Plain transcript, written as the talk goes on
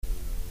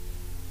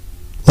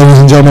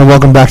gentlemen,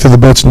 welcome back to the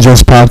Boats and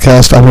Joes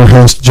podcast. I'm your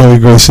host, Joey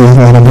Gracie,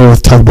 and I'm here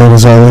with Tugboat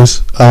as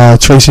always.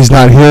 Tracy's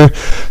not here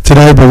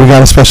today, but we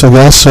got a special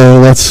guest, so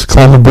let's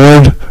climb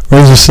aboard,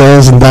 raise your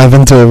sails, and dive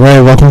into it. Ray,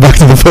 welcome back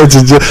to the Boats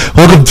and Joes.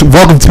 Welcome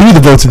to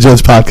the Boats and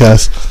Joes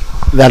podcast.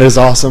 That is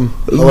awesome.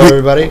 Hello,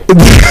 everybody.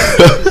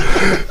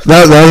 that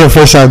was our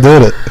first time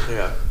doing it.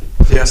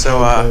 Yeah.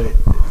 So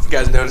if you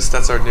guys noticed,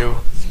 that's our new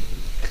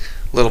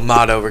little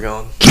motto we're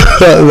going.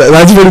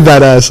 That's pretty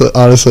badass,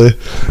 honestly.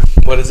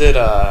 What is it?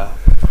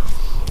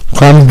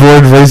 Climb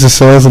aboard, raise the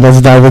sails, and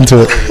let's dive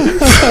into it.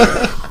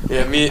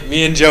 Yeah,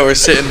 me and Joe are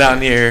sitting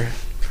down here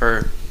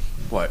for,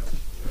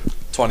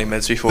 20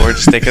 minutes before,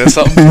 just thinking of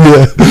something.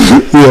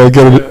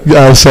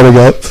 Setting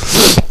up.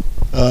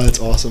 It's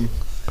awesome.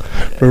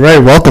 Ray,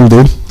 welcome,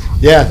 dude.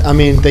 Yeah,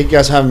 thank you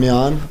guys for having me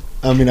on.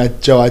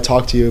 Joe, I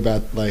talked to you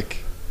about,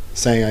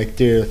 saying,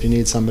 dude, if you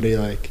need somebody,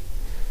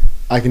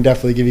 I can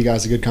definitely give you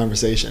guys a good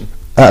conversation.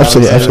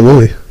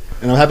 Absolutely.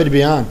 And I'm happy to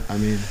be on.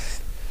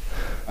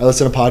 I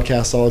listen to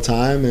podcasts all the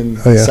time, and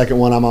the second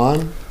one I'm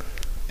on.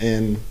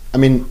 And,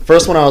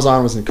 first one I was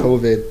on was in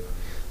COVID,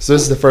 so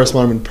this is the first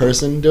one I'm in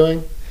person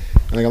doing.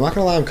 And, I'm not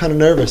going to lie, I'm kind of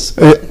nervous.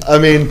 But,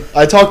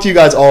 I talk to you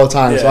guys all the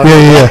time, so I'm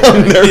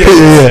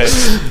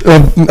nervous.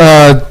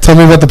 Tell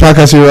me about the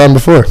podcast you were on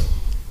before.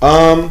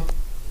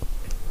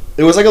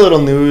 It was, a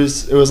little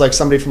news. It was,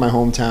 somebody from my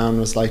hometown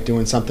was,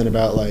 doing something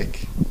about,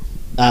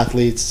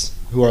 athletes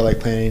who are,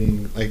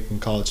 playing, in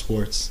college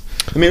sports.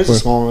 It was a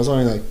small one. It was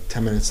only,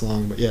 10 minutes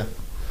long, but, yeah.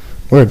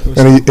 Word.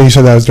 And you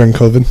said that was during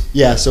COVID?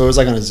 Yeah, so it was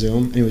on a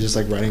Zoom, and he was just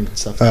writing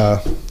stuff.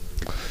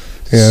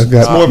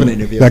 It's more of an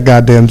interview. That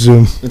goddamn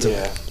Zoom. It's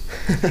okay.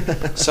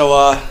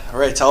 So,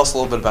 Ray, tell us a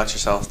little bit about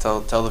yourself.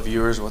 Tell the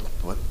viewers what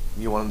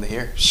you want them to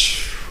hear.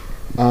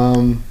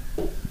 I'm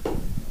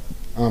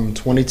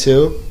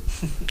 22.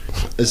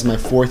 This is my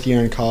fourth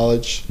year in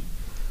college.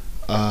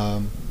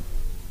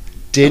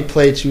 Did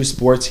play 2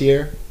 sports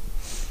here.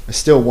 I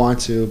still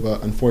want to,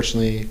 but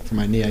unfortunately for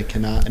my knee, I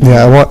cannot anymore.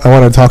 Yeah, I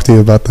want to talk to you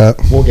about that.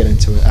 We'll get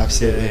into it,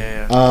 absolutely.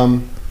 Yeah.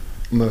 I'm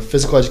a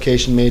physical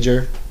education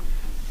major,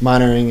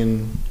 minoring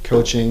in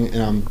coaching,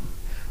 and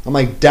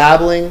I'm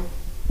dabbling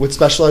with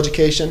special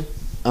education.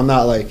 I'm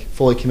not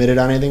fully committed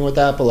on anything with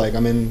that, but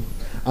I'm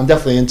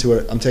definitely into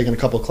it. I'm taking a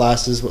couple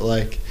classes with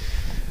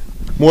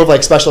more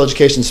of special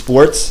education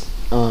sports,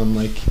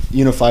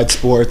 unified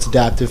sports,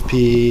 adaptive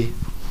PE.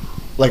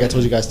 Like I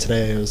told you guys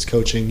today, I was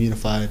coaching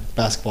unified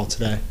basketball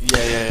today.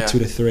 Yeah. 2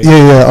 to 3.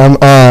 Yeah.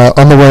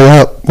 On the way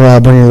up,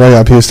 bringing Ray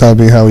up, he was telling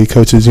me how he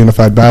coaches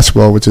unified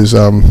basketball, which is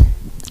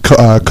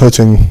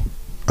coaching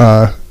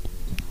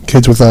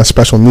kids with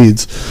special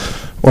needs,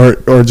 or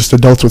just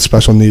adults with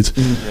special needs.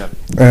 Mm-hmm. Yeah.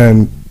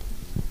 And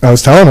I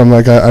was telling him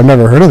I've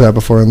never heard of that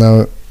before, and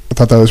I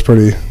thought that was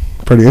pretty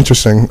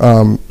interesting.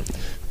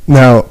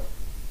 Now,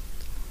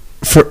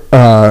 for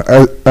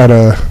at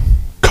a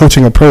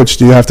coaching approach,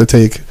 do you have to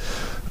take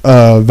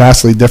a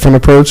vastly different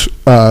approach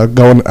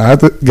going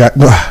at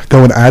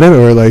it,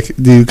 or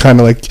do you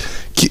kind of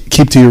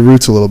keep to your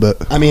roots a little bit?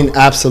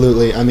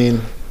 Absolutely.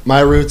 My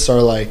roots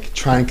are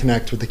trying to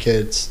connect with the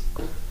kids,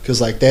 because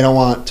they don't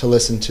want to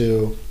listen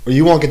to, or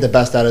you won't get the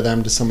best out of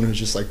them to someone who's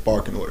just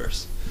barking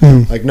orders.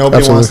 Nobody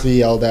Absolutely. wants to be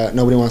yelled at,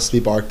 nobody wants to be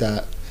barked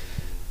at,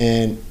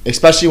 and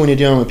especially when you're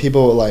dealing with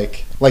people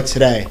like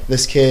today.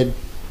 This kid,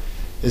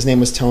 his name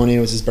was Tony. It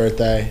was his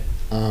birthday.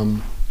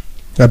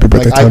 Happy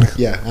birthday, Tony.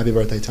 Happy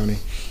birthday, Tony.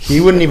 He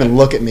wouldn't even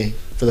look at me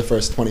for the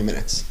first 20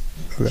 minutes.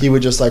 Okay. He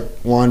would just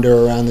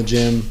wander around the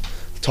gym,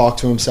 talk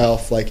to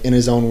himself in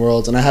his own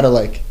worlds, and I had to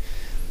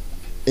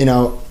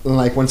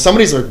when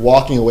somebody's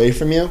walking away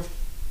from you,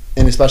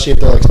 and especially if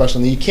they're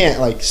special needs, you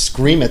can't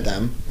scream at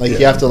them.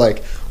 You have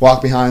to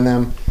walk behind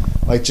them,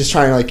 just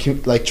trying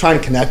to trying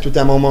to connect with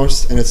them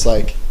almost, and it's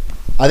I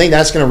think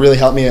that's going to really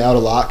help me out a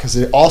lot, because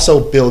it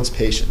also builds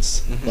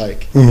patience.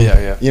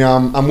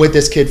 Mm-hmm. I'm with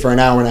this kid for an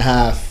hour and a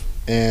half,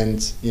 and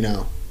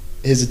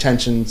his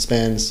attention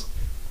spans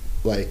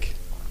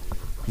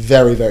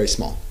very, very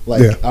small. I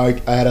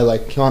had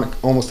to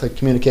almost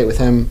communicate with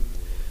him.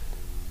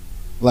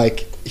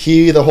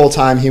 He, the whole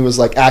time, he was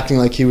acting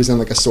like he was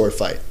in a sword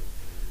fight,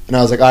 and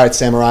I was all right,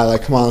 Samurai,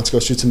 come on, let's go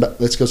shoot some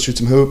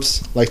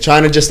hoops.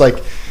 Trying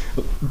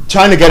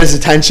to get his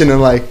attention and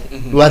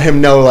mm-hmm. let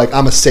him know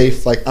I'm a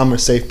safe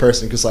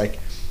person, because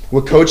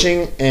with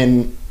coaching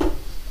and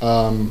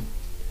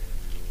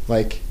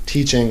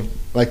teaching,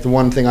 the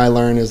one thing I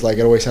learned is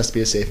it always has to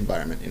be a safe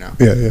environment.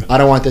 I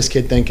don't want this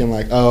kid thinking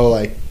and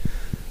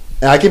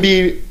I could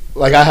be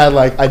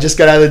I just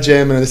got out of the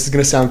gym, and this is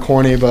gonna sound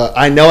corny, but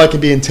I know I can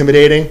be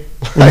intimidating.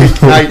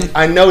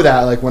 I know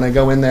that when I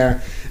go in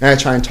there and I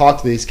try and talk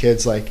to these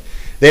kids, they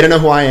don't know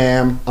who I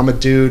am. I'm a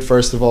dude,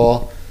 first of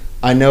all.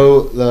 I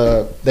know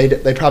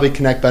they probably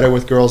connect better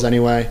with girls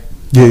anyway.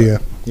 Yeah.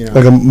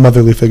 Like a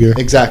motherly figure.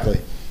 Exactly.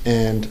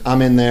 And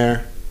I'm in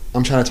there.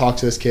 I'm trying to talk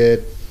to this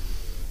kid,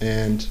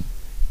 and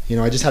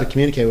I just had to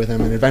communicate with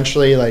him, and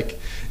eventually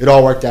it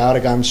all worked out. I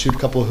got him to shoot a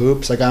couple of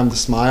hoops. I got him to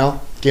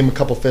smile. Gave him a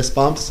couple fist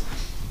bumps,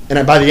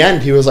 and by the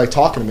end he was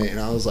talking to me, and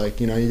I was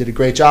you did a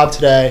great job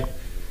today.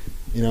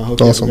 You know, hope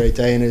you have a great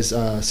day. And his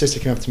sister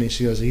came up to me.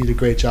 She goes, "You did a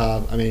great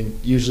job." I mean,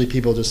 usually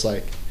people just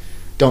like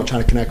don't try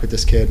to connect with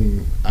this kid,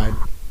 and I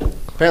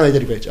apparently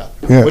did a great job,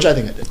 which I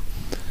think I did.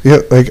 Yeah,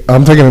 like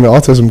I'm taking an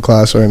autism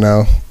class right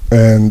now,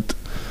 and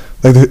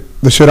like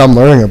the shit I'm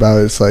learning about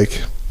is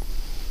like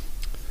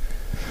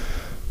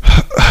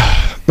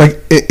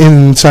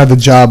inside the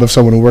job of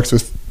someone who works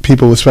with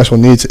people with special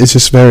needs, it's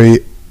just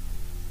very,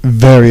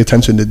 very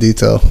attention to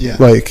detail. Yeah.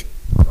 Like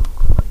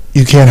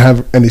you can't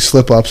have any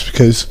slip ups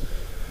because,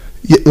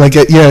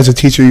 as a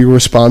teacher, you're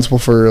responsible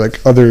for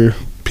like other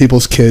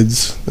people's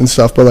kids and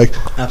stuff. But like,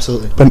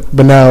 absolutely.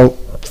 But now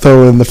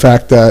throw in the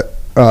fact that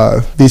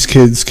these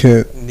kids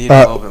can need a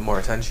little bit more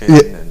attention.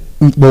 Yeah,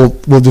 and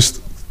we'll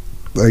just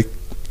like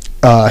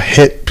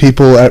hit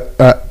people at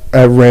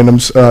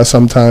randoms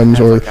sometimes,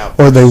 or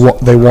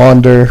they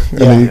wander.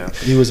 Yeah,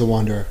 he was a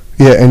wanderer.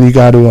 Yeah, and you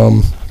got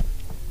to.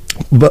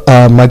 But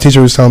my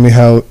teacher was telling me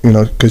how,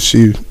 because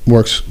she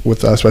works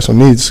with special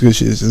needs, because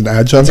she's an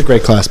adjunct. It's a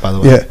great class, by the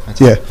way.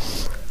 Yeah.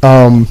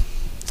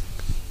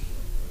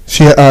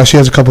 She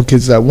has a couple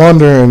kids that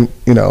wander, and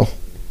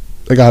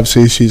like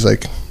obviously she's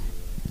like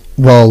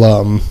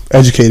well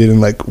educated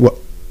in like what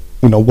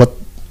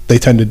they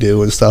tend to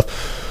do and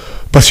stuff.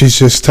 But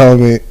she's telling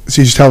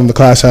the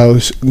class how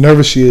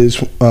nervous she is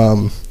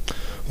when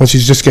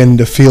she's just getting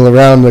to feel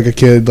around like a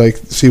kid, like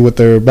see what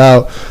they're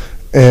about,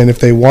 and if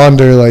they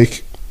wander,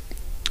 like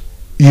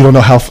you don't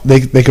know how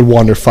they could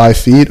wander 5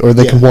 feet, or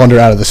they could wander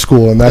out of the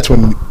school, and that's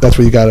when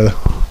you gotta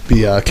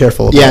be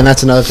careful about. Yeah, and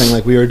that's another thing.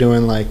 Like we were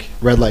doing like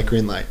red light,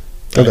 green light.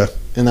 Right? Okay.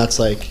 And that's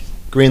like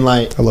green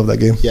light. I love that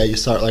game. Yeah, you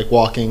start like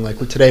walking. Like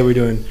today we're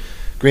doing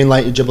green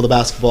light, you dribble the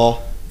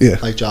basketball. Yeah.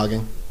 Like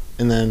jogging,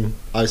 and then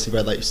obviously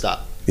red light, you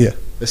stop. Yeah.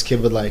 This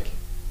kid would like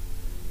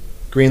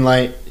green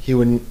light. He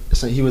would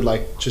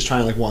like just try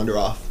and like wander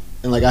off,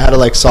 and like I had to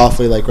like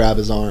softly like grab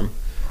his arm,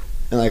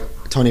 and like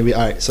Tony, all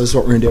right. So this is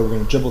what we're gonna do. We're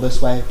gonna dribble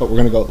this way, but we're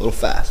gonna go a little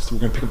fast. We're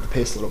gonna pick up the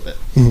pace a little bit.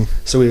 Mm-hmm.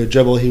 So we would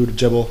dribble. He would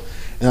dribble,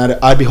 and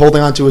I'd be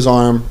holding onto his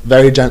arm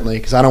very gently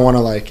because I don't want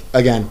to like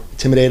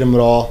intimidate him at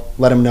all.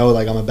 Let him know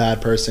like I'm a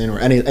bad person or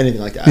anything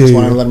like that. I just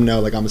want to let him know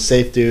like I'm a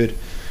safe dude.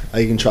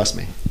 You can trust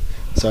me.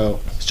 So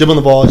he's dribbling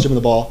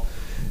the ball.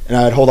 And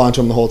I'd hold on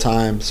to him the whole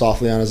time,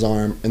 softly on his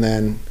arm. And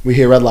then we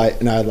hear red light,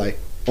 and I'd like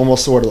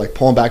almost sort of like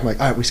pull him back. I'm like,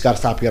 all right, we just gotta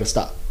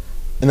stop.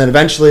 And then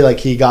eventually, like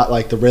he got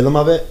like the rhythm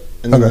of it,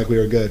 and then like we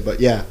were good. But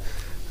yeah,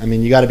 I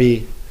mean, you gotta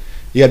be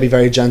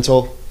very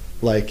gentle,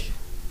 like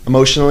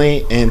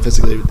emotionally and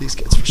physically with these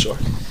kids for sure.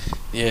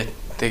 Yeah,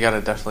 they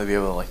gotta definitely be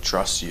able to like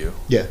trust you.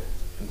 Yeah.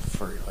 And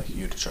for like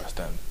you to trust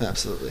them.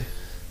 Absolutely.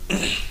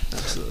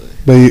 Absolutely.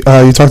 But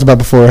you talked about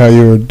before how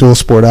you were a dual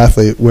sport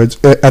athlete,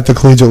 which at the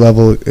collegiate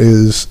level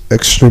is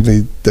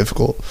extremely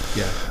difficult.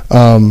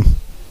 Yeah.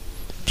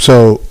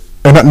 So,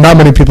 and not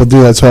many people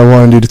do that. So I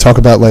wanted you to talk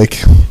about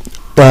like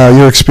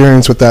your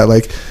experience with that,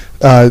 like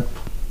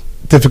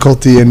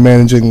difficulty in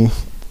managing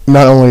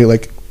not only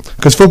like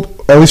because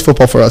at least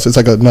football for us, it's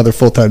like another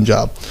full-time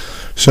job.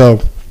 So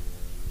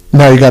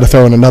now you got to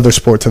throw in another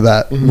sport to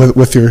that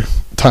with your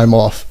time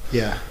off.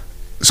 Yeah.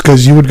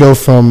 Because you would go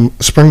from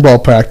spring ball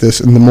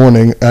practice in the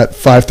morning at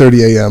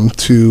 5:30 a.m.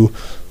 to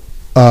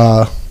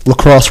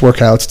lacrosse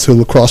workouts to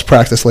lacrosse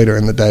practice later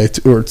in the day,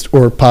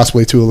 or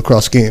possibly to a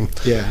lacrosse game.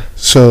 Yeah.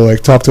 So,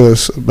 like, talk to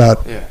us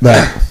about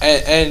that.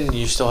 And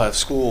you still have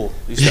school.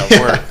 You still have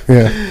work.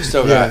 Yeah. You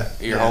still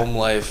got your home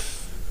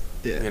life.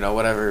 Yeah.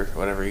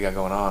 Whatever you got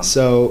going on.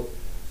 So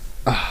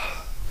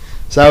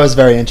that was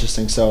very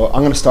interesting. So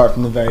I'm going to start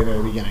from the very,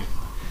 very beginning.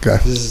 Okay.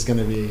 This is going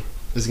to be.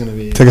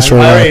 Take us for a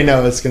ride. I already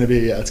know it's gonna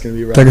be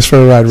right. Take us for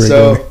a ride, Rick.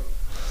 So,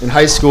 in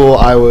high school,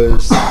 I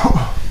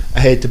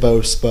hate to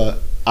boast, but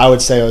I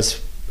would say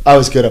I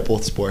was good at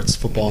both sports,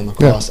 football and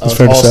lacrosse.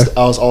 Yeah,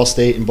 I was all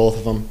state in both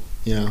of them.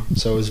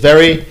 So it was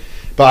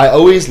but I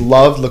always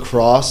loved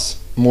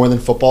lacrosse more than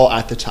football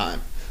at the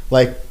time.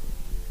 Like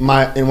when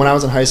I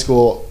was in high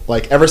school,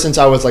 like ever since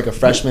I was like a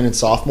freshman and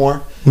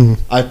sophomore,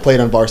 I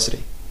played on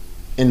varsity.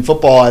 In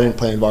football, I didn't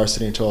play in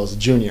varsity until I was a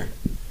junior.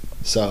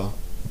 So.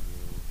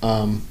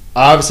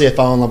 Obviously, I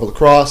fell in love with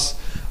lacrosse.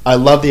 I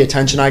love the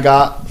attention I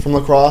got from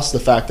lacrosse, the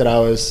fact that I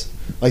was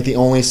like the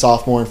only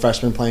sophomore and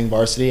freshman playing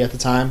varsity at the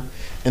time.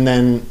 And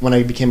then when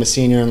I became a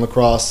senior in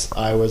lacrosse,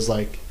 I was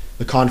like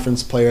the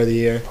conference player of the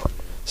year.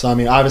 So, I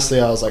mean, obviously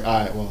I was like, all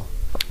right, well,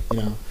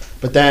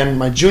 But then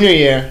my junior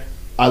year,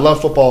 I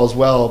love football as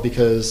well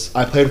because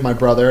I played with my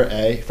brother,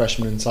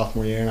 freshman and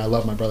sophomore year, and I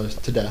love my brother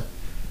to death.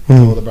 My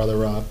older brother,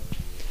 Rob.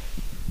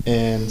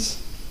 And...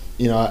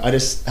 I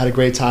just had a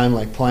great time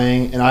like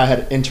playing, and I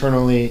had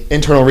internal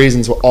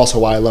reasons also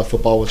why I love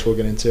football, which we'll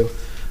get into.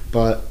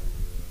 But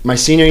my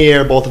senior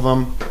year, both of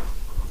them,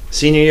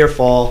 senior year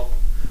fall.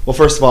 Well,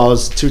 first of all, I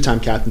was 2-time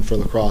captain for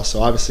lacrosse,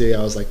 so obviously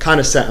I was like kind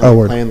of set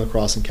on playing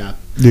lacrosse and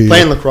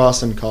playing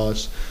lacrosse in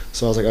college.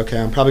 So I was like, okay,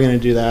 I'm probably going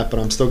to do that, but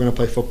I'm still going to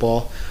play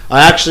football.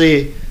 I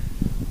actually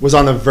was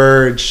on the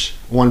verge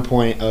one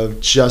point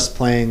of just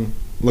playing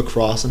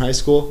lacrosse in high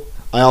school.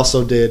 I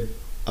also did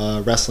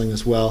wrestling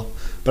as well.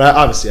 But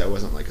obviously, I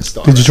wasn't like a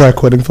star. Did you try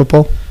quitting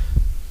football?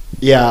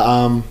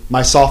 Yeah,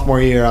 my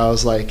sophomore year, I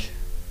was like,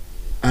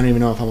 I don't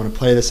even know if I want to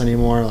play this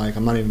anymore. Like,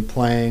 I'm not even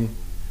playing.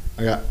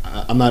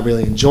 I'm not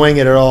really enjoying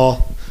it at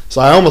all. So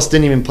I almost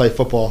didn't even play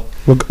football.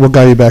 What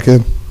got you back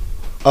in?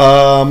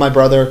 My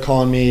brother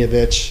calling me a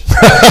bitch.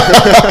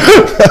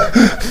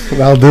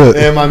 I'll do it.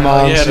 And my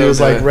mom, she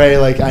was like, Ray,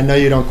 like, I know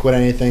you don't quit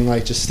anything.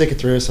 Like, just stick it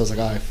through. So I was like,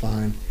 all right,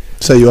 fine.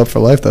 Set you up for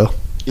life, though.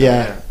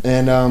 Yeah.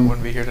 And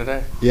wouldn't be here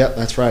today. Yep,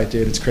 that's right,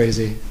 dude. It's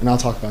crazy. And I'll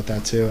talk about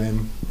that, too.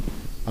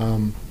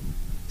 And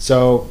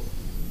so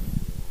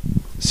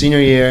senior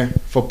year,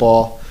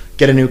 football,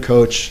 get a new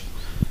coach.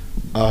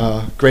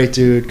 Great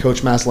dude,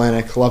 Coach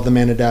Maslanic. Love the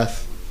man to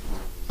death.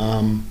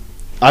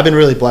 I've been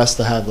really blessed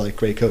to have like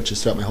great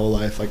coaches throughout my whole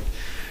life. Like,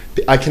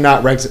 I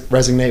cannot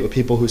resonate with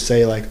people who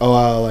say like,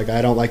 "Oh, like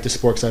I don't like the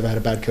sport because I've had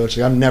a bad coach."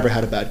 Like, I've never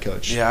had a bad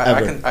coach. Yeah,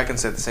 ever. I can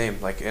say the same.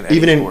 Like in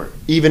any sport.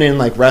 Even in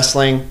like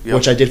wrestling,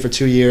 which I did for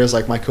 2 years.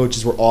 Like, my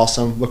coaches were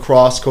awesome.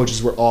 Lacrosse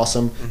coaches were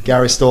awesome. Mm-hmm.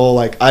 Gary Stoll.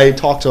 Like, I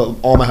talk to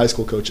all my high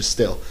school coaches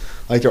still.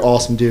 Like, they're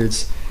awesome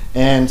dudes.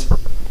 And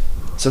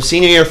so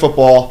senior year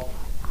football,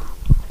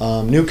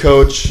 new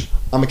coach.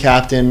 I'm a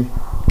captain.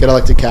 Get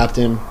elected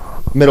captain.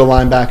 Middle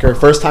linebacker.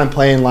 First time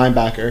playing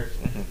linebacker.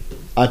 Mm-hmm.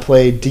 I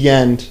played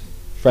D-end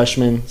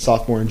freshman,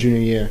 sophomore, and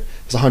junior year.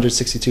 It was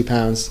 162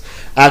 pounds.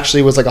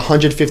 Actually, was like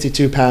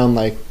 152 pound,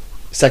 like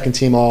second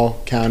team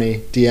all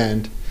county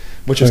D-end,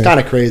 which was kind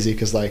of crazy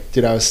because, like,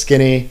 dude, I was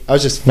skinny. I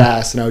was just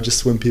fast, and I would just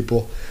swim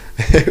people.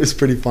 It was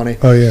pretty funny.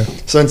 Oh yeah.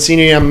 So in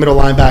senior year, I'm middle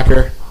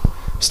linebacker.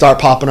 Start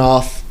popping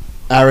off,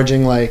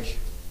 averaging like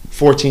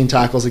 14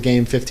 tackles a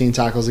game, 15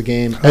 tackles a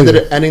game.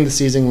 Ending the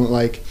season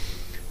like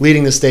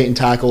leading the state in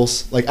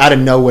tackles. Like, out of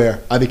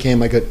nowhere, I became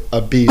like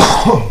a beast.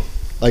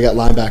 Like, at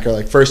linebacker,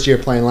 like first year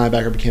playing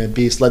linebacker, became a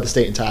beast. Led the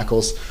state in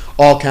tackles,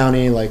 all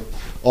county, like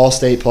all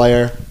state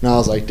player. And I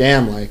was like,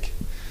 damn, like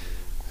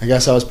I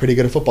guess I was pretty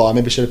good at football. I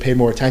maybe should have paid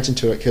more attention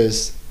to it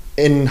because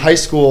in high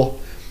school,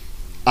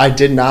 I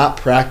did not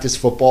practice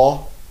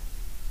football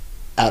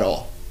at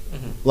all.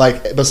 Mm-hmm.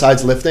 Like,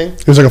 besides lifting.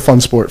 It was like a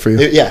fun sport for you.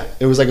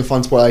 It was like a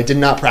fun sport. I did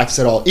not practice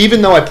at all,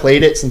 even though I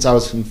played it since I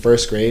was in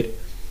first grade.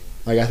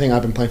 Like, I think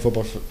I've been playing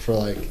football for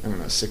like, I don't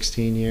know,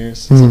 16 years,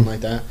 something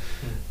like that.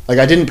 Like,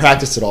 I didn't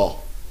practice at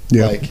all.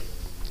 Yeah. Like,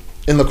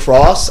 in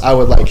lacrosse, I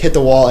would, like, hit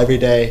the wall every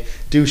day,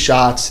 do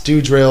shots,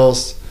 do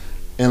drills.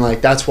 And,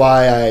 like, that's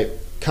why I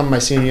come my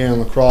senior year in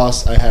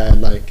lacrosse, I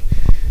had, like,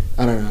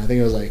 I don't know, I think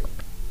it was, like,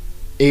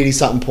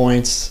 80-something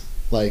points,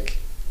 like,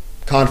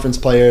 conference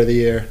player of the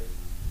year.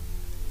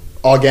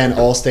 Again,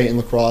 all state in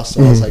lacrosse.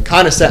 So I was, like,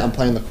 kind of set on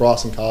playing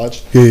lacrosse in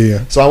college.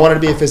 Yeah. So I wanted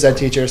to be a phys ed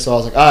teacher, so I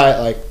was like, all right,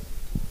 like,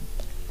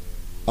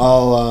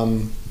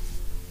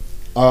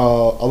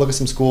 I'll look at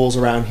some schools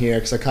around here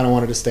because I kind of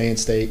wanted to stay in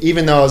state,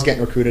 even though I was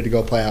getting recruited to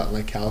go play out in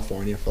like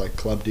California for like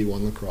Club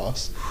D1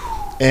 lacrosse,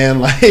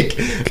 and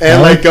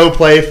go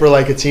play for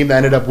like a team that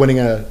ended up winning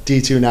a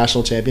D2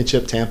 national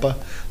championship, Tampa.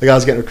 Like, I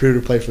was getting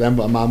recruited to play for them,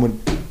 but my mom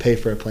wouldn't pay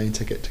for a plane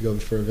ticket to go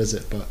for a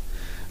visit. But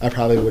I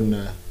probably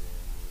wouldn't.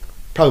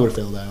 Probably would have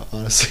failed out,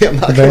 honestly. I'm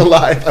not gonna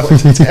lie. If I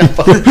went to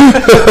Tampa,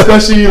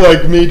 especially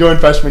like me during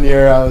freshman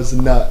year, I was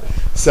a nut.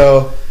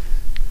 So.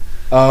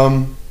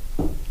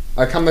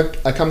 I come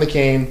to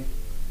Kane,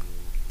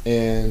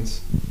 and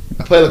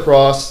I play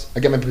lacrosse. I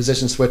get my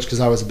position switched because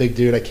I was a big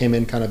dude. I came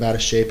in kind of out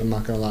of shape. I'm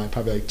not gonna lie,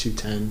 probably like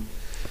 210, and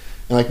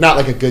like not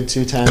like a good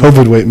 210.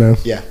 COVID weight, man.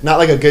 Yeah, not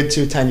like a good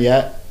 210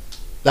 yet.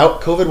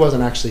 That COVID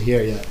wasn't actually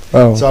here yet.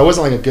 Oh. So I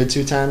wasn't like a good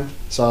 210.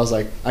 So I was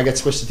like, I get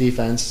switched to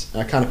defense.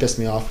 And it kind of pissed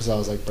me off because I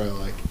was like, bro,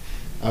 like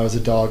I was a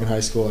dog in high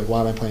school. Like,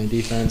 why am I playing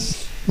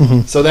defense?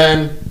 Mm-hmm. So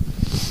then.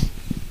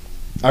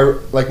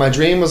 My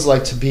dream was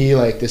like to be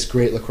like this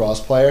great lacrosse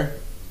player.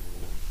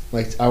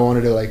 Like, I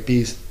wanted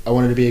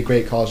to be a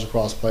great college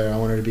lacrosse player. I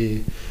wanted to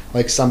be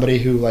like somebody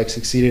who like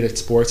succeeded at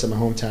sports in my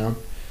hometown,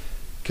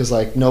 because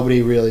like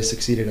nobody really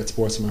succeeded at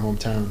sports in my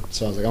hometown.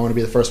 So I was like, I want to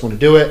be the first one to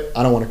do it.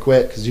 I don't want to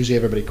quit because usually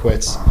everybody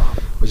quits,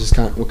 which is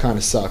kind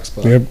of sucks.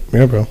 But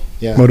yeah, bro.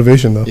 Yeah,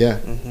 motivation though. Yeah.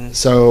 Mm-hmm.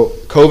 So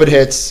COVID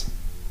hits,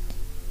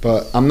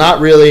 but I'm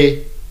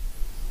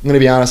gonna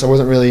be honest. I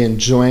wasn't really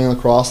enjoying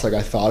lacrosse like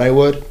I thought I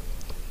would.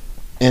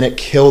 And it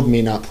killed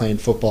me not playing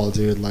football,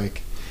 dude.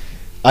 Like,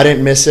 I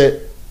didn't miss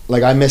it.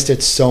 Like, I missed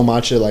it so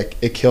much.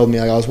 It killed me.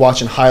 Like, I was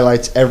watching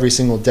highlights every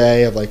single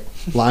day of, like,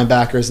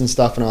 linebackers and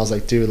stuff. And I was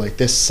like, dude, like,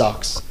 this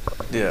sucks.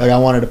 Yeah. Like, I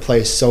wanted to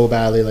play so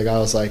badly. Like, I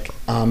was like,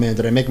 oh, man,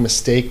 did I make a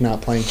mistake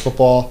not playing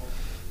football?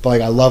 But,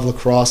 like, I love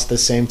lacrosse at the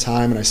same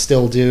time, and I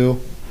still do.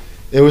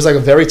 It was, like, a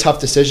very tough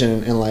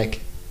decision. And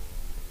like,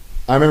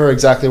 I remember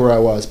exactly where I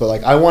was. But,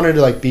 like, I wanted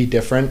to, like, be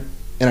different,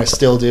 and I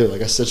still do. Like,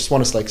 I just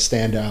want to, like,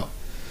 stand out.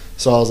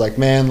 So I was like,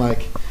 man,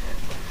 like,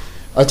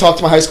 I talked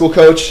to my high school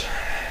coach,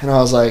 and I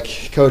was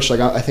like, Coach, like,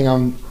 I think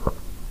I'm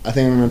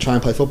gonna try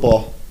and play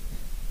football.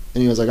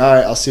 And he was like, all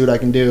right, I'll see what I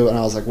can do. And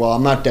I was like, well,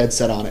 I'm not dead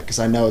set on it because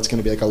I know it's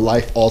gonna be like a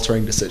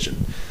life-altering decision.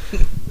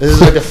 This is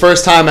like the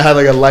first time I had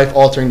like a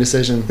life-altering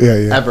decision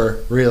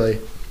ever, really.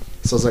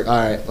 So I was like, all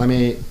right, let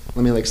me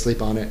like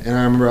sleep on it. And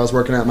I remember I was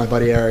working out with my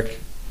buddy Eric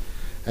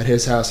at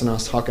his house, and I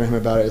was talking to him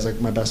about it. He's like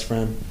my best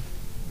friend.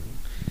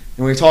 And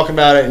we were talking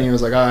about it, and he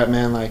was like, all right,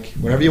 man, like,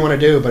 whatever you want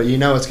to do, but you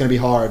know it's going to be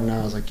hard. And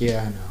I was like,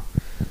 yeah, I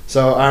know.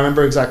 So I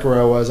remember exactly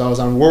where I was. I was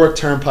on Warwick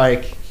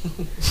Turnpike.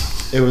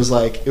 It was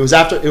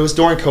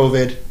during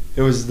COVID.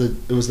 It was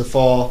the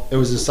fall. It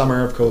was the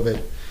summer of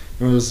COVID.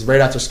 It was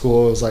right after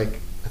school. It was like,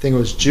 I think it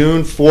was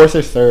June 4th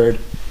or 3rd.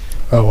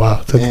 Oh,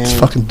 wow. That's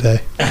fucking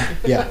day.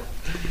 Yeah.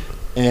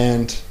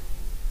 And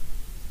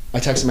I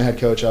texted my head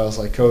coach. I was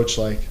like, Coach,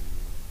 like,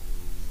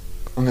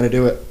 I'm going to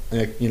do it.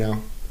 Like, you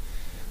know,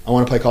 I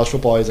want to play college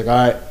football. He's like,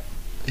 all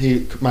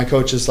right. My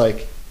coach is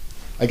like,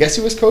 I guess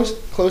he was close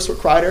with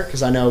Kreider,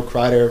 because I know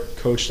Kreider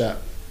coached at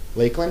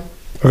Lakeland.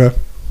 Okay.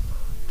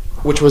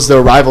 Which was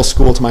the rival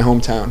school to my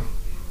hometown.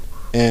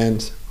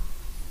 And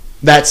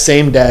that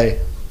same day,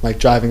 like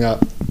driving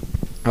up,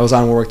 I was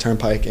on Warwick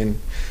Turnpike, and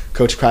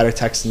Coach Kreider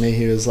texted me.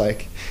 He was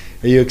like,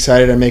 are you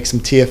excited to make some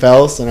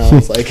TFLs? And I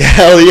was like,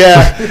 hell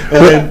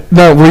yeah.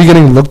 No, were you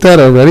getting looked at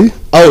already?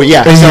 Oh,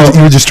 yeah. And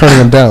you were just turning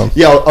them down?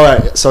 Yeah, all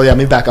right. So, yeah, let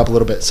me back up a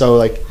little bit. So,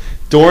 like,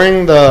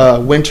 during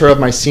the winter of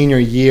my senior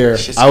year,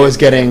 I was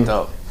getting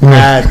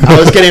mad. I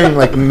was getting,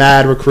 like,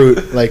 mad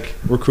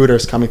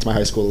recruiters coming to my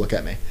high school to look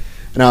at me.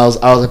 And I was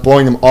like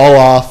blowing them all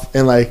off,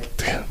 and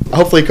like,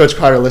 hopefully Coach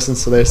Carter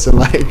listens to this, and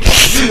like,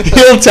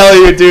 he'll tell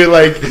you, dude,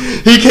 like,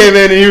 he came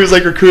in and he was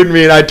like recruiting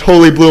me, and I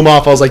totally blew him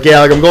off. I was like,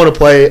 yeah, like, I'm going to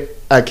play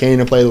at Kane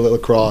and play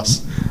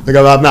lacrosse. Like,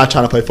 I'm not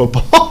trying to play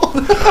football.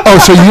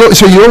 Oh,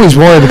 so you always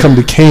wanted to come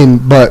to Kane,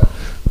 but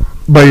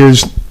you're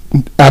just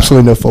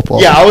absolutely no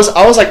football. Yeah, I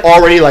was like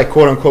already like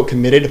quote unquote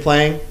committed to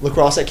playing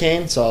lacrosse at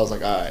Kane, so I was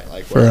like, all right,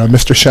 like for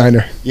Mr.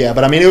 Shiner. Yeah,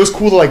 but I mean, it was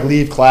cool to like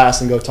leave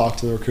class and go talk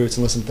to the recruits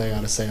and listen to what they got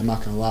to say. I'm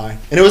not gonna lie,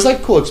 and it was like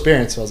a cool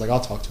experience. So I was like, I'll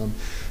talk to them.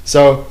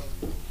 So,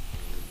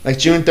 like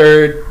June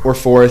 3rd or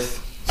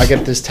 4th, I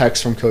get this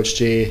text from Coach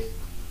G,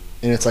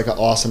 and it's like an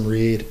awesome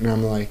read, and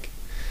I'm like,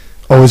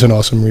 always an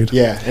awesome read.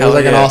 Yeah, it was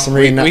like an awesome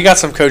read. We got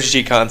some Coach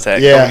G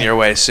contact coming your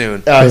way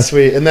soon.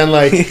 Sweet. And then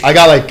like I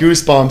got like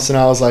goosebumps, and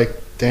I was like,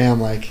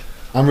 damn, like,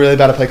 I'm really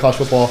about to play college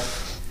football.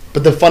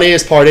 But the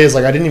funniest part is,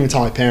 like, I didn't even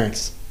tell my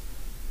parents.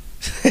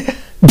 I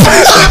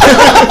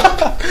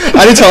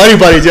didn't tell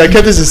anybody, dude. I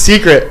kept this a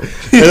secret.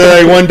 And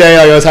then, like, one day,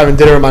 like, I was having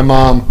dinner with my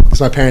mom,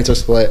 because my parents are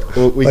split.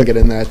 We can get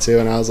in that, too.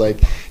 And I was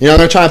like, you know,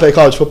 they're trying to play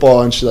college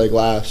football. And she, like,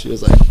 laughed. She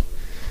was like,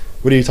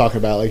 what are you talking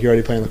about? Like, you're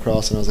already playing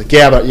lacrosse. And I was like,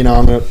 yeah, but, you know,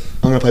 I'm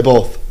gonna play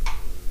both.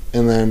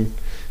 And then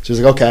she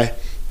was like, okay.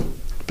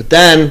 But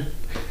then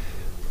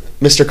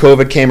Mr.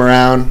 COVID came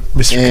around,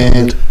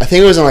 and I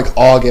think it was in like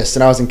August,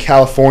 and I was in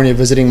California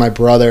visiting my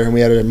brother, and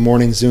we had a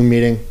morning Zoom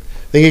meeting.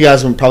 I think you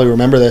guys would probably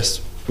remember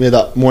this. We had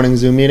that morning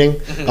Zoom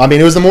meeting. I mean,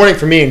 it was the morning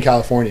for me in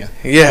California.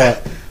 Yeah.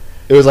 But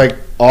it was like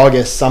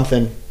August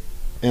something,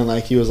 and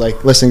like he was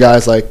like, listen,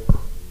 guys, like,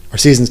 our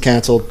season's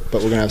canceled,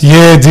 but we're going to have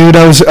Yeah, dude,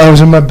 I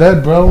was in my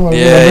bed, bro.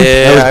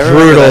 That was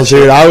brutal,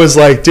 dude. I was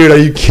like, dude, are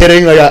you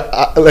kidding? Like,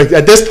 like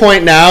at this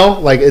point now,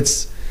 like,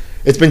 it's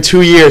been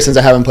 2 years since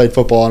I haven't played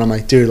football, and I'm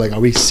like, dude, like, are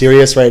we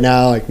serious right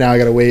now? Like, now I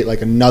got to wait,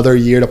 like, another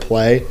year to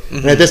play. Mm-hmm.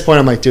 And at this point,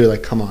 I'm like, dude,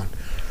 like, come on.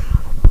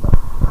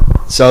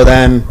 So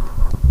then,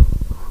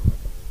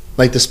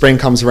 like, the spring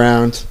comes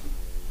around,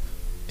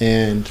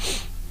 and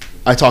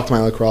I talked to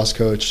my lacrosse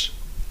coach,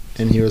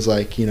 and he was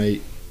like, you know,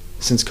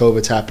 since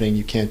COVID's happening,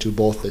 you can't do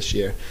both this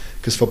year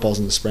because football's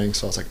in the spring.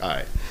 So I was like, all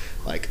right,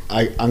 like,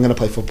 I'm going to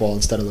play football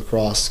instead of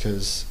lacrosse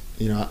because,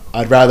 you know,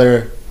 I'd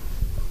rather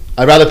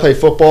play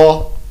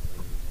football.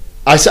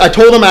 I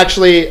told him,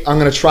 actually, I'm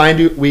going to try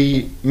and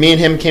me and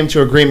him came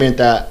to agreement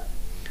that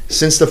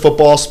since the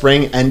football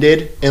spring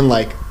ended in,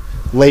 like,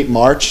 late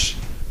March,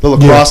 the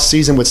lacrosse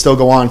season would still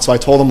go on. So I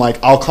told him,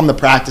 like, I'll come to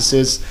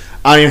practices.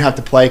 I don't even have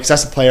to play because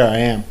that's the player I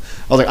am.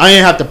 I was like, I don't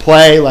even have to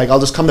play. Like, I'll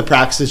just come to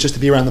practices just to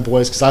be around the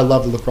boys because I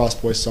love the lacrosse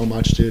boys so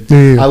much, dude.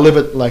 I live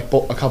with, like,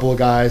 a couple of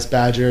guys,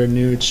 Badger,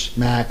 Nooch,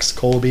 Max,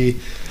 Colby.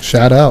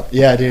 Shout out.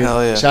 Yeah, dude.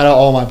 Hell yeah. Shout out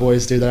all my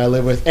boys, dude, that I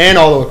live with. And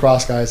all the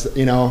lacrosse guys,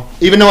 you know.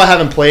 Even though I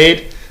haven't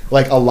played,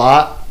 like, a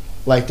lot,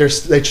 like, they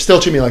still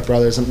treat me like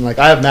brothers. And, like,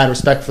 I have mad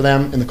respect for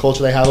them and the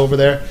culture they have over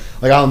there.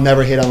 Like, I'll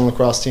never hate on the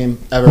lacrosse team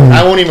ever.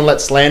 I won't even let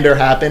slander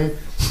happen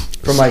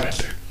from, like,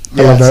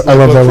 I love that. I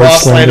love that word,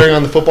 lacrosse slandering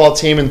on the football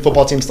team and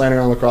football team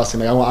slandering on the lacrosse team.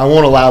 Like, I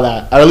won't allow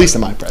that, at least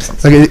in my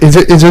presence. Like, it's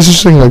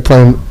interesting, like,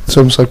 playing. It's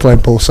almost like playing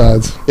both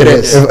sides. It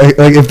is.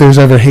 If there's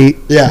ever hate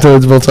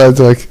towards both sides,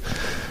 like,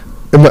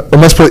 it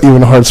must put you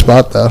in a hard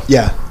spot, though.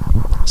 Yeah.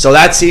 So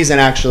that season,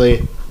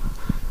 actually,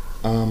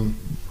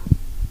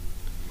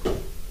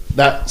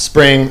 that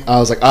spring, I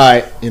was like, all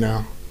right, you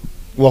know.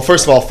 Well,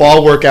 first of all,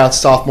 fall workouts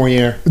sophomore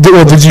year. You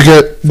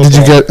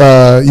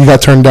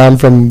got turned down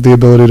from the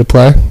ability to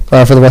play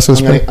for the rest of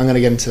the spring? I'm gonna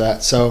get into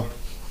that. So,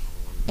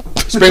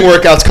 spring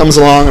workouts comes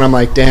along, and I'm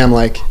like, damn,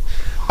 like,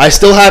 I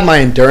still had my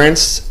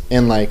endurance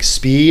and, like,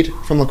 speed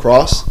from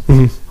lacrosse,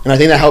 and I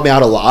think that helped me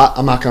out a lot.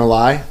 I'm not gonna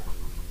lie,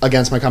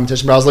 against my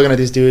competition. But I was looking at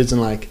these dudes,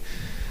 and, like,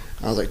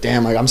 I was like,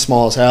 damn, like, I'm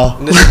small as hell.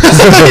 I'm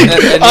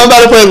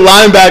about to play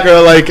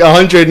linebacker, like,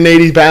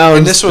 180 pounds.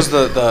 And this was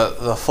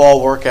the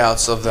fall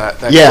workouts of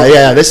that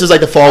yeah, this was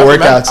like the fall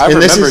workouts. I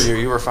remember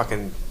you were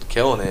fucking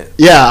killing it.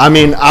 Yeah, I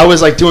mean, I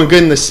was like doing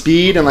good in the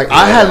speed, and like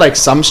I had like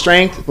some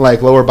strength,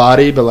 like lower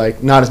body, but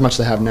like not as much as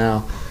I have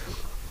now.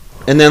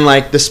 And then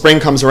like the spring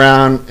comes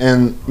around,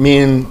 and me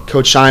and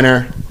Coach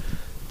Shiner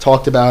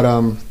talked about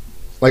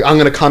like I'm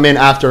gonna come in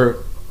after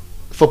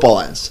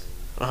football ends.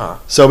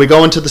 So we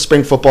go into the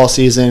spring football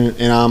season,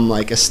 and I'm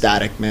like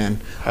ecstatic, man.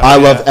 I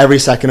love every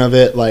second of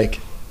it. Like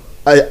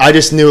I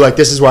just knew like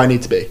this is where I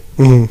need to be.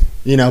 Mm-hmm.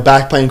 You know,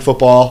 back playing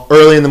football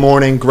early in the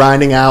morning,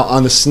 grinding out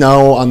on the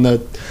snow, on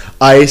the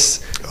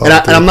ice. And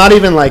I'm not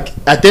even like,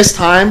 at this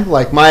time,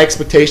 like my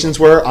expectations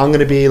were I'm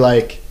going to be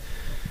like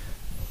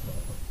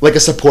a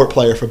support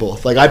player for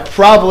both. Like I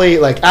probably,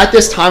 like at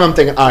this time I'm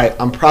thinking, all right,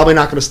 I'm probably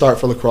not going to start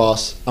for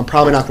lacrosse. I'm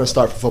probably not going to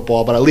start for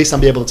football, but at least I'll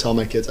be able to tell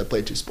my kids I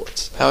played 2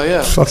 sports. Hell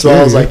yeah. So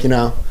I was like, you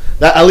know,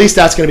 that at least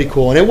that's going to be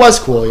cool. And it was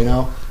cool, you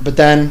know. But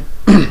then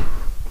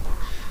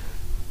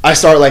I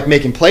started like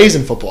making plays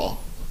in football.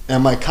 And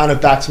I'm like kind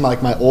of back to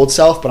my old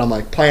self, but I'm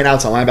like playing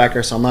outside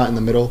linebacker, so I'm not in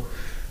the middle.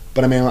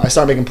 But I mean, I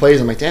started making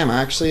plays. I'm like, damn,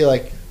 I actually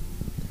like,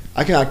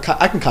 I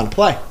can kind of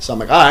play. So I'm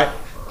like, all right.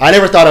 I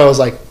never thought I was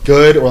like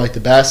good or like the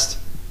best,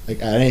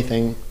 like at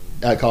anything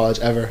at college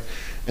ever.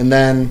 And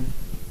then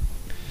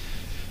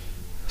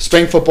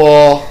spring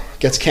football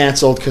gets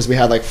canceled because we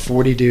had like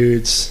 40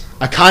 dudes.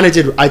 I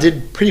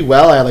did pretty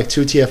well. I had like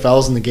 2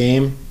 TFLs in the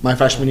game my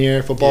freshman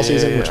year football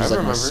season, which was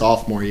like my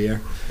sophomore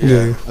year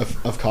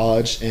of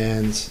college.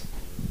 And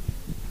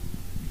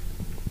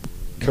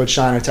Coach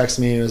Shiner texted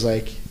me and was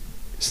like,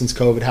 since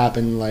COVID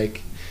happened,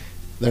 like,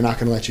 they're not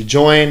going to let you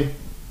join.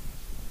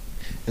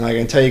 And I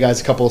can tell you guys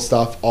a couple of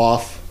stuff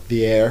off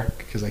the air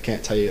because I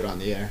can't tell you it on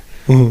the air.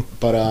 Mm-hmm.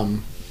 But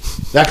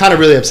that kind of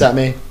really upset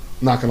me.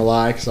 I'm not going to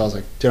lie, because I was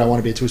like, dude, I want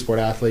to be a 2-sport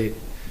athlete.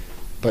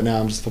 But now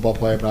I'm just a football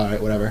player, but all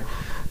right, whatever.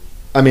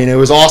 I mean, it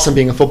was awesome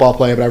being a football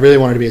player, but I really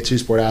wanted to be a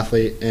 2-sport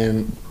athlete.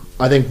 And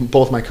I think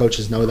both my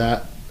coaches know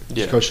that,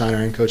 Coach Shiner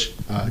and Coach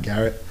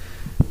Garrett.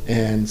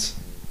 And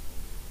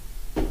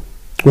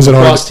was it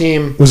hard?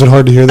 Was it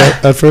hard to hear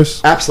that at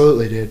first?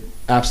 Absolutely, dude.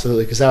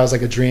 Absolutely, because that was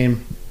like a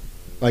dream,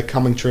 like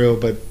coming true,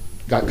 but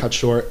got cut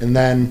short. And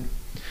then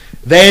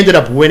they ended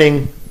up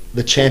winning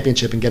the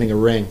championship and getting a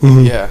ring.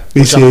 Mm-hmm. Yeah,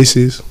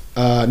 ECACs.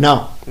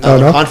 No,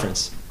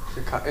 conference.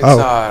 It's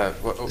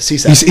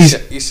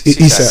CSAC.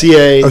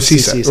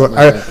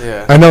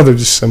 CSAC. I know they're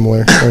just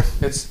similar.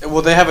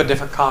 Well, they have a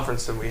different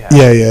conference than we have.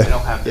 Yeah. They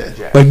don't have that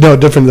yet. Like no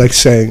different, like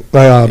saying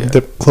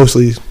they're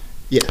closely.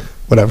 Yeah.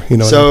 Whatever, you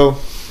know. So.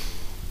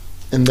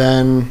 And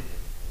then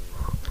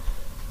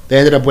they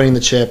ended up winning the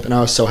chip, and I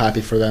was so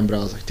happy for them. But I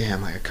was like,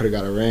 damn, like I could have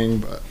got a ring,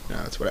 but you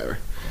know, it's whatever.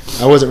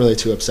 I wasn't really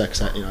too upset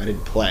because I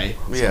didn't play.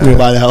 So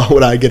why the hell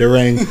would I get a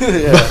ring?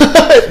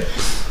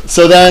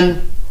 So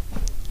then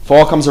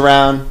fall comes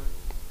around,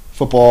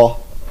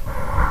 football.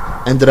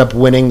 Ended up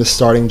winning the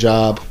starting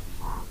job,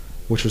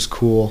 which was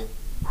cool.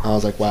 I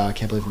was like, wow, I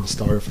can't believe I'm the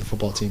starter for the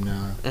football team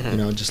now. Mm-hmm. You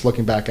know, just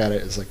looking back at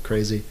it is like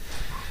crazy.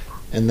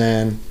 And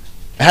then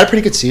I had a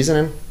pretty good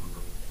season in.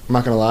 I'm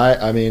not gonna lie.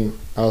 I mean,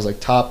 I was like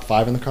top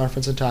 5 in the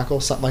conference in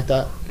tackle, something like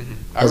that.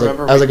 Mm-hmm. I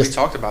remember we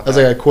talked about that. I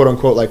was like a quote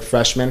unquote like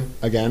freshman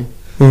again.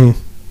 Mm-hmm.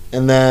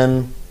 And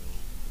then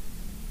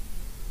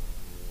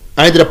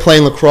I ended up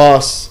playing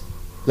lacrosse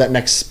that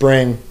next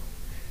spring,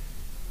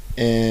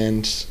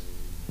 and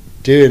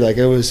dude, like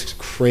it was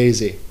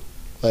crazy.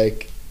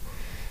 Like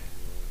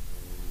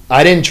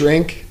I didn't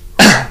drink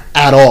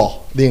at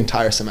all the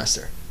entire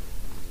semester,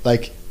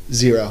 like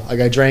 0. Like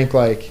I drank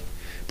like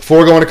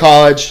before going to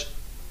college.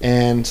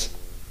 And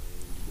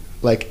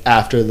like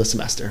after the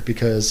semester,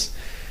 because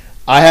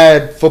I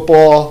had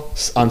football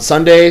on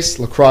Sundays,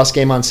 lacrosse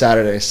game on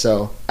Saturdays.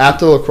 So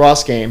after the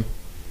lacrosse game,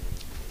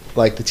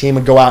 like the team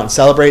would go out and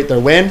celebrate their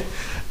win.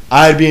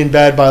 I'd be in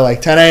bed by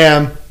like 10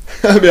 a.m.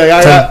 I'd be like,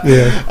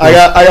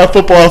 I got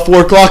football at 4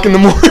 o'clock in the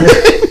morning.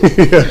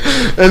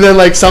 And then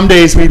like some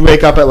days we'd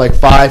wake up at like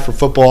 5 for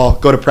football,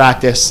 go to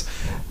practice,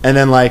 and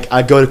then like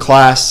I'd go to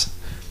class,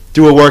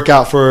 do a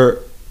workout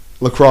for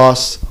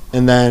lacrosse,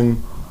 and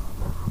then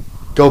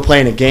go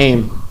play in a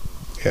game,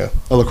 a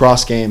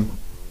lacrosse game,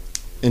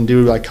 and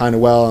do like kind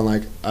of well. And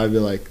like I'd be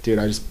like, dude,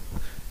 I just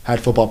had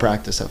football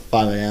practice at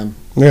 5 a.m.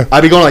 Yeah, I'd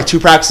be going like 2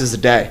 practices a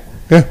day.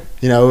 Yeah,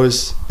 you know,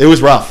 it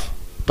was rough,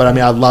 but I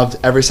mean, I loved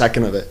every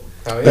second of it.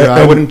 Oh, yeah.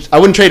 You know, I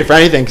wouldn't trade it for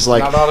anything, because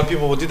like not a lot of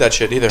people would do that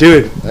shit either.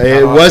 Dude,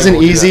 it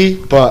wasn't easy,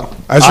 but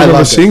I just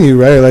remember seeing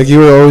you, right? Like you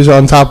were always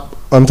on top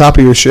of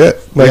your shit.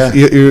 Like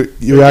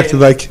you acted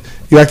like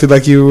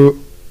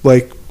you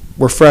like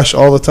were fresh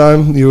all the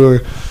time. You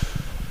were.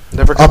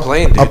 Never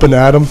complained. Up and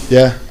at 'em.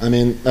 Yeah, I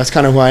mean that's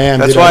kind of who I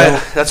am.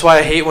 That's why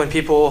I hate when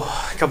people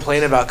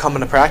complain about coming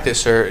to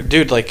practice. Or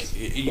dude, like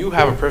you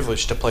have a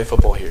privilege to play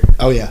football here.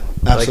 Oh yeah,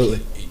 absolutely.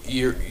 Like,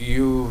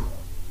 you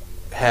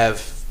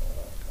have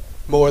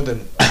more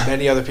than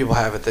many other people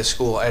have at this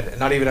school, and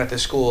not even at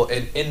this school,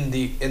 in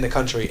the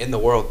country, in the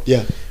world.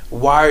 Yeah.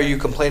 Why are you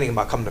complaining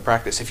about coming to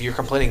practice? If you're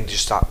complaining,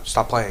 just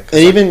stop playing.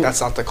 And even that's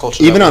not the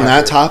culture. Even on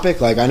that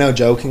topic, like I know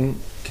Joe can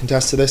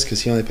contest to this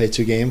because he only played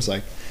 2 games.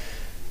 Like.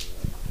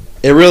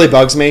 It really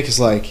bugs me because,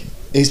 like,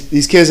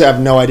 these kids have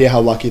no idea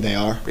how lucky they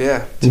are.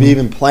 Yeah. To be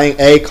even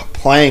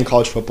playing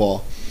college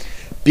football.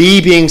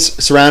 B, being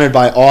surrounded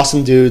by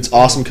awesome dudes,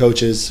 awesome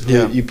coaches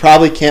who you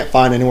probably can't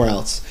find anywhere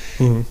else.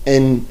 Mm-hmm.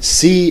 And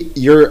C,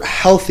 you're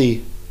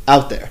healthy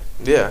out there.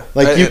 Yeah.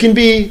 Like, you can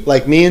be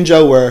like me and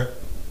Joe were,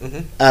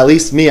 at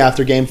least me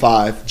after game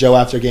 5, Joe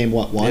after game,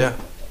 1? Yeah.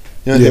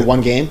 You know, they did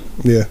 1 game?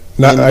 Yeah.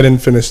 I didn't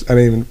finish.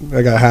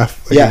 I got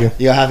half. You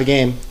got half a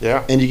game.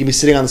 Yeah. And you can be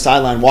sitting on the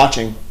sideline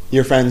watching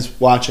your friends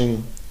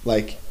watching,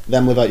 like,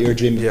 them live out your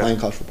dream of playing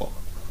college football.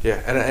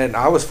 Yeah, and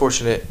I was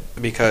fortunate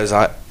because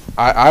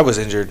I was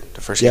injured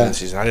the first game of the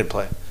season. I didn't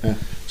play. Yeah.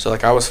 So,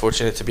 like, I was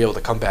fortunate to be able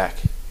to come back.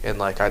 And,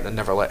 like, I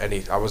never let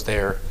I was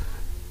there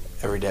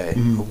every day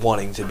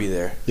wanting to be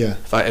there. Yeah.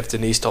 If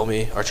Denise told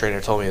me, our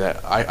trainer told me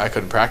that I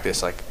couldn't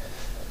practice, like,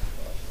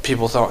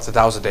 people thought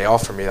that was a day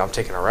off for me, that I'm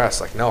taking a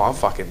rest. Like, no,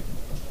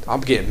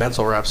 I'm getting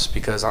mental reps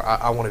because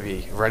I want to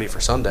be ready for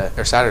Sunday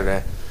or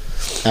Saturday.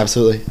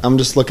 Absolutely. I'm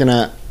just looking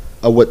at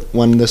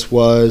when this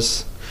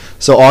was.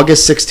 So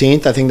August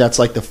 16th, I think that's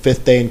like the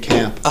 5th day in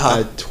camp.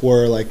 I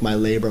tore like my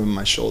labrum in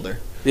my shoulder.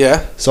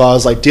 Yeah. So I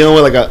was like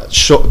dealing with like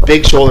a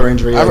big shoulder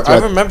injury. I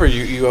remember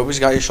you always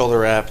got your shoulder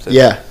wrapped.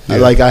 Yeah. I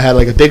had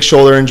like a big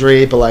shoulder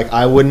injury, but like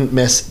I wouldn't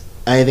miss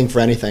anything for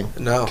anything.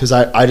 No. Because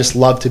I just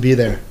love to be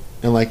there.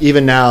 And like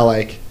even now,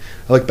 like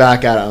I look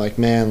back at it, I'm like,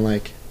 man,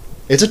 like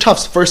it's a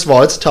tough. First of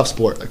all, it's a tough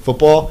sport. Like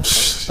football.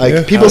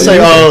 Like people say,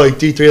 like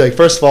D3. Like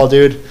first of all,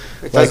 dude.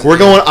 Like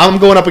I'm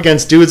going up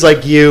against dudes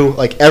like you.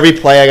 Like every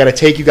play, I got to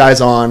take you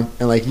guys on,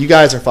 and like you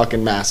guys are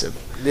fucking massive.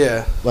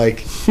 Yeah.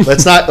 Like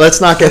let's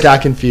not get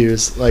that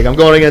confused. Like I'm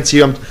going against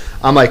you.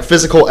 I'm like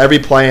physical every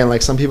play, and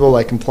like some people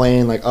like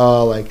complain like,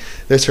 oh, like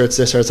this hurts.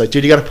 Like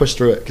dude, you got to push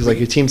through it because like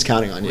your team's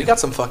counting on you. We got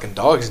some fucking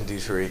dogs in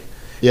D3.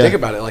 Yeah. Think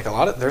about it. Like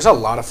there's a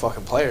lot of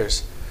fucking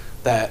players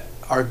that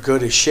are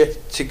good as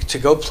shit to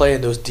go play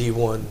in those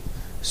D1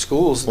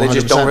 schools. 100%. They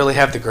just don't really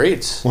have the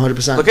grades.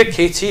 100%. Look at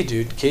KT,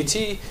 dude.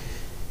 KT.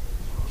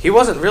 He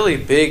wasn't really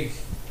big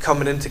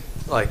coming into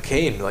like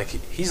Kane. Like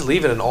he's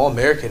leaving an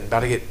All-American,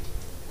 about to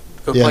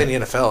go play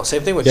in the NFL.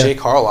 Same thing with Jay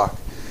Carlock.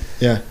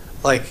 Yeah.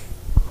 Like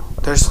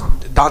there's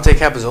Dante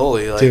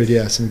Capozzoli. Like,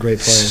 dude, some great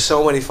players.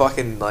 So many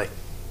fucking like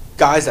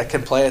guys that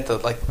can play at the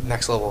like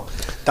next level.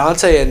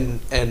 Dante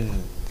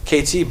and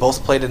KT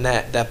both played in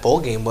that bowl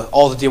game with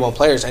all the D1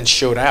 players and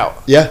showed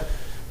out. Yeah.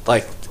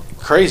 Like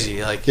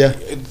crazy. Like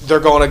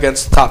they're going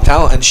against top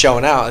talent and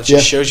showing out. It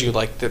just shows you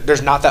like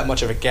there's not that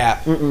much of a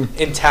gap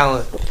in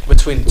talent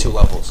between the two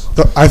levels.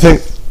 I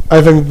think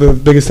the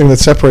biggest thing that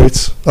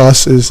separates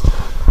us is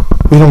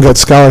we don't get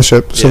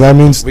scholarship. So that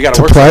means we got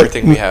to work for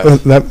everything we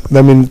have.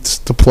 That means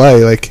to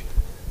play, like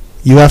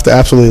you have to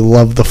absolutely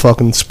love the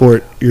fucking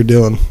sport you're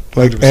doing.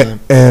 Like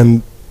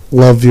and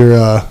love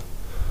your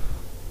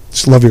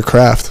just love your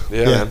craft.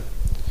 Yeah, man.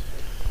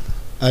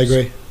 I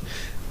agree.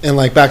 And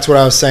like back to what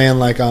I was saying,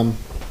 like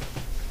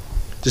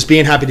just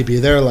being happy to be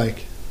there,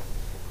 like,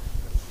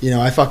 you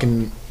know,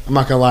 I'm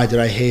not gonna lie,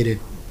 dude, I hated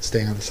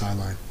staying on the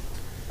sideline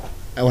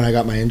when I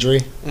got my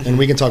injury. And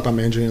we can talk about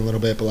my injury in a little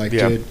bit, but like,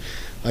 dude,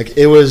 like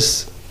it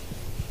was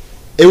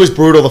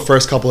brutal the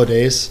first couple of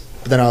days,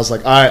 but then I was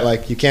like, all right,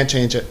 like you can't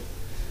change it.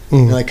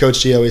 And like Coach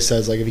G always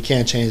says, like if you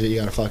can't change it, you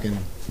gotta fucking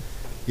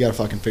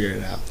figure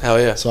it out. Hell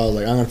yeah. So I was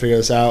like, I'm gonna figure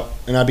this out,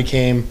 and I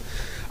think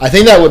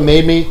that what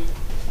made me,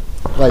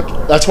 like,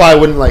 that's why I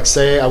wouldn't like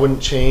say I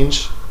wouldn't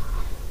change.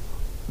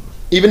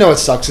 Even though it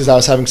sucks because I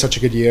was having such a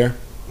good year,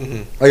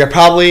 like I'm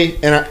probably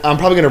going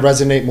to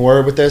resonate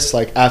more with this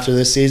like after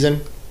this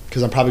season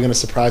because I'm probably going to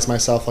surprise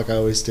myself like I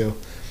always do.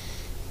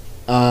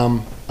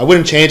 I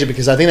wouldn't change it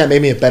because I think that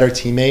made me a better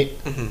teammate,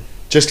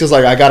 just because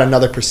like I got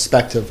another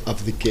perspective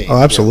of the game.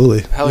 Oh,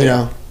 absolutely. Hell you yeah.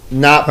 know,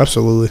 not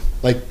absolutely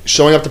like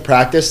showing up to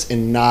practice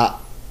and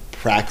not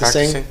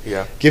practicing.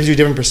 Gives you a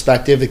different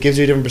perspective. It gives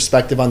you a different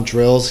perspective on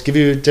drills. Gives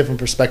you a different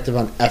perspective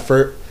on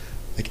effort,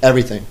 like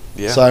everything.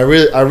 Yeah. So I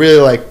really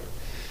like.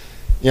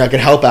 You know, I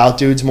could help out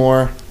dudes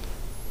more,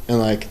 and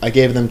like I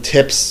gave them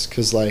tips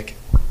because like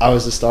I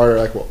was the starter.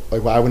 Like,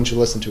 why wouldn't you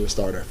listen to a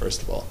starter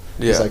first of all?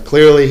 Because like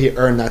clearly he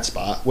earned that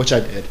spot, which I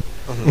did,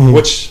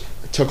 which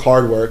took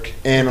hard work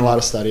and a lot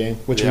of studying,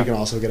 which we can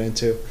also get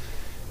into.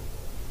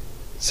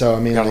 So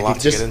I mean, like,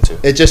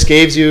 it just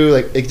gave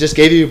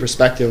you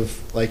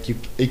perspective. Like you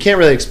can't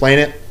really explain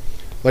it.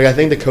 Like I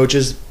think the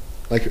coaches,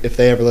 like if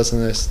they ever listen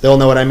to this, they'll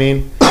know what I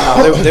mean.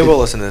 They will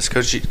listen to this.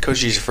 Coach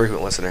G's a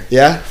frequent listener.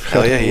 Yeah?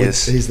 Hell yeah, he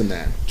is. He's the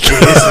man.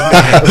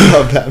 I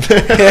love that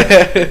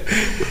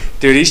man.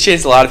 Dude, he's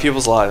changed a lot of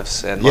people's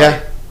lives. And not a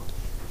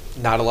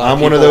lot of people. I'm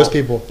one of those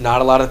people.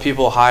 Not a lot of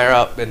people higher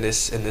up in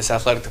this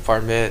athletic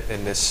department,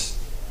 in this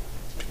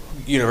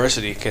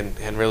university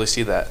can really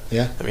see that.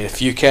 Yeah. I mean, a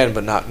few can,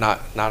 but not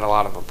a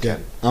lot of them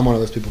can. Yeah, I'm one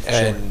of those people for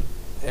sure.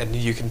 And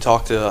you can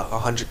talk to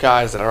 100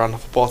 guys that are on the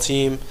football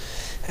team,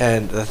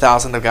 and the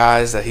thousands of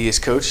guys that he has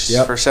coached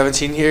for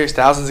 17 years,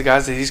 thousands of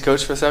guys that he's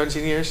coached for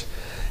 17 years,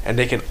 and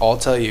they can all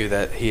tell you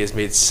that he has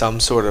made some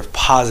sort of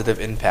positive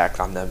impact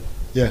on them.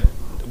 Yeah.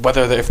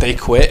 Whether if they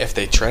quit, if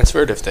they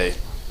transferred, if they,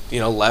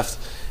 left,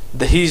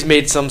 that he's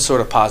made some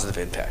sort of positive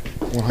impact.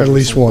 100%. At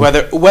least one.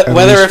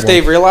 Whether if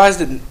they've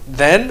realized it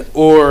then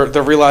or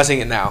they're realizing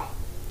it now,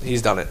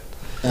 he's done it.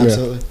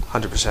 Absolutely.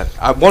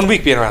 100%. 1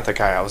 week being around that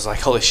guy, I was like,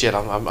 holy shit,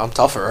 I'm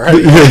tougher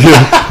already.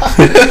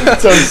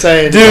 That's what I'm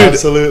saying, dude.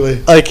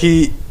 Absolutely. Like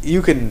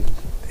you can,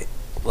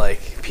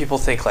 like, people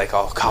think like,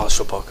 oh, college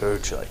football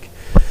coach, like,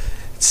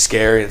 it's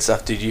scary and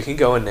stuff. Dude, you can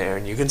go in there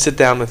and you can sit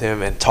down with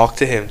him and talk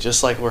to him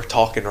just like we're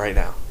talking right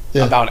now.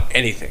 Yeah. About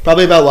anything.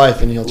 Probably about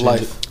life, and he'll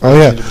change it. Oh,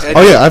 yeah.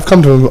 Oh, yeah. I've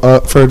come to him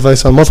for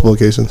advice on multiple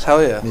occasions.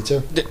 Hell yeah. Me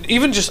too.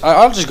 Even just,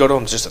 I'll just go to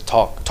him just to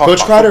talk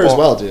Coach Kreider as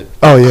well, dude.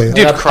 Oh, yeah.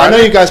 Dude, I know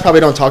you guys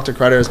probably don't talk to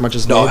Kreider as much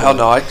as me. No, hell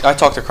no. I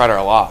talk to Kreider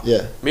a lot.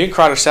 Yeah. Me and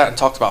Kreider sat and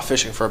talked about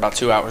fishing for about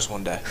 2 hours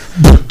one day.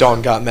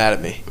 Dawn got mad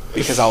at me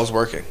because I was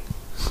working.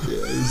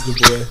 Yeah, he's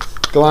the boy.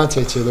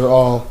 Galante, too. They're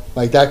all,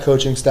 like, that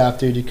coaching staff,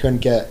 dude, you can't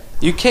get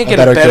a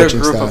better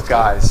group of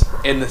guys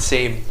in the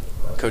same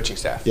coaching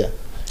staff. Yeah.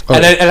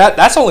 And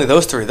that's only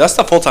those three. That's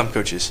the full-time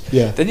coaches.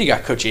 Yeah. Then you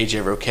got Coach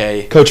A.J.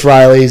 Roque. Coach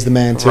Riley's the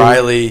man, too.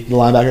 Riley. The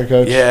linebacker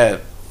coach. Yeah.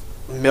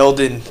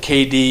 Milden,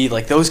 KD.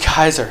 Like, those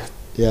guys are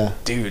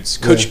dudes.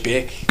 Coach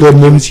Bick.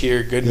 Goodman. Who's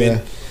here. Goodman.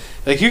 Yeah.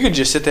 Like, you could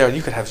just sit there and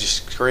you could have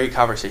just great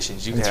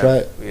conversations. You can have,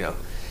 right. You know,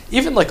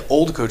 even, like,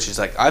 old coaches.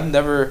 Like, I've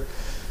never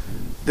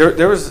 –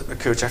 there was a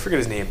coach. I forget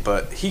his name.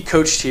 But he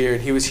coached here,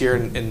 and he was here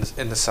in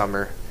the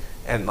summer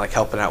and, like,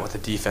 helping out with the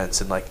defense.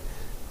 And, like,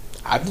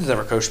 I've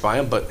never coached by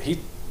him, but he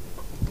 –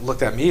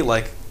 looked at me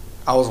like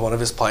I was one of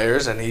his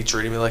players, and he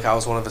treated me like I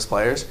was one of his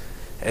players,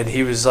 and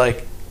he was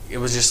like, it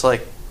was just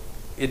like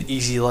an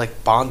easy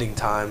like bonding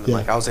time. Yeah.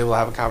 Like I was able to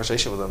have a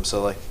conversation with him.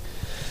 So like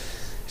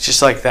it's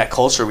just like that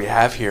culture we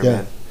have here,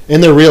 man.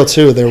 And they're real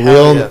too. They're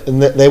real,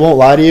 and they won't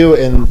lie to you.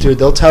 And dude,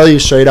 they'll tell you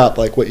straight up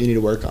like what you need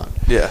to work on.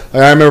 Yeah.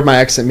 Like, I remember my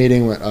exit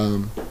meeting with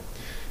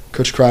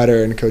Coach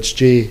Kreider and Coach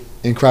G,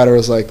 and Kreider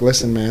was like,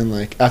 "Listen, man.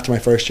 Like after my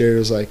first year, it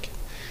was like."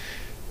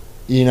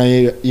 You know,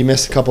 you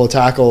missed a couple of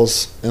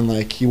tackles, and,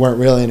 like, you weren't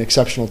really an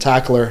exceptional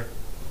tackler.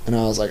 And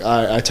I was like,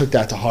 I took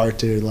that to heart,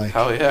 dude. Like,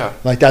 hell yeah.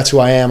 Like, that's who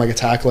I am, like a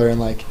tackler. And,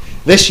 like,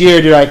 this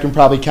year, dude, I can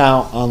probably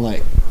count on,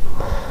 like,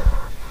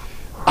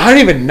 I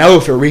don't even know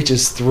if it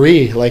reaches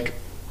 3. Like,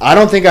 I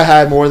don't think I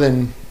had more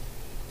than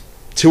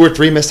 2 or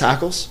 3 missed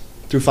tackles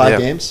through 5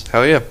 games.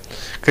 Hell yeah.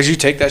 Because you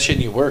take that shit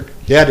and you work.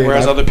 Yeah, dude.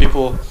 Whereas other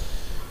people,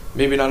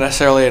 maybe not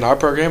necessarily in our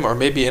program or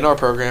maybe in our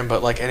program,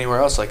 but, like, anywhere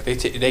else, like,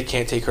 they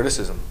can't take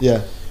criticism.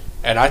 Yeah.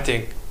 And I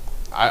think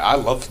I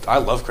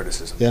love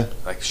criticism. Yeah.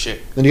 Like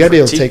shit. And you gotta be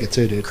able to take it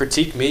too, dude.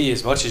 Critique me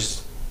as much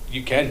as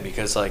you can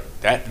because like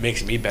that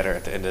makes me better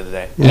at the end of the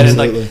day. Absolutely. And then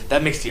like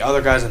that makes the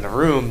other guys in the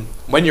room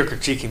when you're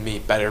critiquing me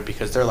better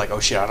because they're like,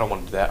 oh shit, I don't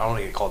want to do that. I don't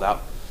want to get called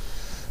out.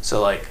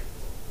 So like,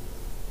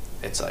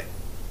 it's like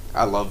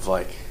I love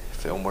like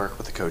film work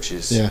with the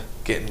coaches. Yeah.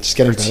 Getting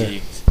better.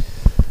 critiqued,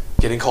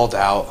 getting called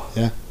out.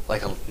 Yeah.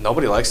 Like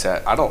nobody likes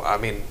that. I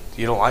mean,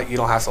 you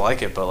don't have to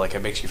like it, but like it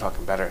makes you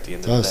fucking better at the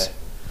end of the day.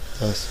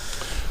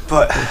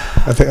 But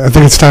I think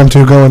it's time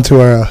to go into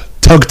our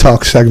Tug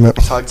Talk segment.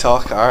 Tug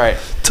Talk, all right.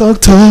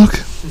 Tug Talk.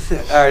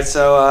 All right,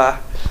 so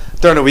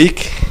during the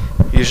week,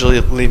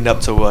 usually leading up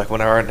to like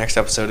whenever our next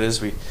episode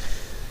is, we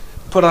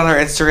put on our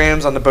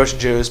Instagrams on the Boats and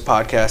Joe's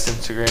podcast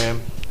Instagram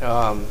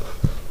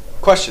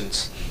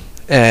questions,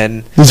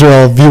 and these are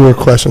all viewer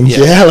questions.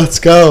 Yeah, let's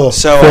go.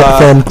 So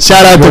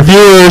shout out to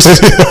viewers.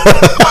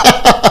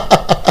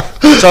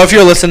 So if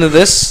you're listening to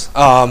this,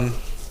 go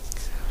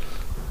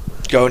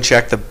and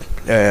check the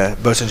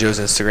Boats and Joe's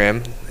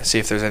Instagram, see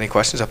if there's any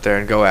questions up there,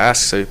 and go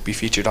ask so be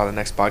featured on the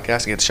next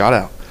podcast and get a shout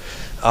out.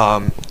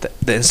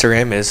 The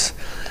Instagram is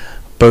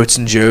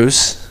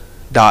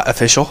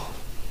boatsandjoes.official.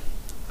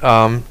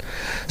 So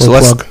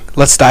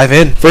let's dive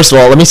in. First of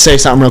all, let me say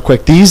something real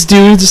quick. These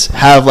dudes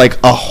have like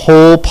a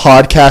whole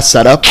podcast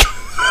setup.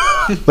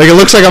 Like it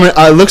looks like I'm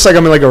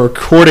in like a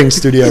recording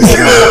studio. Like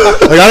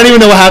I don't even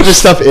know what half this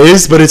stuff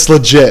is, but it's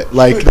legit.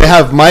 Like they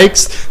have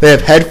mics, they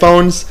have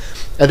headphones.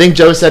 I think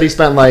Joe said he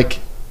spent like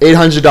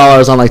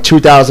 $800 on like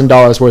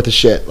 $2,000 worth of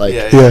shit. Like,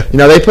 yeah. You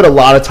know, they put a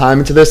lot of time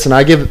into this, and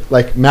I give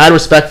like mad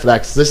respect for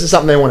that because this is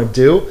something they want to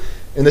do,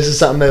 and this is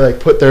something they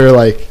like put their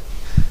like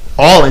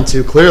all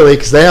into clearly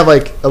because they have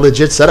like a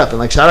legit setup. And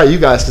like shout out you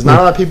guys because not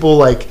a lot of people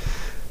like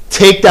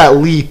take that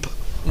leap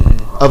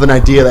of an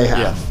idea they have.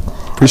 Yeah.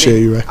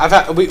 Appreciate you, Ray.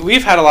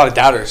 We've had a lot of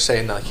doubters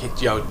saying like,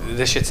 yo,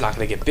 this shit's not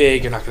gonna get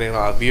big. You're not gonna get a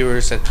lot of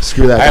viewers. And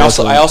screw that. I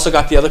also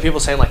got the other people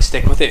saying like,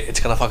 stick with it.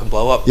 It's gonna fucking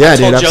blow up. Yeah, I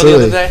told dude, Joe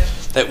absolutely. the other day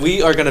that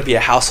we are gonna be a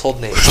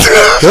household name.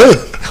 Good.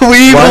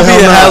 We will be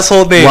a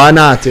household name. Why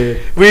not, dude?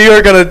 We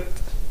are gonna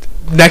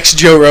next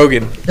Joe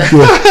Rogan.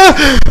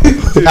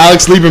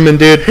 Alex Lieberman,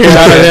 dude.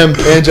 Shout out him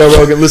and Joe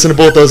Rogan. Listen to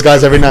both those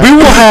guys every night. We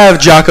will have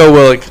Jocko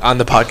Willink on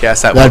the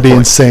podcast at That'd be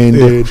insane,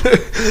 dude.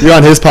 You're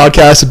on his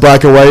podcast,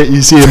 Black and White.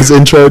 You see his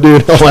intro,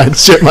 dude. Oh, I'd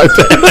shit my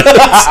pants.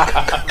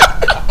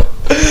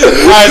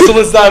 All right, so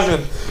let's dive in.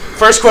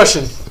 First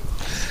question.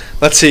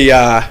 Let's see.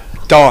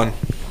 Dawn.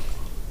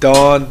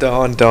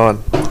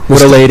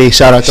 What a lady.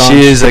 Shout out Dawn.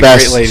 She is a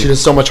great lady. She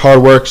does so much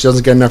hard work. She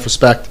doesn't get enough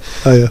respect.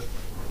 Oh, yeah.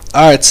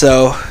 All right,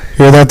 so.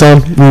 Hear that,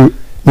 Dawn?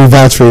 We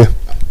vouch for you.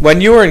 When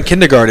you were in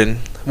kindergarten,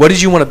 What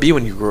did you want to be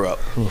when you grew up?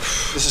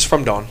 This is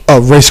from Dawn.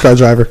 Oh, race car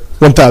driver,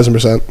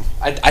 1,000%.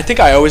 I think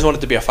I always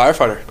wanted to be a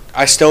firefighter.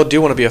 I still do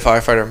want to be a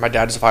firefighter. My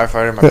dad is a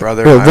firefighter. My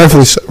brother. Well,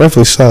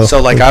 rightfully so.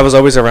 So like I was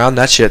always around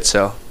that shit.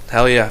 So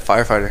hell yeah,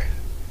 firefighter.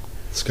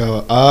 Let's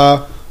go.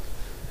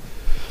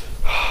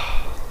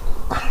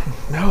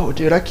 No,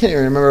 dude, I can't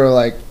even remember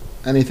like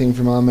anything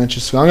from elementary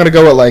school. I'm gonna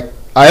go with like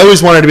I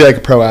always wanted to be like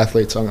a pro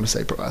athlete, so I'm gonna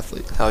say pro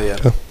athlete. Hell yeah.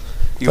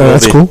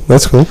 That's cool.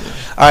 That's cool.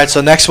 All right,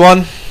 so next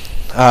one,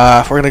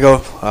 we're gonna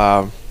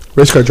go.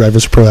 Race car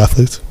drivers are pro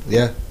athletes.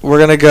 Yeah. We're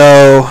gonna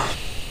go.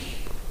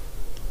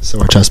 So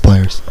are chess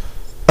players.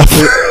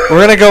 We're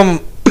gonna go.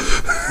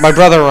 My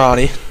brother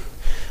Ronnie.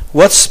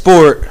 What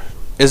sport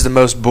is the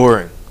most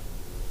boring?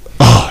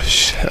 Oh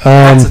shit.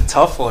 That's a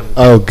tough one.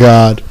 Oh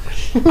God.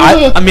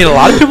 I mean, a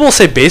lot of people will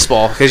say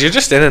baseball because you're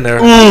just in there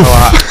a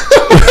lot.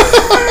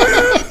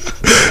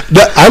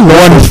 I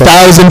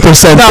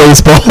 1,000%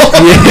 baseball.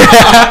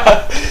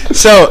 Yeah.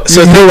 So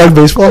you like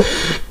baseball?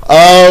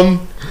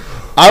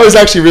 I was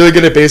actually really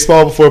good at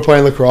baseball before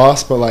playing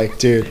lacrosse, but like,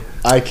 dude,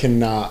 I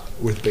cannot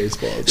with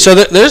baseball. Dude. So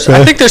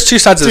I think there's two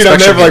sides of the spectrum.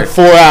 Dude, I'm there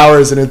for like 4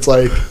 hours, and it's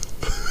like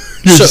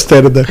you're just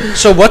standing there.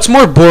 So what's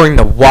more boring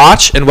to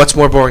watch, and what's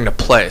more boring to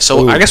play?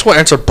 So I guess we'll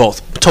answer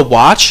both. To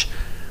watch,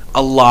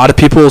 a lot of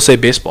people will say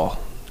baseball.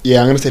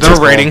 Yeah, I'm gonna say their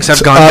ratings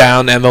have gone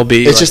down.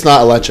 MLB. It's just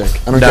not electric.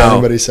 I don't care what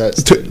anybody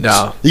says.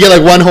 No, you get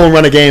like one home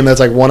run a game. That's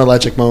like one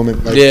electric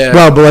moment. Like, yeah.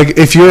 No, but like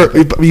if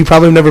you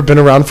probably never been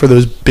around for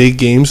those big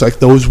games, like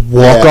those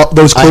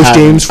those close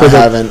games for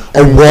haven't.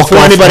 And before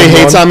anybody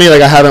hates on me,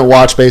 like I haven't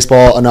watched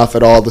baseball enough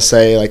at all to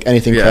say like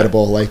anything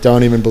credible. Like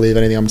don't even believe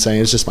anything I'm saying.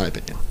 It's just my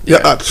opinion. Yeah,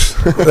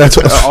 that's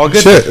what, all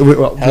good. Shit.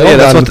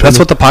 That's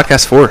what the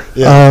podcast's for.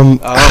 Yeah.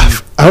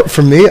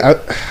 For me,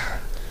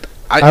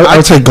 I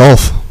would say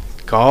golf.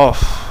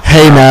 Golf.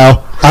 Hey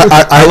now, I'm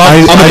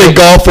a big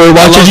golfer.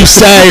 What should you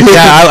say?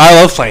 Yeah, I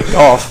love playing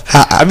golf.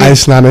 I'm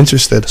just not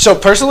interested. So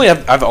personally,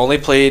 I've only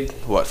played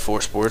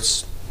 4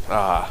 sports.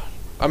 I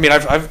mean,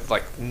 I've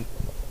like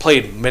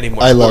played many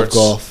more. I sports. love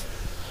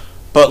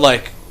golf, but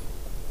like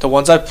the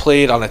ones I've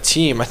played on a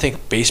team, I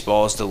think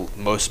baseball is the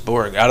most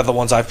boring. Out of the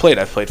ones I've played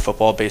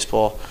football,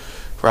 baseball,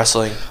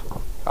 wrestling.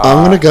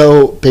 I'm gonna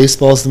go.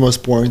 Baseball is the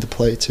most boring to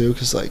play too,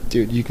 because like,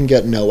 dude, you can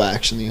get no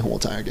action the whole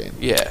entire game.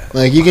 Yeah,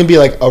 like you can be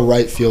like a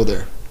right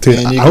fielder. Dude,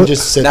 and you can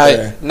just sit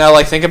there. Now,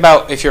 like, think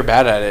about if you're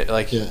bad at it.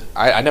 Like,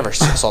 I never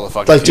saw the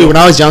fucking like, field. dude, when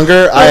I was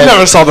younger, I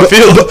never saw the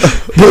field.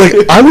 But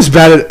like, I was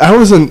bad at. I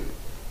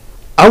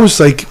was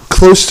like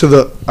close to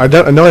the. I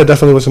know I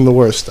definitely wasn't the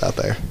worst out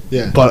there.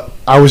 Yeah. But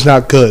I was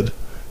not good,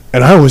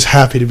 and I was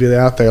happy to be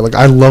out there. Like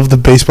I love the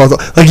baseball.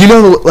 Like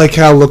like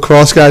how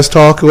lacrosse guys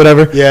talk or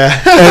whatever.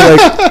 Yeah. And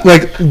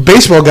like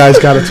baseball guys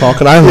got to talk,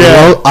 and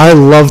I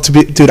love to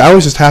be. Dude, I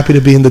was just happy to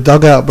be in the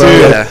dugout, bro.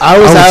 Dude, like, I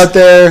was out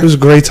there. It was a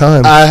great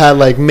time. I had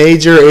like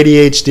major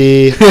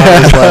ADHD.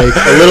 I was like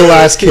a little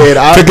ass kid.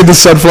 Picking the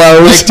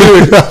sunflowers. Like,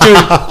 dude,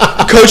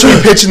 coach me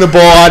pitching the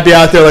ball. I'd be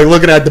out there like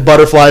looking at the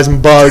butterflies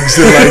and bugs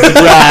and like the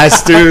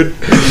grass, dude.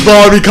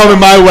 Ball would be coming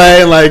my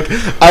way, and like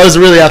I was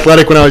really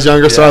athletic when I was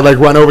younger, so I'd like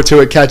run over to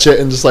it, catch it,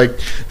 and just like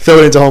throw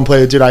it into home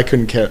plate. Dude, I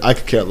couldn't care. I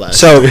could care less.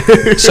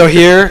 So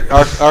here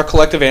our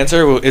collective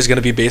answer is going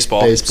to be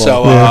baseball.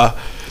 So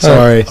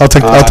sorry, I'll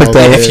take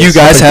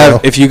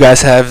that. If you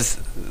guys have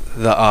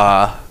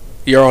the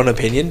your own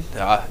opinion,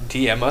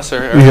 DM us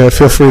or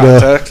feel free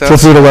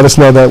to let us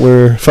know that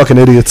we're fucking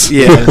idiots.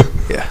 Yeah.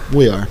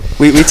 We are.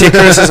 We take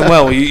criticism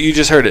well. You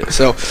just heard it.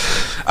 So,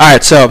 all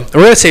right. So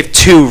we're gonna save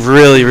 2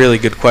 really really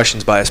good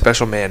questions by a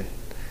special man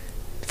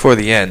for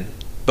the end.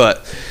 But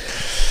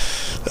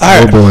all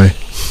right. Oh boy.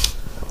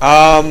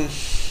 All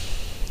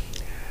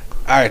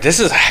right. This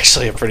is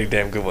actually a pretty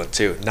damn good one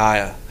too.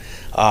 Naya.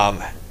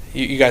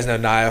 You guys know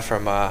Naya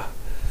from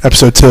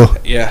episode 2.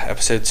 Yeah,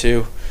 episode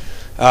 2.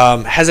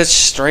 Has a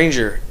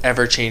stranger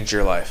ever changed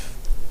your life?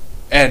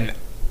 And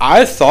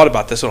I thought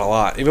about this one a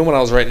lot, even when I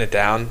was writing it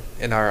down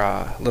in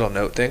our little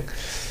note thing.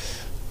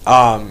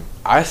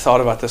 I thought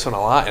about this one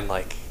a lot, and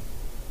like,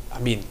 I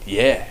mean,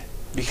 yeah,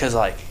 because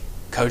like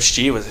Coach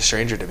G was a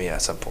stranger to me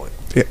at some point.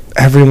 Yeah,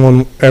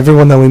 everyone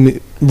that we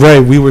meet,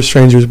 Ray, we were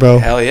strangers, bro.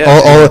 Hell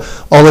yeah.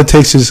 All it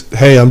takes is,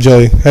 hey, I'm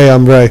Joey. Hey,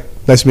 I'm Ray.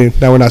 Nice to meet you.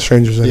 Now we're not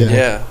strangers anymore.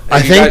 Yeah.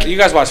 I think you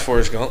guys watch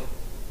Forrest Gump.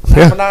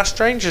 Yeah. We're not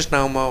strangers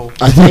no more.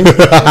 I think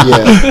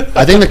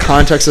I think the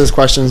context of this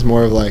question is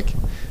more of like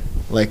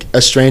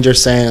a stranger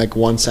saying like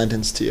one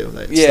sentence to you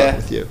that stuck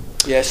with you.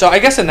 Yeah, so I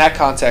guess in that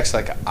context,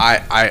 like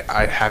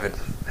I haven't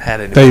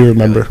had anyone that you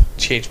remember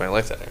change my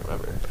life that I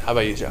remember. How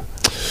about you, Joe?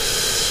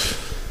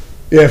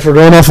 Yeah, if we're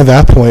going off of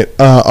that point,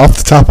 off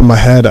the top of my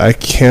head, I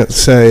can't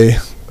say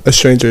a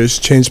stranger has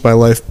changed my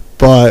life,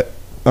 but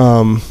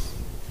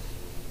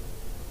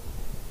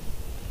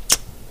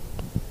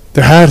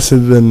there has to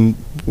have been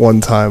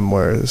one time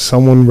where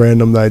someone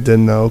random that I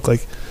didn't know,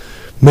 like,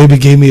 maybe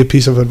gave me a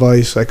piece of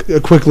advice, like a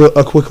quick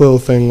little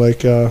thing,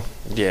 like,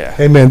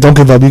 hey man, don't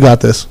give up, you got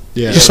this.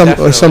 Yeah, just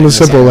something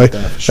simple, like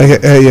sure.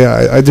 Hey,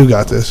 yeah, I do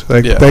got this.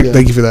 Like,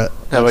 thank you for that.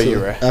 How about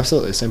you, Ray?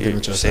 Absolutely, same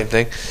thing. Same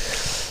thing.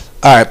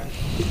 All right,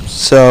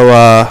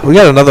 So we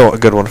got another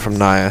good one from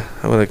Naya.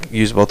 I'm going to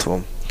use both of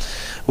them.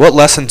 What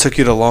lesson took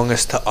you the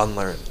longest to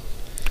unlearn?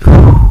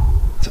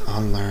 To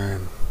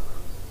unlearn.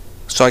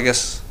 So I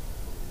guess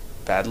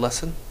bad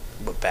lesson?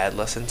 What bad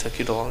lesson took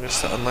you the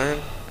longest to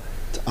unlearn?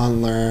 To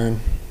unlearn.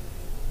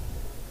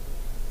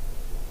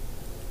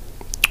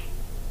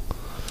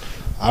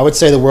 I would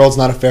say the world's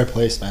not a fair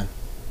place, man.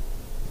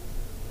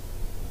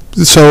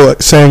 So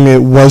saying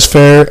it was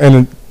fair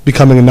and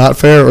becoming not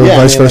fair, or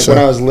vice versa? Like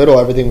when I was little,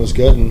 everything was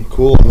good and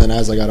cool, and then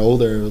as I got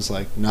older, it was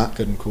like not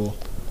good and cool.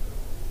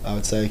 I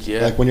would say,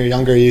 like when you're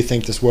younger, you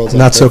think this world's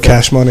not so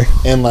cash money,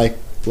 and like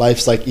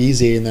life's like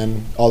easy, and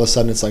then all of a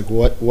sudden it's like,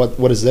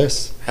 what is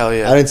this? Hell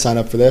yeah! I didn't sign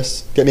up for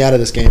this. Get me out of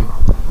this game.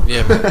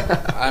 Yeah, man.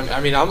 I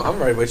mean, I'm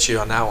right with you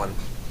on that one.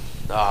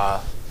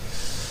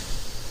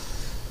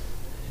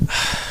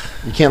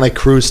 You can't like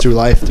cruise through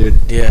life, dude.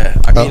 Yeah,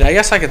 I mean, I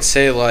guess I could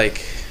say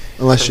like,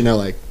 unless you know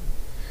like,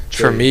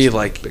 for me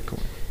like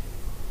Bitcoin.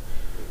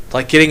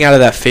 Like getting out of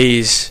that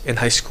phase in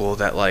high school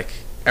that like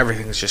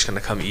everything's just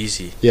gonna come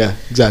easy. Yeah,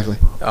 exactly.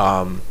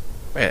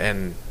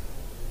 And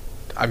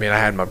I mean, I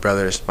had my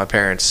brothers, my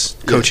parents,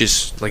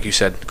 coaches, like you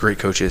said, great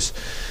coaches,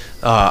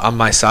 on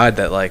my side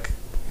that like,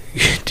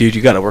 dude,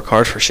 you got to work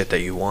hard for shit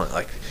that you want.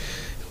 Like,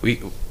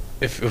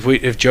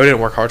 if Joe didn't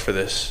work hard for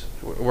this,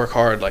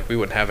 like we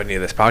wouldn't have any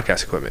of this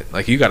podcast equipment.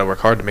 Like, you got to work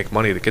hard to make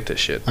money to get this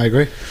shit. I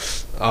agree.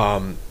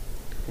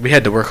 We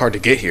had to work hard to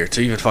get here,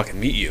 to even fucking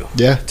meet you.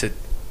 Yeah. To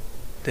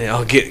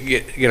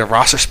get a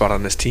roster spot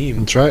on this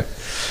team. That's right.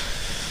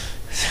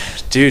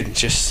 Dude,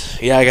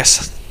 I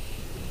guess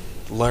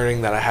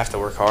learning that I have to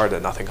work hard,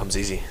 that nothing comes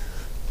easy.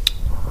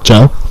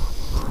 Joe?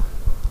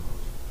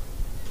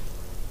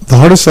 The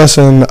hardest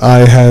lesson I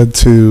had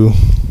to,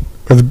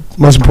 or the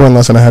most important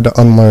lesson I had to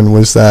unlearn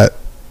was that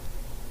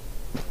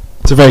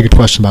it's a very good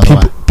question, by the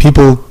way.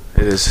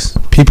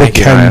 People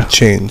can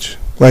change.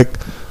 Like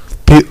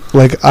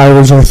I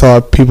originally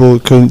thought people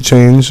couldn't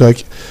change.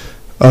 Like,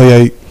 oh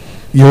yeah,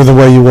 you're the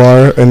way you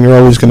are, and you're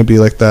always going to be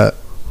like that.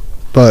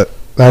 But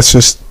that's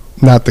just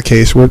not the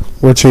case.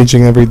 We're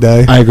changing every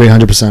day. I agree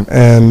 100%.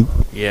 And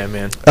yeah,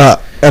 man.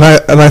 And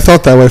I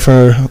thought that way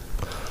for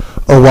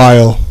a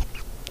while,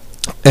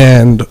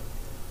 and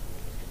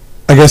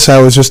I guess that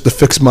was just the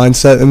fixed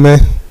mindset in me.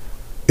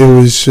 It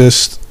was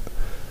just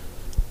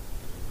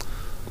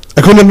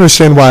I couldn't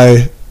understand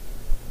why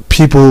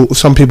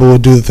some people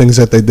would do the things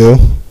that they do,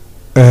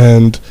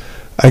 and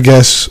I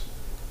guess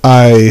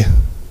I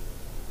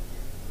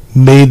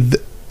made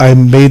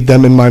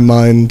them in my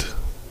mind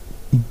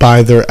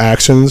by their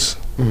actions,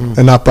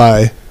 and not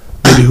by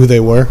maybe who they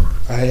were.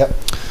 Yep.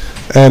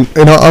 And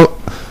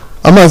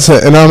I'm not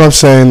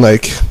saying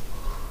like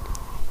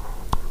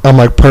I'm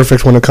like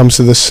perfect when it comes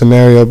to this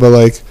scenario, but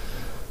like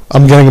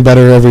I'm getting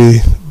better every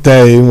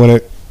day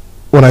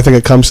when I think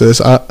it comes to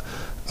this. I've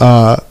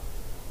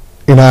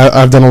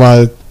done a lot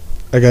of,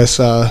 I guess,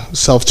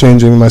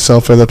 self-changing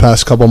myself for the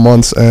past couple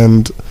months,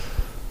 and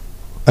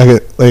I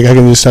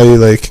can just tell you,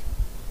 like,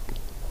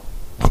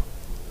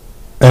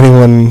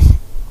 anyone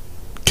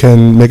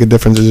can make a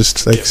difference. It just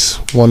takes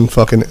one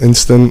fucking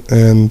instant,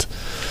 and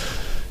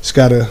just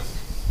gotta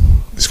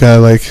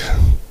like,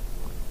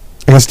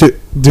 I guess do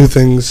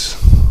things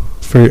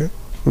for you.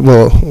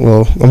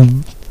 Well,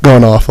 I'm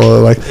going off.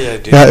 Like,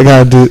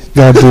 gotta do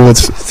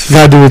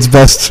what's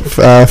best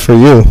for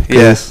you.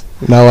 Yes.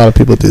 Not a lot of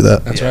people do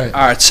that. That's right.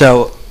 All right,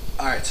 so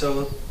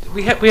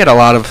we had a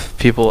lot of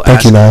people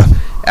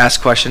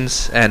ask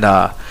questions, and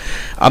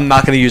I'm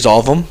not going to use all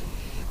of them,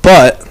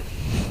 but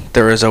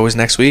there is always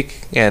next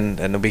week and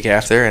the week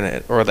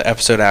after, or the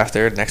episode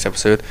after, the next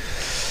episode.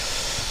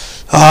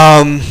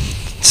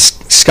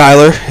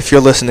 Skylar, if you're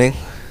listening,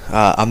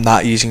 I'm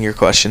not using your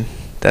question.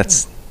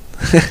 That's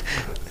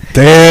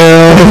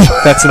damn.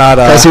 That's not.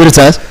 Can I see what it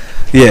says?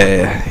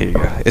 Yeah. Here you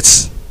go.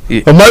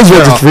 I might as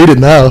well just read it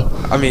now.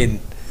 I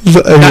mean.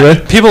 Anyway.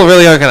 People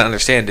really aren't going to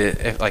understand it.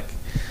 If, like,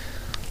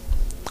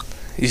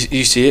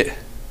 you see it?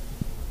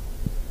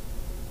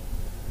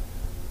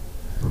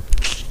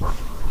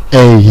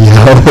 Hey, yo.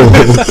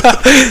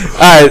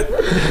 Alright,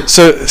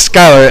 so,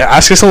 Skylar,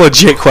 ask us a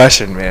legit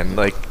question, man.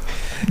 Like,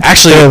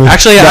 actually,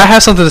 I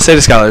have something to say to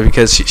Skylar,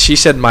 because she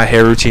said my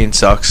hair routine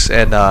sucks,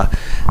 and,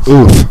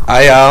 oof.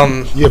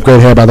 You have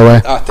great hair, by the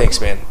way. Thanks,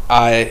 man.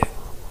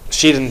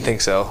 She didn't think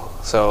so.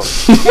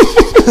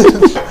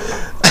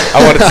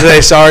 I wanted to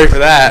say sorry for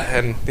that,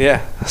 and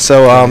yeah.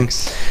 So, all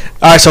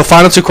right. So,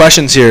 final two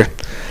questions here,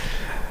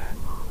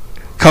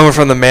 coming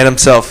from the man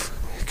himself,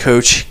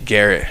 Coach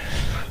Garrett.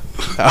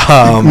 You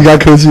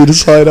got Coach U to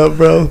sign up,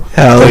 bro.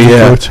 Hell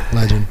yeah, Coach.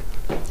 Legend.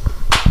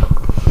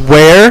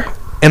 Where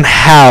and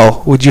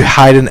how would you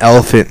hide an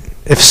elephant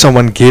if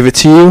someone gave it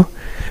to you,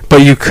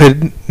 but you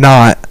could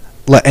not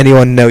let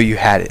anyone know you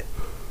had it?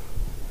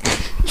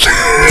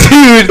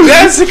 Dude,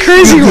 that's a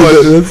crazy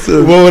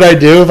one. What would I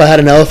do if I had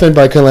an elephant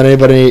but I couldn't let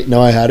anybody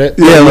know I had it?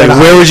 Yeah, like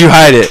where would you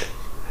hide it?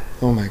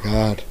 Oh my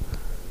god.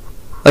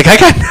 Like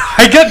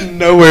I got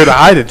nowhere to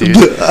hide it, dude.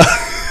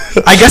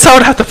 I guess I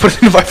would have to put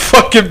it in my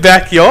fucking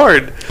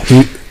backyard.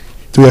 Do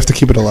we have to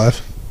keep it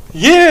alive?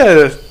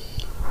 Yeah.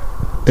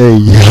 Hey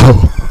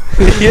yo.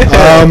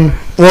 Yeah.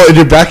 Well, in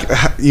your back,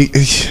 you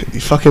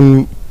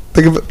fucking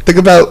think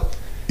about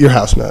your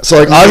house, Matt. So,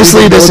 like,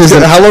 obviously this is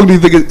how long do you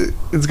think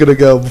it's gonna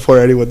go before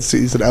anyone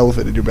sees an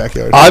elephant in your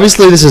backyard?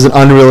 Obviously, this is an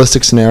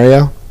unrealistic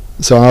scenario.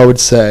 So I would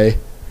say,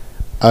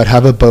 I'd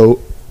have a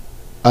boat.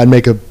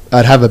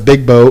 I'd have a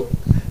big boat,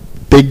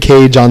 big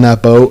cage on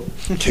that boat,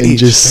 and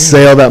just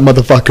sail that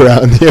motherfucker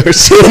out in the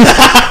ocean.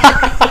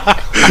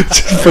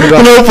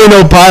 And hopefully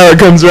no pilot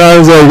comes around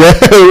and is like,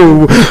 "Hey,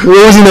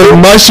 we're using those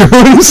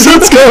mushrooms.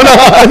 What's going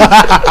on?"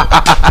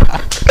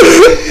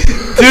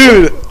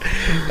 Dude,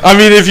 I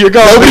mean, if you're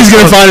going... Nobody's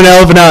going to find an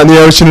elephant out in the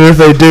ocean, and if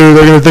they do,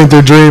 they're going to think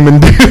they're dreaming.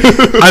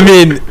 I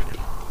mean,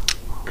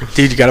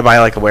 dude, you got to buy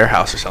like a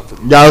warehouse or something.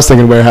 Yeah, I was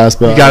thinking warehouse,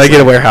 but... You got to get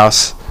a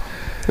warehouse.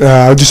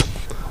 I would just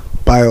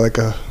buy like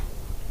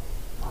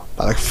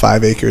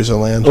 5 acres of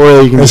land.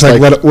 Or you can just like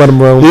let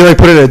them roam. You like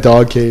put it in a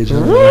dog cage.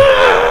 All right,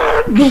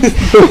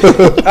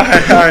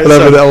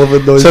 Whatever the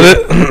elephant noise. So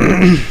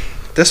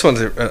this one's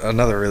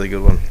another really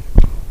good one.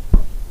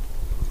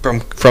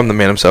 From the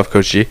man himself,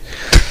 Coach G.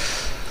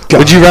 God.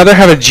 Would you rather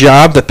have a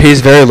job that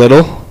pays very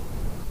little,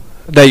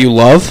 that you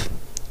love,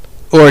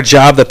 or a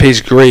job that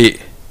pays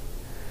great,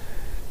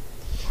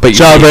 but you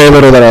job very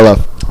little that I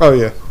love? Oh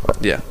yeah.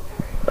 Yeah.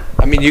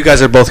 I mean, you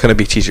guys are both going to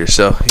be teachers,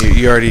 so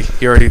you already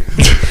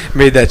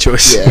made that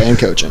choice. Yeah, and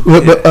coaching.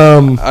 But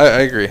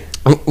I agree.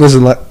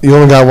 Listen, you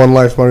only got one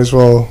life. Might as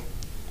well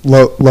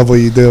love what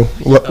you do.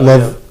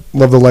 Love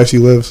the life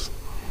you live.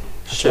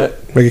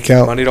 Shit. Make it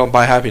count. Money don't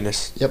buy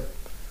happiness. Yep.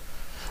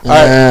 All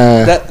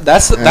right.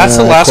 That's the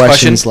last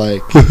question.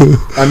 Like,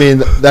 I mean,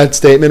 that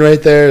statement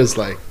right there is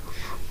like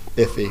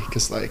iffy,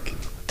 because like.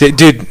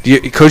 Dude,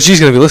 Coach G's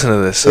going to be listening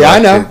to this. So yeah, I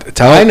know.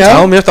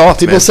 Tell him your thoughts,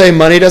 People man. say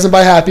money doesn't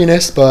buy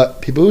happiness,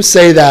 but people who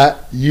say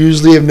that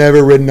usually have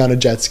never ridden on a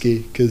jet ski,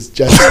 because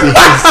jet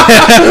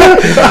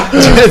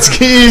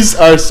skis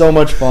are so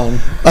much fun.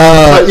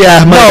 But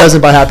yeah, money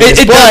doesn't buy happiness.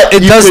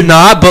 It does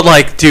not, but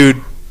like,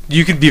 dude,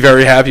 you could be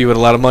very happy with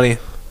a lot of money.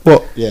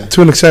 Well, yeah.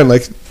 To an extent,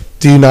 like,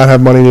 do you not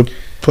have money to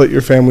put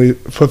family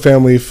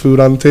food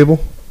on the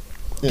table?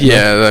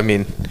 Yeah, I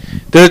mean,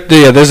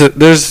 there's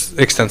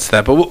extents to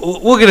that, but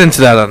we'll get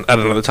into that at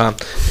another time.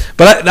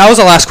 But that was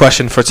the last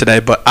question for today.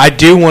 But I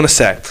do want to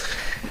say,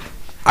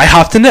 I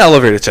hopped in the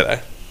elevator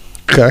today.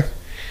 Okay.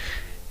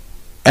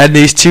 And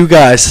these two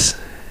guys,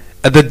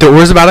 the door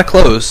was about to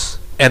close,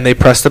 and they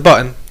pressed the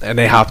button, and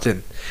they hopped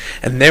in,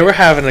 and they were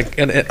having a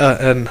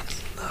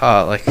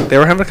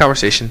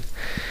conversation,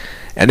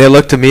 and they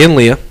looked at me and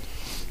Leah,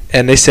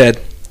 and they said,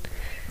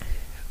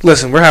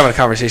 "Listen, we're having a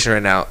conversation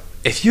right now.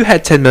 If you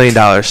had $10 million,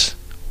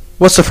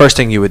 what's the first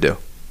thing you would do?"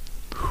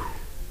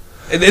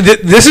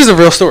 This is a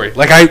real story.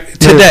 Like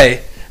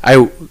they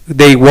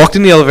walked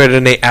in the elevator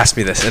and they asked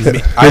me this, and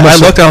I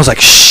looked and I was like,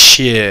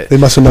 "Shit!" They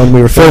must have known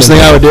we were. First thing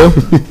I would do,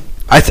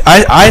 my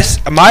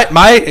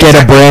get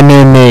a brand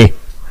new me.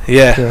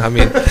 Yeah, I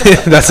mean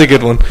that's a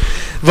good one.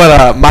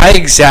 But my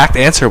exact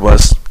answer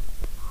was,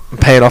 I'm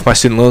paying off my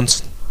student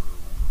loans.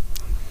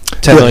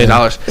 $10 million.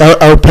 I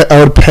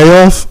would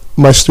pay off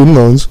my student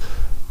loans.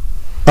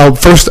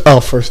 First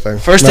thing.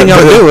 First thing I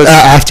would do is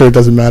after. It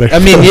doesn't matter. I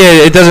mean,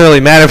 yeah, it doesn't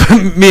really matter.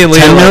 But me and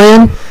Leah, $10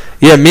 million?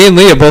 Yeah, me and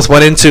Leah both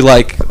went into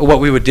like what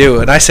we would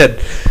do, and I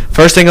said,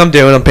 first thing I'm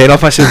doing, I'm paying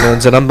off my student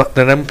loans, and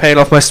then I'm paying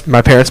off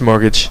my parents'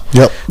 mortgage.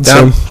 Yep.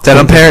 Then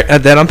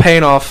I'm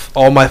paying off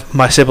all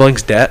my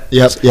siblings' debt.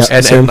 Yep.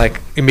 And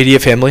like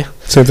immediate family.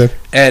 Same thing.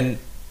 And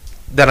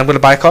then I'm gonna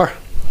buy a car.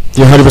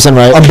 You're 100%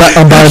 right.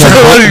 I'm buying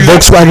a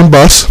Volkswagen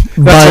bus.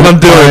 That's what I'm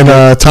doing.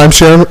 Buying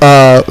timeshare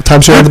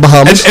in the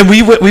Bahamas. And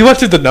we went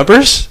through the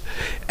numbers,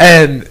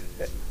 and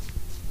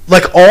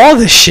like all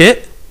this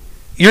shit,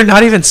 you're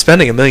not even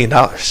spending $1 million.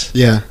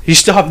 Yeah. You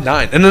still have $9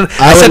 million. And then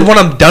I said, when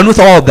I'm done with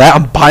all of that,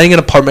 I'm buying an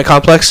apartment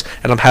complex,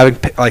 and I'm having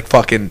like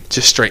fucking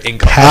just straight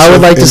income. I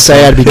would like to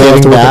say I'd be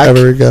giving back,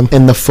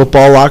 and the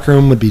football locker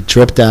room would be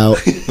dripped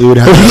out. We would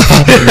have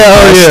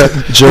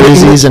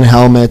jerseys and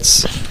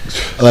helmets.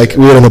 Like,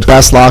 we would have the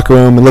best locker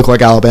room and look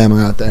like Alabama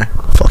out there.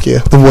 Fuck yeah.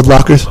 The wood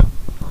lockers?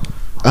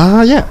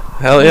 Yeah.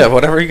 Hell yeah.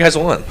 Whatever you guys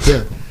want.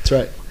 Yeah, that's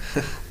right.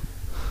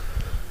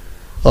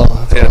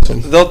 Yeah.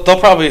 They'll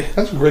probably...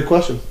 That's a great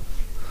question.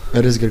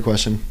 That is a good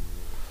question.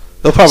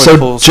 They'll probably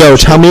pull... Joe,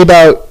 tell me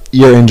about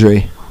your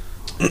injury.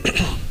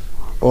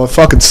 Well, it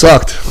fucking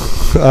sucked.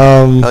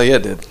 Hell yeah,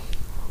 it did.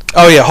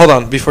 Oh, yeah, hold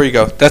on. Before you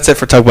go. That's it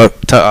for Tug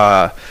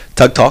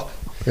Talk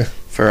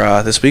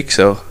for this week,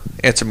 so...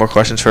 Answer more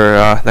questions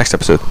for next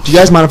episode. Do you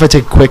guys mind if I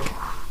take a quick...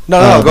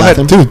 No, go ahead.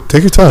 Dude,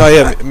 take your time. Oh,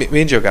 yeah,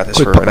 me and Joe got this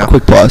for right now.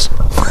 Quick pause.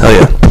 Hell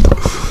yeah.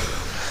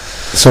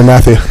 So,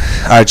 Matthew.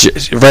 All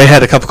right, Ray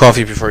had a cup of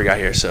coffee before he got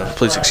here, so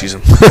please excuse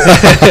him.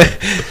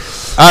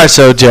 All right,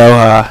 so,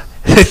 Joe,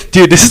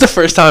 dude, this is the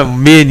first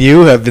time me and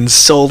you have been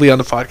solely on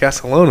the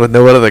podcast alone with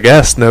no other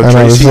guests, no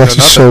Tracy, no nothing.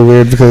 It's so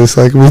weird because,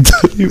 like, we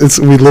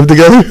live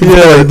together.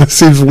 Yeah. Like, this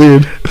seems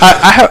weird.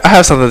 I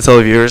have something to tell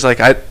the viewers.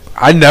 Like,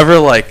 I never,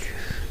 like...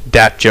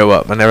 dap Joe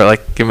up. I never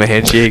like give him a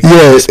handshake.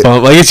 Yeah,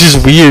 like it's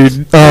just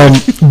weird.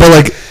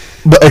 But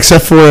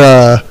except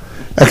for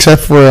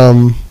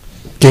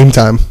game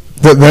time.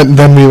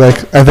 Then we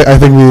like I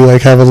think we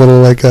like have a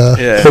little like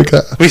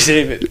we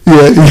save it.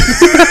 Yeah.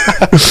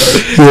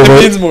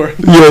 It means more.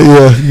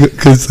 Yeah,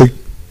 because like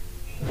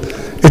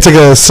it's like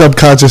a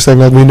subconscious thing.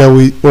 Like we know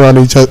we're on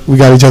each other. We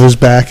got each other's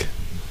back.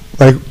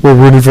 Like we're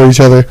rooting for each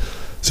other.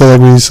 So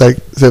like we just like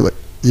say like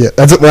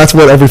that's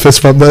what every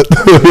fist bump that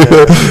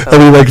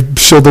every like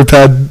shoulder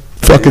pad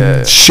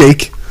fucking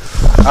shake.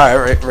 All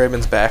right,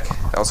 Raymond's back.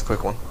 That was a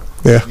quick one.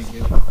 Yeah.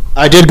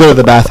 I did go to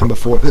the bathroom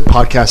before the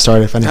podcast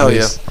started. If Hell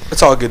yeah.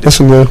 It's all good.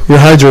 Listen, you're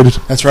hydrated.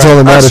 That's right. That's all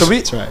that matters.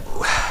 That's right.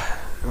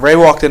 Ray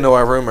walked into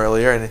our room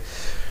earlier and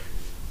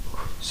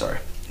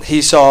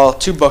he saw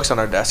 2 books on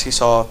our desk. He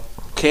saw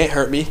Can't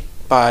Hurt Me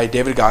by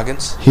David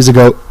Goggins. He's a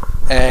GOAT.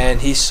 And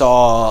he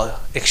saw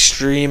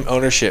Extreme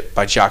Ownership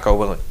by Jocko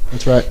Willink.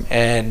 That's right.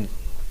 And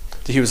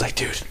he was like,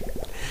 dude,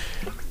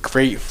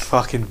 great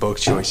fucking book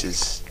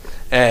choices.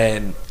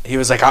 And he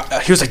was like,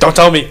 don't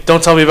tell me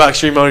about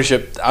Extreme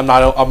Ownership. I'm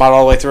not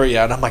all the way through it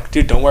yet. And I'm like,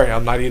 dude, don't worry,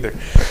 I'm not either.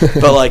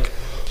 But like,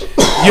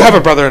 you have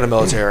a brother in the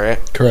military,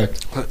 right?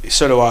 Correct.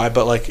 So do I.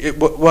 But like,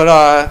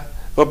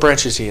 what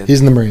branch is he in? He's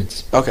in the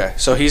Marines. Okay,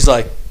 so he's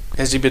like,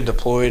 has he been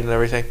deployed and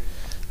everything?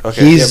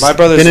 Okay, He's my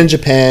brother's been in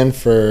Japan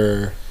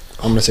for,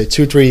 I'm gonna say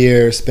 2-3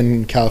 years. Been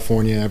in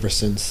California ever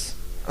since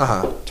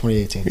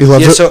 2018. He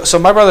loves it. So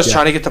my brother's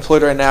trying to get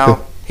deployed right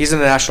now. He's in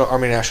the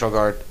Army National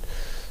Guard,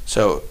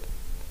 so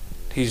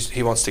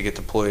he wants to get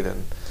deployed.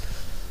 And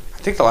I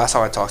think the last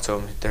time I talked to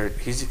him,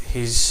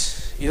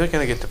 he's either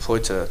gonna get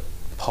deployed to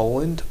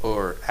Poland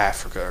or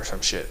Africa or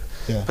some shit.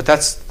 Yeah. But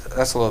that's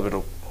a little bit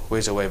of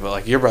ways away. But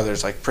like your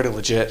brother's like pretty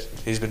legit.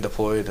 He's been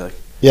deployed. Like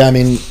Yeah, I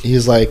mean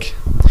he's like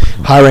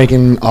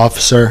high-ranking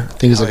officer. I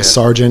think he's like a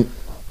sergeant.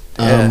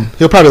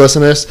 He'll probably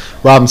listen to this.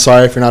 Rob, I'm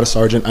sorry if you're not a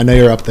sergeant. I know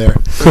you're up there,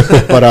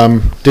 but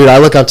dude, I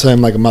look up to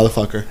him like a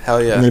motherfucker.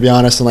 Hell yeah. I'm gonna be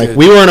honest, and like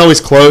we weren't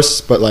always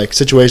close, but like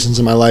situations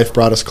in my life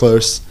brought us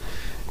close,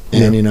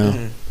 and you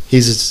know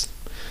he's as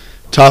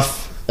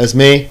tough as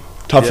me,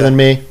 tougher than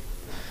me.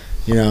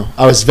 You know,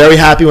 I was very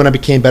happy when I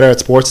became better at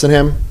sports than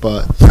him,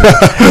 but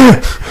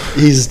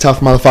he's a tough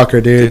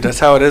motherfucker, dude. That's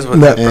how it is with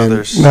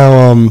brothers.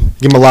 Now,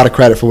 give him a lot of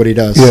credit for what he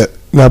does. Yeah.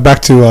 Now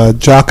back to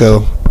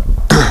Jocko,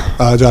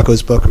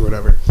 Jocko's book or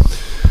whatever.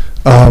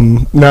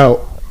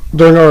 Now,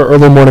 during our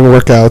early morning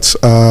workouts,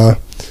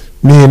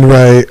 me and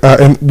Ray,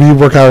 and we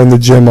work out in the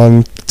gym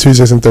on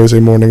Tuesdays and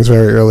Thursday mornings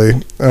very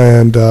early,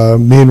 and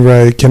me and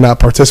Ray cannot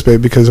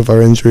participate because of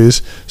our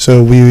injuries,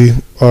 so we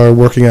are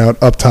working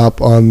out up top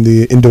on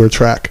the indoor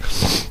track.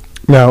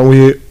 Now,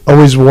 we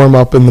always warm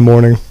up in the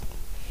morning,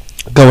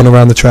 going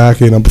around the track,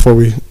 you know, before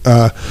we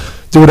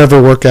do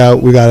whatever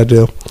workout we got to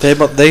do.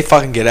 They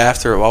fucking get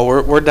after it. While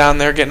we're down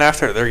there getting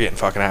after it, they're getting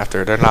fucking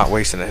after it. They're not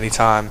wasting any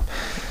time.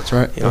 That's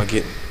right. You know,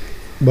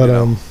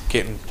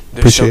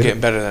 they're still getting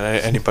better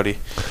than anybody.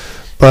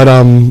 But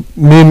me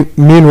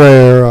and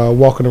Ray are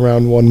walking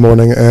around one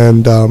morning,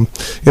 and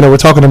you know, we're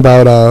talking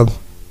about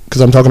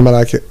because I'm talking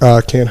about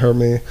Can't Hurt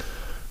Me,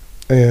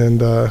 and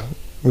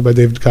by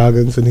David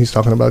Goggins, and he's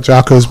talking about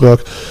Jocko's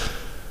book,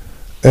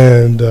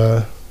 and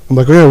I'm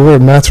like, yeah,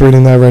 Matt's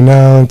reading that right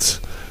now,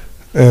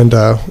 and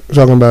we're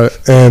talking about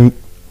it, and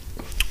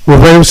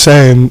what Ray was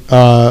saying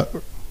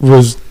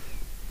was,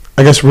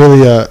 I guess,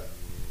 really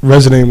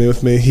resonating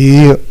with me.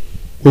 He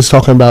was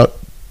talking about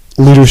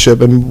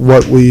leadership and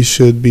what we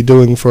should be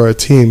doing for our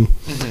team,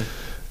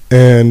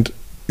 and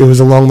it was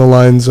along the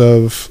lines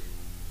of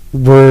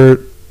we're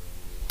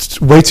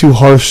way too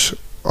harsh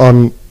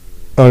on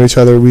each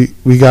other. We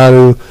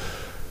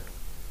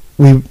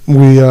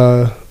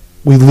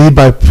lead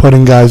by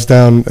putting guys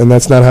down, and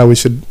that's not how we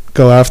should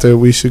go after it.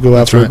 We should go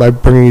after it by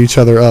bringing each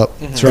other up.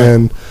 That's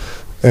right.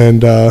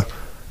 And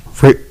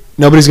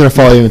nobody's gonna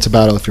follow you into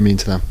battle if you're mean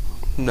to them.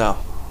 No,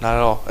 not at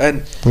all.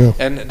 And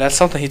that's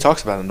something he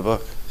talks about in the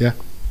book. Yeah.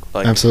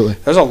 Like, absolutely.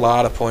 There's a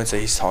lot of points that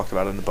he's talked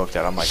about in the book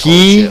that I'm like,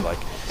 holy shit, like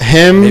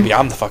maybe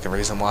I'm the fucking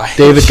reason why.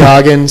 David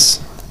Goggins,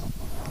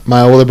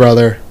 my older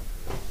brother,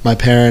 my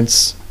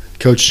parents,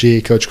 Coach G,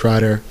 Coach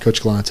Kreider,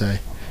 Coach Galante,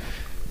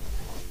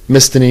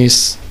 Miss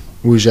Denise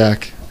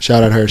Wujak,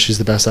 shout out her, she's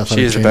the best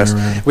athletic trainer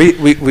around.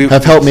 We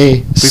have helped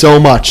me so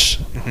much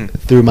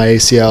through my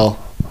ACL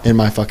and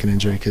my fucking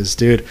injury. Because,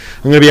 dude,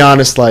 I'm going to be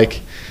honest, like,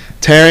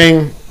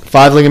 tearing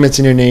 5 ligaments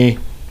in your knee,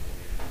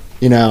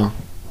 you know,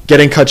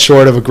 getting cut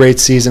short of a great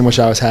season, which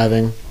I was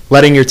having,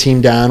 letting your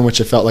team down,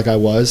 which it felt like I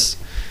was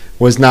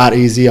not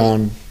easy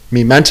on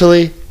me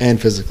mentally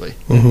and physically.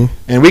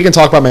 And we can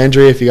talk about my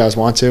injury if you guys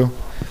want to.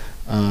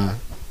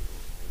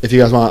 If you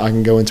guys want, I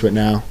can go into it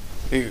now.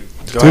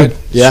 Go ahead.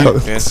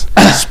 Yeah.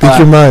 Speak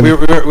your mind. We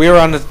were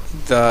on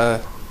the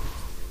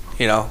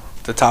you know,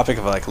 the topic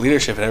of like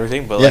leadership and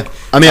everything, but like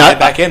I mean, tie it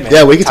back in, man.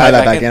 Yeah, we can tie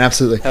that back in.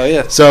 Absolutely. Hell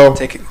yeah. So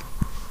take it.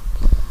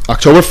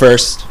 October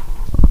 1st,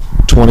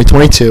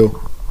 2022.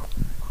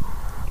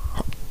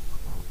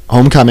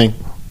 Homecoming,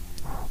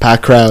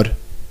 packed crowd,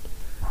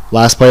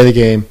 last play of the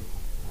game.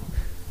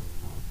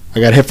 I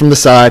got hit from the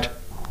side,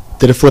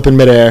 did a flip in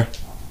midair.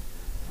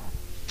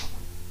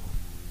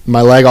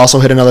 My leg also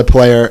hit another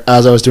player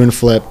as I was doing a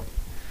flip.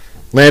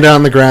 Landed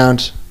on the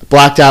ground,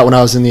 blacked out when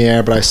I was in the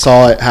air, but I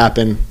saw it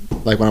happen.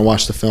 Like when I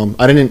watched the film,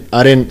 I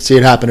didn't see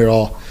it happen at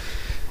all.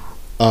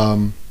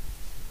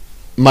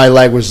 My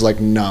leg was like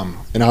numb,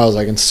 and I was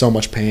like in so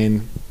much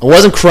pain. I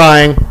wasn't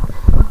crying,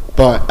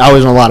 but I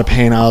was in a lot of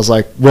pain. I was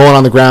like rolling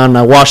on the ground, and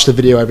I watched the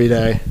video every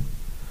day.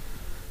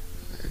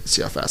 Let's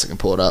see how fast I can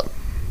pull it up.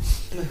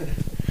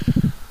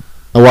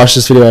 I watch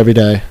this video every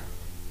day,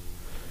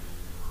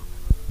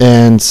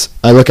 and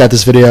I look at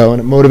this video,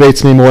 and it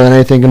motivates me more than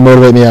anything can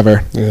motivate me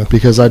ever. Yeah.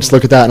 Because I just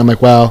look at that, and I'm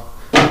like, wow,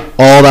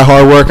 all that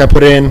hard work I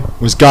put in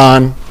was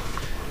gone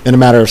in a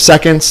matter of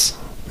seconds.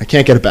 I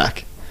can't get it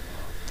back.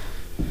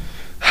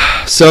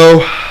 So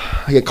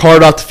I get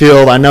carted off the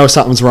field. I know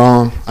something's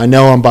wrong. I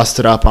know I'm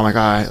busted up. I'm like,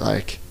 all right,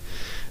 like,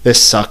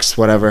 this sucks,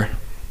 whatever.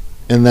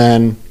 And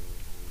then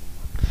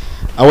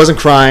I wasn't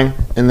crying.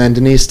 And then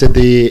Denise did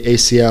the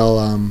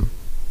ACL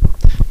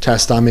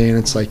test on me. And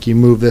it's like, you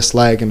move this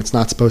leg, and it's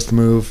not supposed to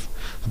move.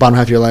 The bottom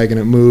half of your leg, and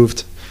it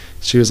moved.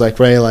 She was like,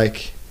 Ray,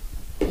 like,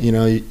 you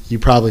know, you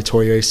probably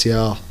tore your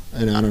ACL.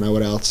 And I don't know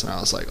what else. And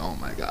I was like, oh,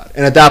 my God.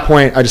 And at that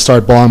point, I just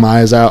started bawling my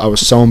eyes out. I was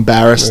so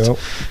embarrassed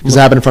because it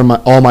happened in front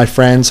of all my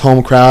friends,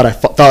 home crowd. I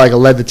felt like I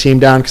led the team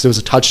down because it was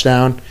a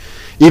touchdown,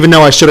 even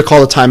though I should have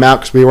called a timeout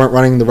because we weren't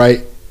running the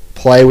right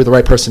play with the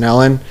right personnel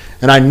in.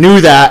 And I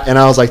knew that. And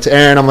I was like to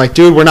Aaron, I'm like,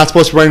 dude, we're not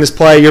supposed to be running this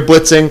play. You're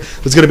blitzing.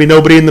 There's going to be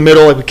nobody in the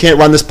middle. Like, we can't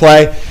run this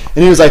play.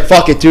 And he was like,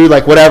 fuck it, dude.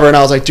 Like, whatever. And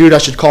I was like, dude, I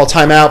should call a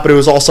timeout. But it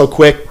was all so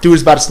quick. Dude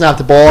was about to snap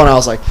the ball. And I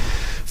was like,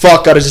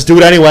 fuck, gotta just do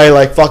it anyway.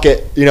 Like, fuck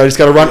it, you know, just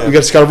gotta run. We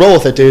just gotta roll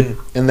with it, dude.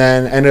 And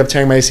then ended up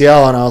tearing my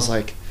ACL, and I was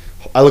like,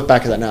 I look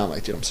back at that now, I'm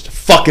like, dude, I'm such a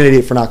fucking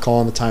idiot for not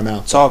calling the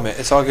timeout.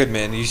 It's all good,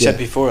 man. You said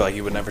before, like,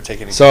 you would never take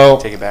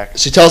it back.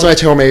 She tells me I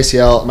tore my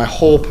ACL.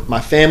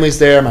 My family's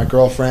there, my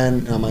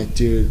girlfriend, and I'm like,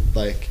 dude,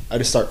 like, I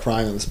just start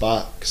crying on the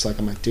spot because, like,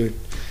 I'm like, dude,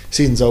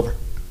 season's over.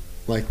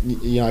 Like,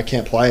 you know, I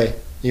can't play,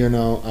 even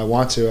though I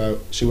want to.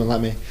 She wouldn't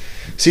let me.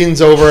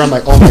 Season's over. I'm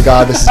like, oh my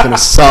God, this is gonna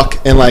suck.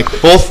 And like,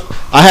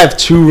 I have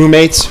two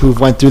roommates who've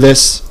went through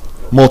this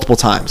multiple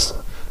times.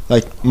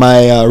 Like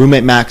my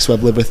roommate Max, who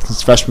I've lived with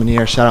since freshman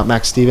year. Shout out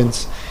Max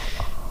Stevens.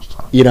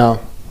 You know,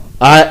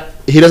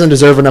 he doesn't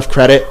deserve enough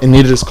credit, and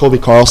neither does Colby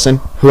Carlson,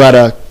 who had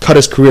to cut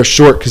his career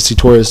short because he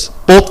tore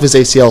both of his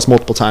ACLs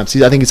multiple times.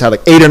 I think he's had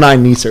like 8 or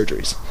 9 knee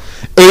surgeries.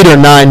 8 or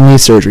 9 knee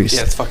surgeries.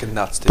 Yeah, it's fucking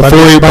nuts, dude. Before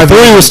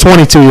he was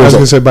 22 years old. I was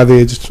gonna say by the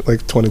age of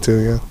like 22,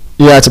 yeah.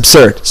 Yeah, it's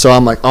absurd. So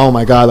I'm like, oh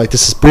my God, like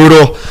this is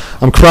brutal.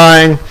 I'm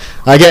crying.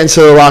 I get into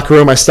the locker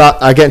room. I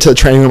get into the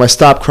training room. I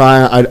stop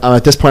crying.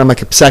 At this point, I'm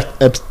like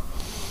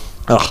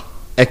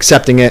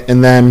accepting it.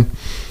 And then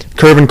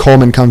Kervin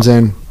Coleman comes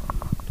in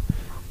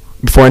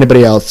before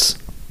anybody else.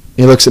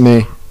 He looks at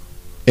me,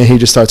 and he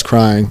just starts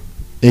crying.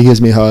 He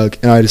gives me a hug,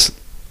 and I just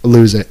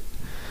lose it.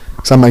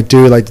 So I'm like,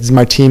 dude, like these are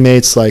my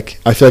teammates.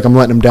 Like I feel like I'm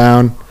letting them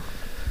down.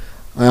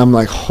 And I'm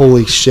like,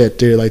 holy shit,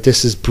 dude. Like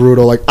this is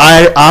brutal. Like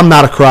I'm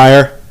not a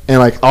crier. And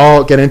like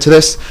I'll get into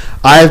this.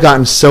 I've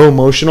gotten so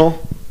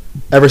emotional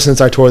ever since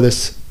I tore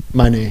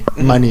my knee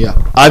up.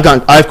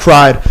 I've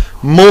cried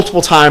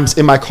multiple times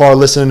in my car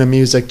listening to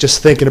music,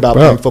 just thinking about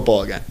playing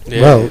football again. Yeah.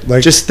 Bro,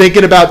 like just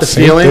thinking about the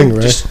feeling. Thing,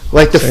 right? Just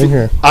like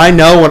I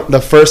know when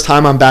the first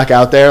time I'm back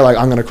out there, like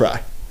I'm gonna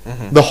cry.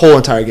 The whole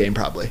entire game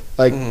probably.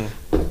 Like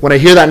when I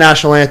hear that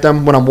national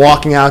anthem, when I'm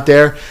walking out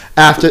there,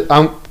 after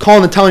I'm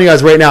calling and telling you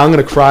guys right now, I'm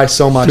gonna cry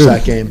so much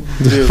that game.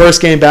 Dude.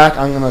 First game back,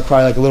 I'm gonna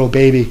cry like a little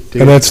baby,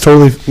 dude. And that's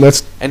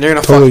and you're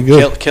gonna totally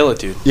fucking kill it,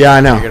 dude. Yeah,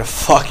 I know. You're gonna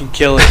fucking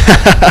kill it.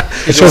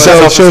 It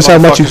shows how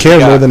much you care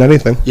more than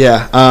anything.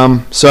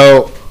 Yeah.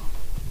 So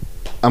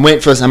I'm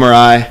waiting for this MRI.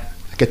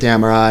 I get the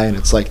MRI, and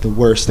it's like the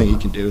worst thing you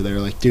can do. They're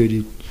like,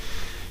 dude,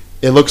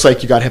 it looks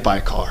like you got hit by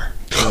a car.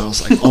 And I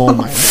was like, oh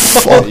my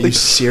God, are you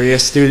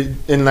serious, dude?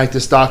 And like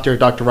this Dr.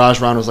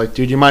 Rajran was like,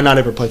 dude, you might not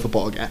ever play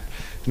football again.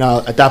 Now,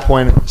 at that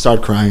point, I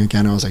started crying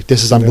again. I was like,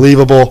 this is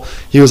unbelievable.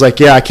 He was like,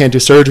 yeah, I can't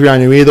do surgery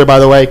on you either, by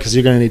the way, because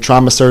you're going to need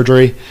trauma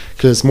surgery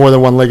because it's more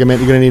than one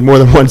ligament. You're going to need more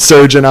than one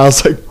surgeon. I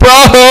was like, bro!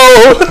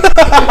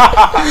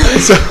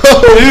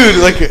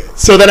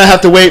 So then I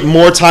have to wait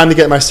more time to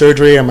get my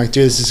surgery. I'm like,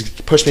 dude, this is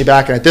push me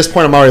back. And at this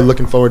point, I'm already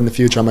looking forward in the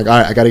future. I'm like, all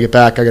right, I got to get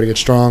back. I got to get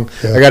strong.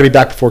 Yeah. I got to be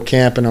back before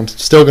camp, and I'm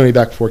still going to be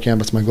back before camp.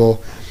 That's my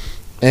goal.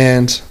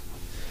 And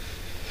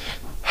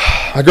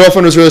my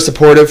girlfriend was really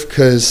supportive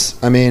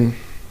because, I mean,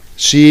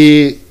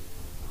 she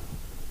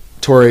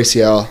tore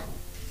ACL,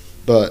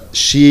 but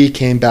she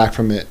came back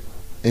from it,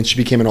 and she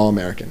became an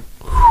All-American.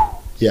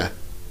 Yeah.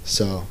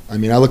 So, I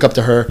mean, I look up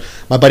to her.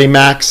 My buddy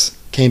Max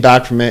came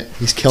back from it.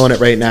 He's killing it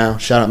right now.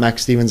 Shout out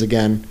Max Stevens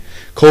again.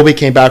 Colby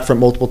came back from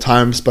it multiple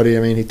times, but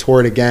he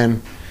tore it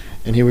again,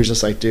 and he was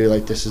just like, dude,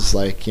 like this is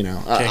like, you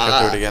know. Can't go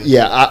through it again.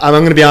 Yeah, I'm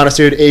going to be honest,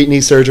 dude. 8 knee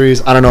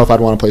surgeries. I don't know if I'd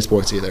want to play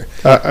sports either.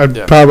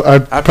 I'd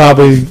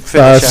probably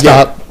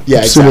stop.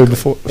 Yeah, sooner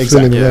exactly.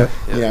 Sooner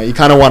Yeah, you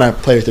kind of want to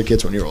play with your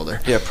kids when you're older.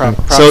 Yeah,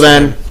 so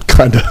then,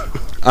 kind of.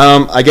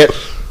 I get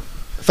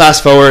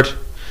fast forward.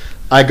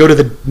 I go to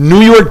the New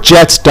York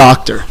Jets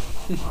doctor,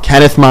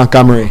 Kenneth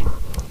Montgomery.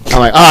 I'm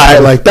like, all right,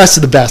 like best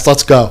of the best.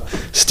 Let's go.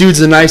 This dude's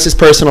the nicest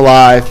person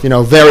alive. You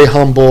know, very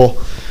humble.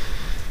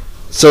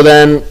 So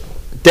then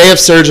Day of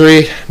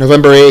surgery,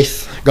 November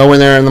 8th. Go in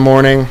there in the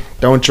morning.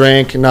 Don't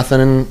drink,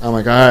 nothing. I'm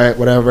like, all right,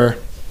 whatever.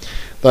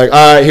 They're like,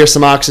 all right, here's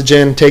some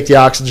oxygen. Take the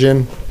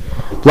oxygen.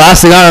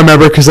 Last thing I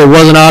remember, because it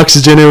wasn't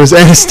oxygen, it was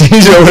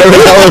anesthesia or whatever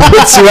the hell it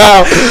puts you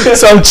out.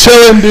 So I'm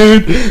chilling,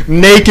 dude,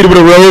 naked with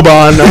a robe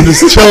on. I'm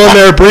just chilling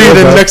there,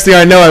 breathing. Next thing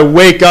I know, I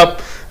wake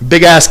up,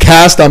 big-ass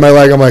cast on my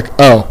leg. I'm like,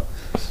 oh,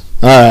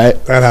 all right.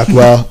 That happened.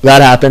 Well,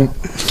 that happened.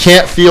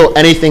 Can't feel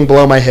anything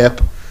below my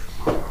hip.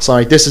 So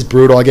I'm like, this is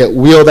brutal. I get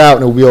wheeled out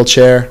in a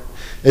wheelchair.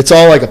 It's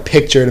all like a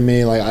picture to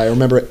me. Like, I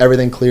remember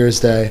everything clear as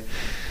day.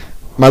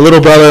 My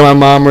little brother and my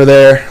mom were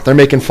there. They're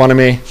making fun of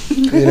me,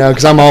 you know,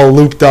 because I'm all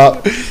looped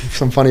up.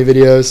 Some funny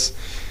videos.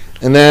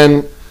 And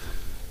then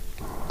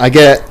I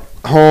get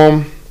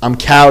home. I'm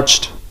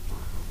couched.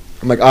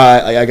 I'm like, all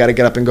right, I got to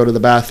get up and go to the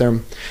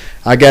bathroom.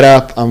 I get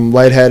up. I'm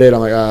lightheaded. I'm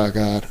like, oh,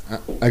 God.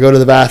 I go to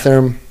the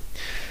bathroom,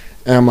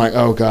 and I'm like,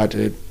 oh, God,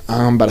 dude,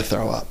 I'm about to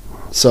throw up.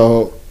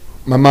 So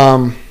my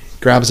mom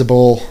grabs a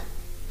bowl.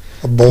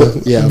 A bowl?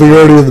 Yeah. But you're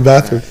already in the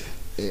bathroom.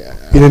 Yeah.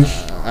 You didn't?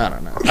 I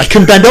don't know. I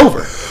couldn't bend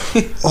over.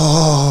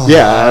 Oh.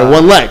 Yeah,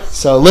 one leg.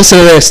 So listen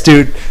to this,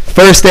 dude.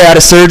 First day out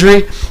of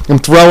surgery, I'm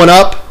throwing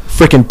up,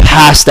 freaking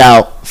passed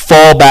out,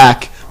 fall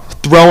back,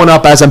 throwing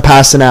up as I'm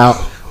passing out,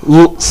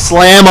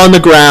 slam on the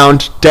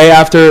ground, day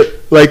after,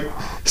 like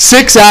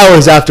 6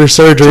 hours after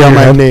surgery on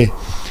my knee.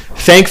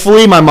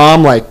 Thankfully, my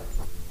mom like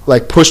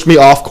pushed me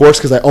off course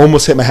because I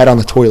almost hit my head on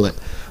the toilet.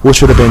 Which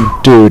would have been,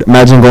 dude,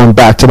 imagine going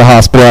back to the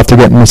hospital after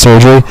getting the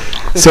surgery.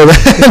 So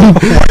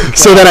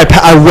then,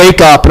 I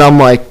wake up and I'm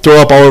like,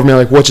 throw up all over me,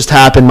 like, what just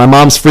happened? My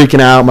mom's freaking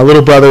out. My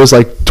little brother was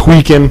like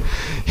tweaking.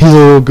 He's a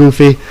little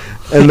goofy.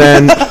 And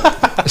then,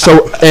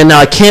 and now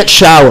I can't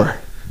shower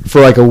for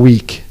like a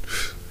week.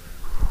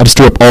 I just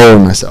threw up all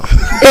over myself.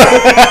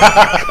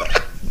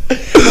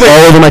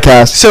 All over my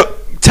cast. So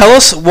tell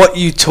us what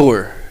you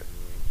tore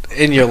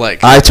in your leg.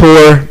 I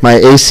tore my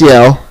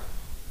ACL,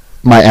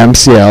 my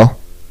MCL,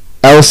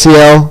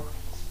 LCL,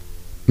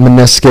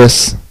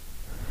 meniscus,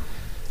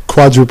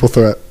 Quadruple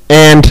threat.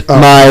 And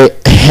my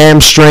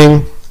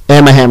hamstring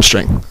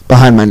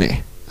behind my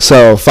knee.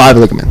 So 5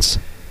 ligaments.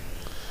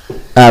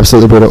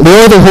 Absolutely brutal. The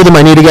only thing holding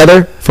my knee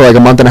together for like a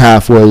month and a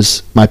half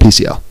was my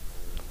PCL.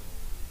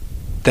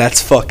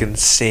 That's fucking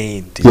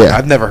insane, dude. Yeah.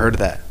 I've never heard of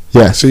that.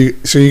 Yeah. So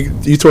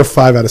you tore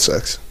 5 out of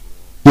 6.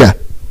 Yeah.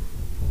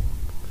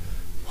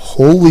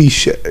 Holy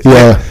shit.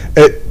 Yeah.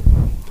 It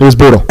was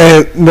brutal.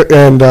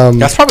 And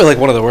that's probably like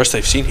one of the worst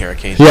they've seen here at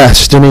Kane. Yeah,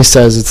 Denise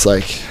says it's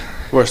like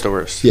worst of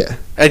worst. Yeah.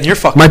 And you're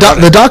fucking.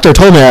 The doctor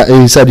told me that.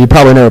 He said you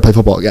probably never play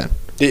football again.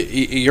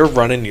 You're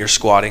running. You're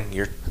squatting.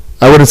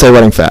 I wouldn't say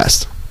running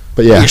fast,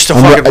 but yeah. You're still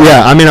fucking running.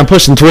 Yeah, I mean I'm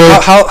pushing through.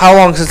 How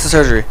long since the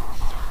surgery?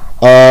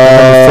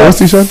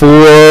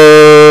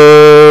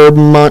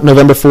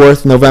 November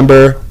 4th,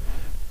 November,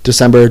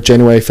 December,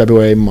 January,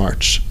 February,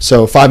 March.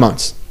 So 5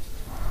 months.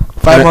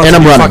 5 months. And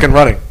I'm running. Fucking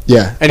running.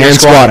 Yeah, and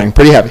squatting,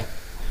 pretty heavy.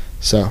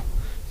 So,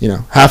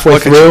 halfway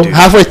through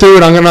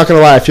it, I'm not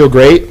gonna lie, I feel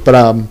great, but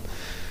I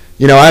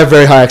have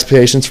very high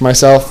expectations for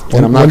myself,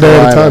 and I'm not gonna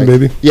lie. One day at a time,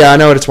 baby. Yeah, I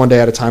know it's one day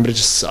at a time, but it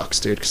just sucks,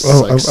 dude. Cause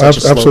it's like such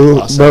a slow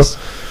process.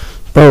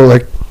 Bro,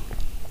 like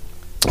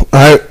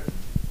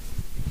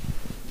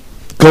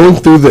going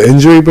through the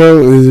injury,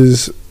 bro,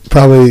 is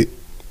probably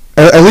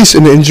at least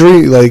an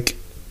injury like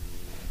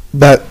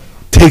that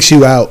takes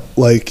you out,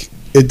 like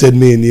it did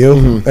me and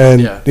you,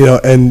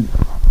 and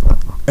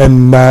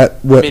and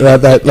Matt,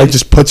 that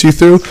just puts you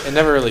through. It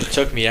never really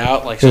took me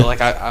out, like so. Like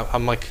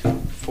I'm like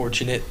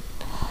fortunate.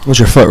 What's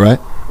your foot, right?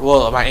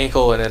 Well, my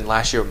ankle, and then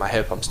last year with my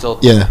hip, I'm still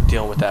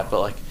dealing with that.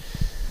 But like,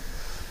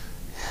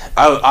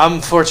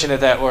 I'm fortunate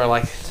that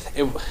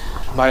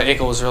my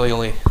ankle was really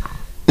only.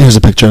 Here's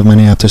a picture of my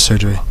knee after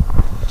surgery.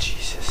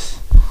 Jesus,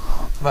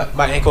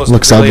 my ankle was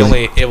really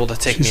only able to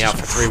take me out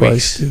for 3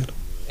 weeks, dude.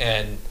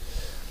 And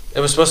it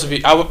was supposed to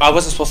be. I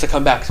wasn't supposed to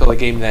come back till the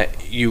game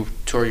that you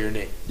tore your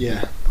knee.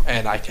 Yeah.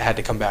 And I had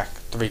to come back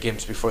 3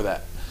 games before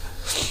that.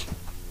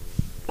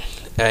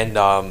 And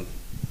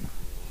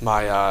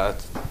my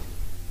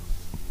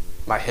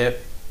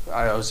hip,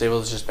 I was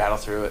able to just battle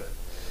through it.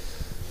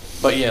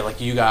 But yeah, like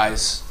you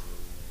guys,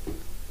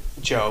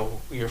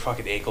 Joe, your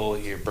fucking ankle,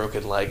 your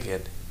broken leg,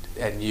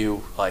 and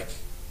you like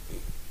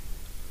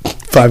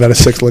 5 out of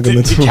 6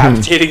 ligaments,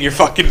 decapitating your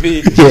fucking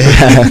knee.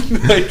 Yeah.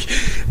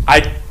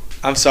 Like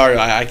I'm sorry,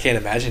 I can't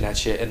imagine that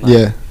shit. And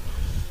yeah.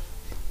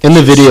 In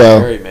the video,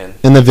 scary, man.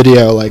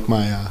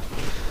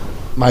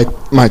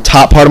 Like my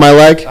top part of my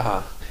leg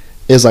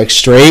is like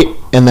straight,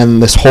 and then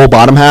this whole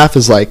bottom half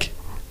is like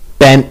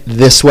bent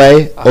this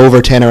way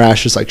over Tanner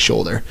Asher's like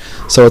shoulder.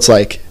 So it's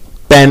like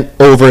bent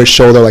over his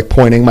shoulder, like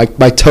pointing. My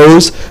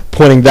toes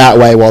pointing that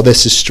way while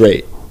this is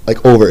straight,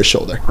 like over his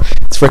shoulder.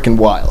 It's freaking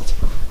wild.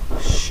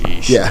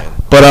 Sheesh, yeah, man.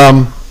 But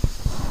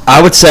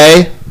I would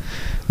say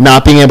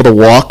not being able to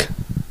walk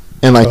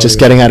and like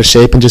getting out of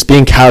shape and just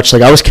being couched.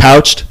 Like I was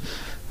couched.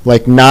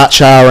 Like not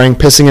showering,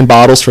 pissing in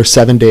bottles for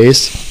 7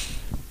 days.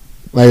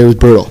 Like it was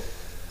brutal,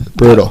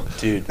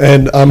 dude.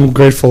 And I'm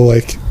grateful. I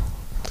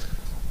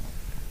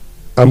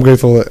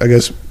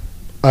guess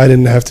I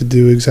didn't have to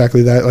do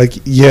exactly that. Like,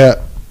 you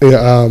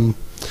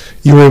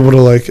were able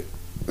to like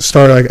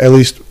start like at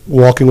least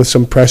walking with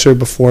some pressure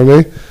before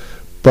me,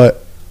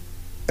 but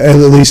at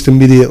least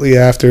immediately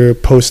after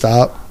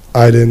post-op,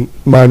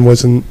 mine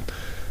wasn't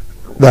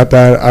that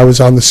bad. I was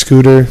on the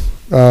scooter.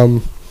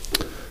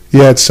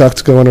 It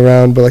sucked going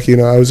around, but like,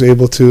 I was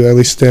able to at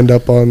least stand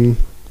up on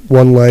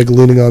one leg,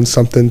 leaning on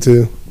something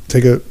to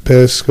take a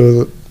piss,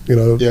 go,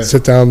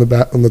 sit down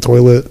on the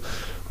toilet,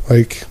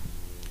 like,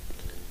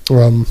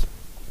 so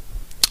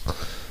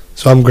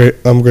I'm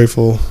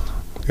grateful,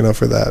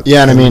 for that.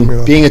 Yeah, and I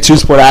mean, being a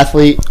two-sport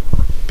athlete,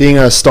 being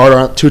a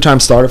starter, two-time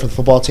starter for the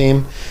football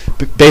team,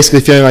 basically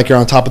feeling like you're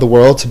on top of the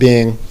world, to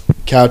being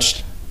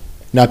couched,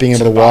 not being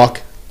able to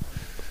walk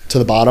to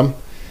the bottom,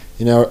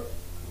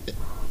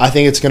 I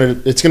think it's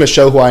gonna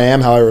show who I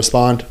am, how I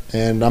respond,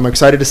 and I'm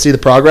excited to see the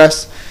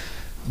progress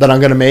that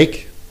I'm gonna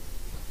make.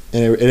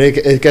 And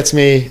it gets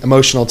me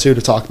emotional too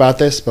to talk about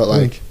this, but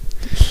like,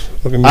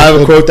 I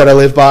have a quote that I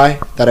live by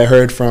that I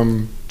heard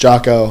from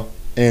Jocko,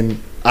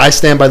 and I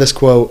stand by this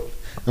quote.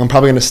 And I'm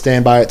probably gonna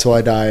stand by it till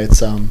I die.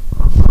 It's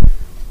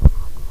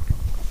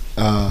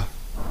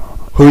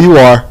who you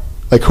are,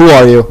 like who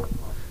are you?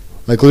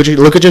 Like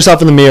look at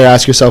yourself in the mirror,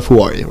 ask yourself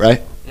who are you,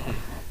 right?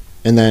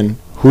 And then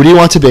who do you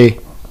want to be?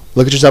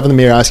 Look at yourself in the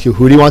mirror, ask you,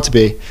 who do you want to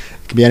be? It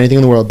could be anything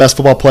in the world. Best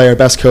football player,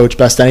 best coach,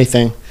 best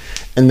anything.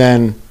 And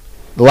then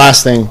the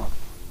last thing,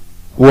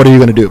 what are you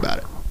going to do about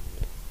it?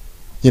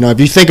 If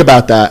you think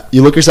about that,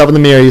 you look yourself in the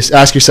mirror, you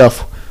ask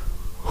yourself,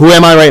 who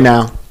am I right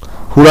now?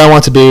 Who do I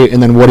want to be?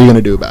 And then what are you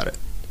going to do about it?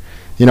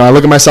 I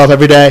look at myself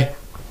every day.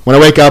 When I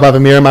wake up, I have a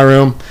mirror in my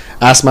room,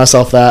 ask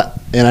myself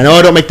that. And I know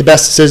I don't make the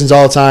best decisions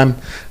all the time.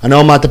 I know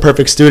I'm not the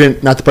perfect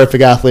student, not the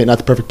perfect athlete, not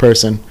the perfect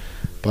person.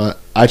 But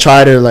I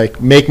try to like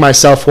make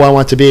myself who I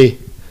want to be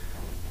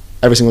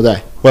every single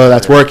day. Whether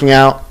that's working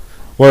out,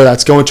 whether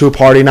that's going to a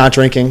party, not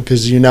drinking,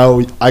 because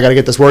I got to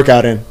get this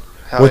workout in,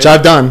 which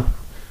I've done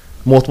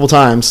multiple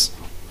times.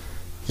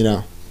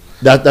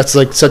 That's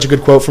like such a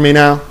good quote for me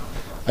now.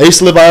 I used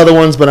to live by other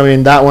ones, but I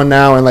mean that one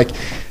now, and like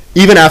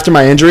even after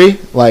my injury,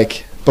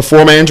 like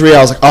before my injury, I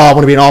was like, oh, I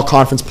want to be an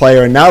all-conference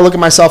player, and now I look at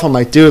myself, I'm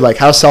like, dude, like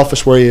how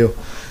selfish were you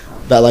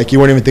that like you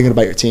weren't even thinking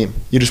about your team?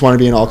 You just want to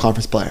be an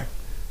all-conference player.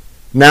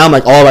 Now I'm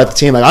like all about the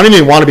team. Like I don't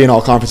even want to be an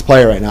all-conference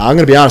player right now. I'm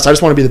going to be honest. I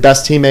just want to be the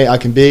best teammate I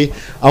can be.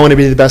 I want to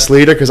be the best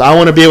leader because I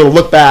want to be able to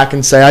look back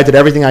and say I did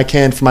everything I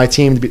can for my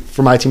team to be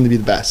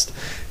the best.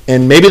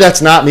 And maybe that's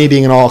not me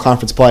being an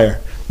all-conference player.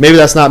 Maybe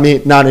that's not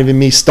even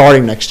me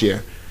starting next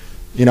year.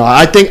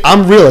 I think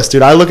I'm realist,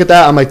 dude. I look at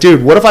that. I'm like,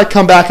 dude, what if I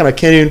come back and I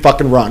can't even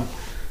fucking run?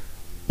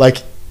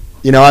 Like,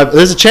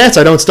 there's a chance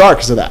I don't start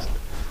because of that.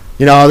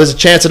 There's a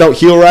chance I don't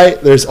heal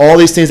right. There's all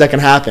these things that can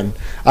happen.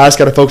 I just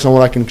got to focus on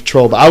what I can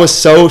control. But I was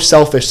so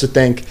selfish to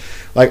think,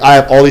 like, I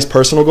have all these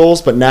personal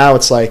goals, but now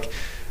it's like,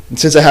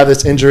 since I have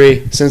this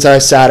injury, since I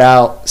sat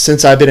out,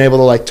 since I've been able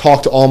to, like,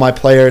 talk to all my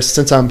players,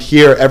 since I'm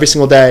here every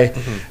single day,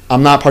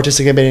 I'm not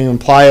participating in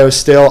plyos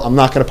still. I'm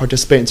not going to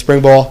participate in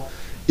spring ball,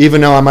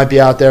 even though I might be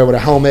out there with a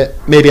helmet,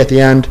 maybe at the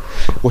end,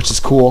 which is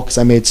cool because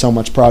I made so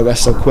much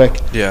progress so quick.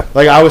 Yeah.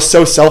 Like, I was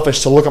so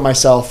selfish to look at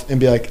myself and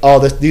be like, oh,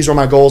 these were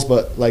my goals,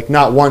 but, like,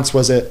 not once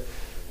was it.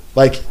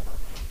 Like,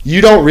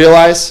 you don't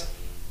realize,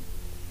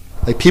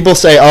 like, people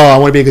say, oh, I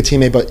want to be a good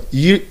teammate,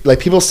 but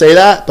people say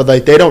that, but,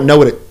 like, they don't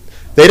know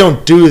they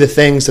don't do the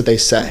things that they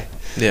say.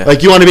 Yeah.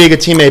 Like, you want to be a good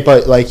teammate,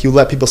 but, like, you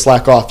let people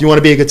slack off. You want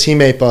to be a good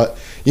teammate, but,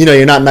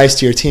 you're not nice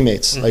to your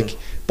teammates. Like,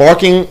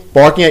 barking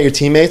at your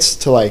teammates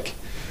to, like,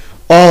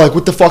 oh, like,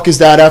 what the fuck is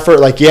that effort?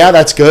 Like, yeah,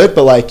 that's good,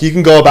 but, like, you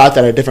can go about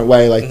that a different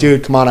way. Like,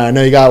 dude, come on, I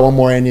know you got one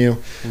more in you.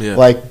 Yeah.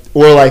 Like,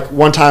 or, like,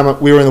 one time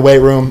we were in the weight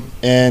room,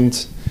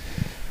 and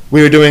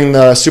we were doing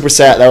the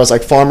superset that was,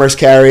 like, farmer's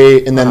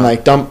carry and then,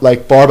 like,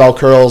 barbell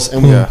curls,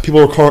 and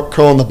people were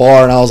curling the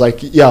bar, and I was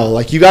like, yo,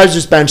 like, you guys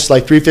just benched,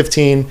 like,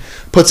 315,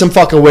 put some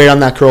fucking weight on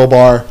that curl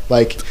bar.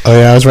 Like, oh,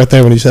 yeah, I was right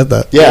there when you said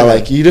that. Yeah,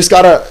 like, you just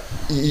gotta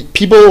 –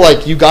 people,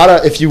 like, you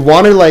gotta – if you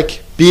want to,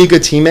 like, be a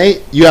good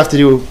teammate, you have to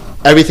do –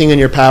 everything in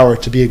your power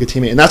to be a good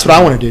teammate. And that's what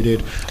I want to do,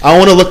 dude. I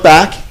want to look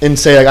back and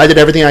say, like, I did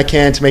everything I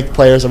can to make the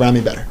players around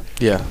me better.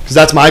 Yeah. Because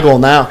that's my goal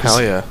now.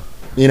 Hell yeah.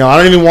 I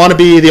don't even want to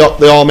be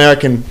the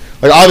All-American.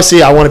 Like,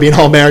 obviously, I want to be an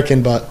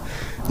All-American, but,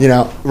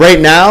 right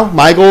now,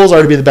 my goals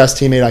are to be the best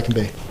teammate I can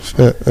be.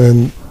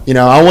 And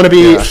I want to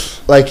be,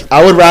 like,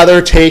 I would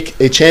rather take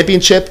a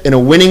championship in a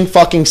winning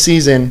fucking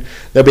season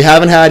that we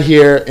haven't had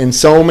here in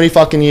so many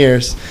fucking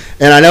years.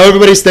 And I know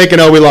everybody's thinking,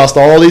 oh, we lost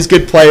all these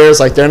good players.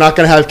 Like, they're not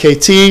going to have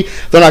KT.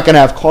 They're not going to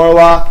have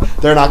Carlock.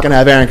 They're not going to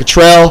have Aaron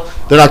Cottrell.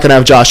 They're not going to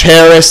have Josh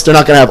Harris. They're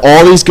not going to have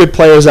all these good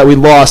players that we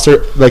lost.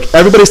 Like,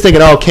 everybody's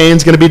thinking, oh,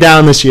 Kane's going to be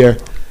down this year.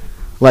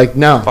 Like,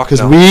 no,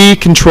 because we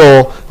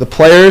control, the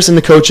players and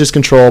the coaches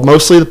control,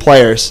 mostly the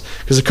players,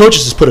 because the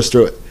coaches just put us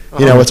through it.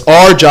 It's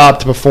our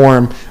job to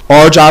perform,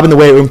 our job in the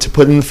weight room to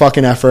put in the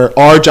fucking effort,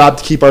 our job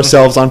to keep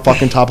ourselves on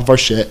fucking top of our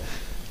shit.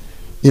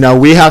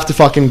 We have to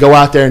fucking go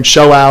out there and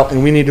show out,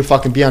 and we need to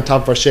fucking be on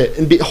top of our shit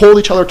and hold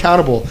each other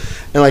accountable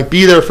and, like,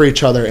 be there for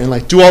each other and,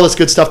 like, do all this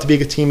good stuff to be a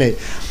good teammate.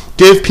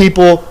 Give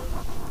people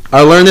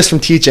I learned this from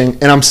teaching,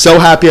 and I'm so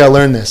happy I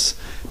learned this.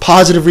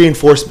 Positive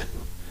reinforcement.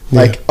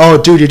 Like, oh,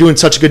 dude, you're doing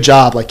such a good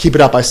job. Like, keep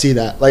it up. I see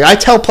that. Like, I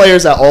tell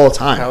players that all the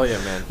time. Hell yeah,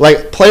 man.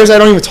 Like, players I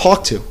don't even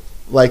talk to.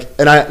 Like,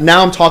 and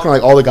now I'm talking to,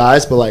 like, all the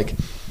guys, but, like,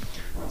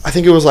 I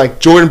think it was, like,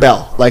 Jordan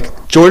Bell.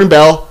 Like, Jordan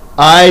Bell,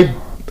 I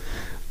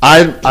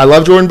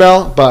love Jordan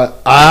Bell,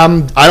 but I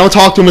don't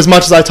talk to him as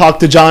much as I talk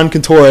to John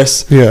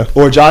Cantoris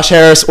or Josh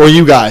Harris or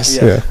you guys.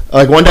 Yeah.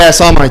 Like, one day I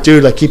saw him, like,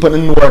 dude, like, keep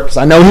putting in the work. 'Cause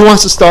I know he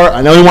wants to start.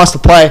 I know he wants to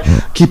play.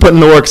 Keep putting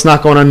in the work. It's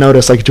not going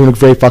unnoticed. Like, you're doing a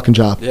great fucking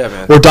job. Yeah,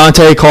 man. Or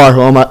Dante Carr,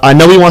 who I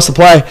know he wants to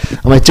play.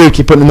 I'm like, dude,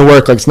 keep putting in the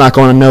work. Like, it's not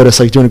going unnoticed.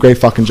 Like, you're doing a great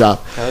fucking job.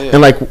 Hell yeah.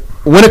 And, like,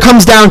 when it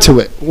comes down to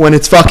it, when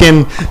it's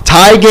fucking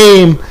tie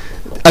game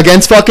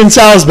against fucking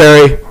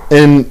Salisbury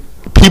and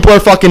people are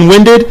fucking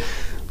winded,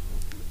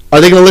 are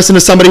they going to listen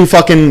to somebody who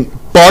fucking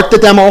barked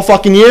at them all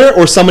fucking year,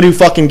 or somebody who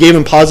fucking gave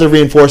them positive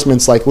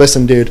reinforcements like,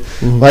 listen, dude,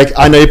 like,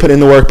 I know you put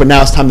in the work, but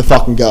now it's time to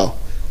fucking go.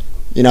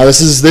 You know,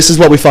 this is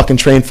what we fucking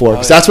train for.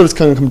 Because that's what it's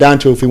going to come down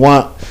to if we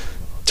want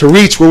to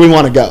reach where we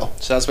want to go.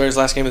 Salisbury's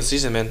last game of the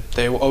season, man.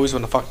 They always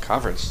win the fucking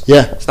conference.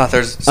 Yeah. It's not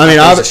theirs. I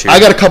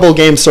got a couple of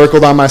games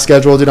circled on my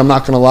schedule, dude. I'm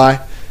not going to lie.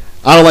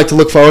 I don't like to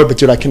look forward, but,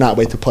 dude, I cannot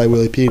wait to play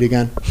Willie Pete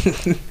again.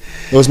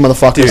 Those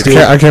motherfuckers, dude.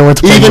 I can't wait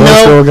to play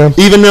again.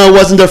 Even though it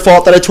wasn't their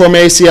fault that I tore my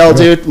ACL,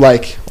 dude,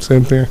 like,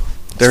 same thing.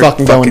 It's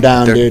fucking going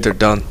down, dude. They're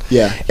done.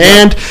 Yeah.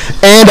 And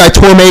I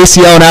tore my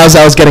ACL, and as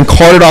I was getting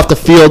carted off the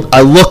field,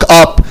 I look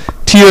up,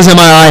 tears in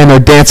my eye, and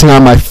they're dancing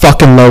on my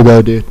fucking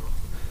logo, dude.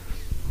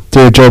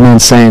 Dude, it drove me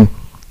insane.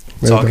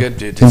 It's all good,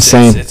 dude. It's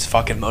insane. It's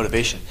fucking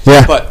motivation.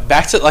 Yeah. But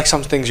back to, like,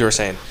 some things you were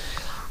saying.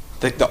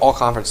 The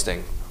all-conference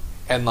thing.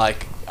 And,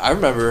 like, I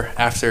remember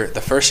after the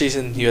first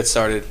season you had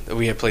started,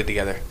 we had played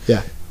together.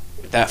 Yeah.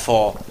 That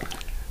fall,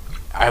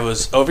 I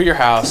was over your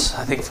house,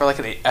 I think for like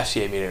an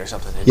FCA meeting or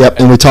something.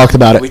 And we talked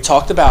about it. We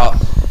talked about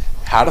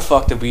how the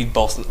fuck did we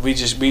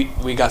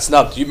got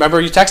snubbed. You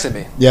remember you texted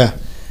me? Yeah.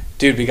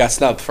 Dude, we got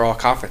snubbed for all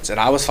conference, and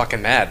I was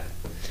fucking mad.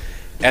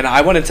 And I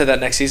went into that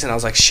next season, I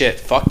was like, shit,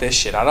 fuck this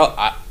shit. I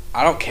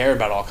don't care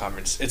about all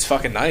conference. It's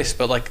fucking nice,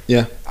 but, like,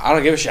 I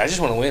don't give a shit. I just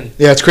want to win.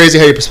 Yeah, it's crazy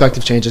how your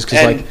perspective changes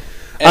because, like,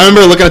 I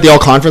remember looking at the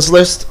all-conference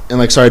list, and,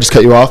 like, sorry, I just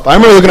cut you off. I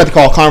remember looking at the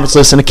all-conference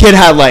list, and a kid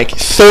had, like,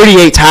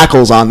 38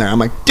 tackles on there. I'm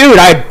like, dude,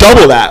 I had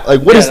double that.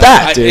 Like, what is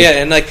that, dude?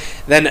 Yeah, and, like,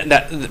 then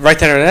right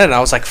then and then, I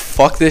was like,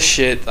 fuck this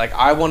shit. Like,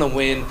 I want to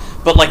win.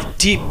 But, like,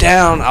 deep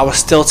down, I was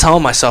still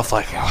telling myself,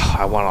 like, oh,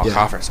 I want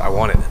all-conference. I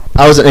want it.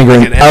 I was an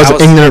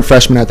ignorant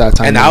freshman at that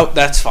time. And now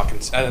that's fucking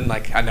 – and,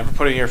 like, I never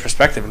put it in your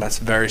perspective, and that's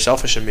very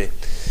selfish of me.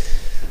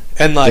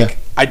 And, like,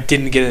 I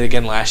didn't get it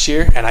again last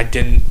year, and I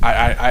didn't –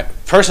 I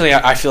personally,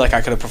 I feel like I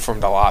could have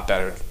performed a lot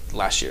better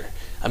last year.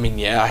 I mean,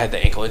 I had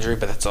the ankle injury,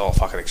 but that's all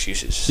fucking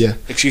excuses. Yeah.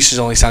 Excuses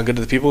only sound good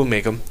to the people who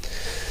make them.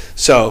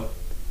 So,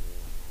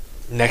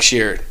 next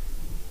year,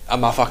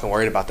 I'm not fucking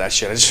worried about that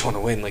shit. I just want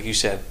to win, like you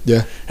said.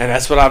 Yeah. And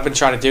that's what I've been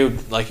trying to do.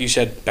 Like you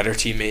said, better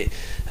teammate.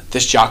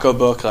 This Jocko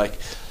book, like,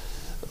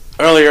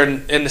 earlier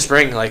in the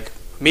spring, like,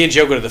 me and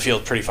Joe go to the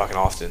field pretty fucking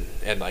often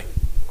and, like,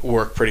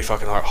 work pretty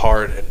fucking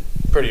hard and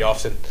pretty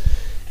often.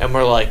 And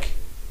we're like,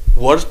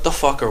 what the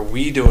fuck are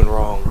we doing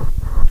wrong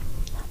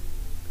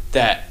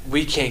that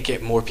we can't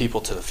get more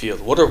people to the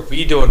field? What are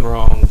we doing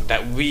wrong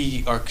that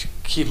we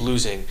keep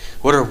losing?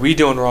 What are we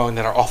doing wrong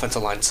that our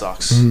offensive line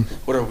sucks? Mm-hmm.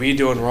 What are we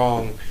doing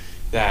wrong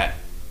that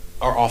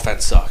our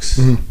offense sucks?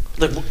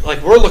 Mm-hmm.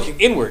 Like we're looking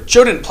inward.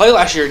 Joe didn't play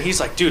last year, and he's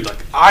like, dude,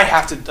 like I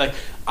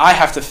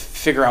have to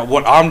figure out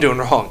what I'm doing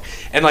wrong.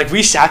 And, like,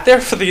 we sat there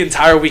for the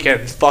entire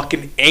weekend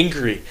fucking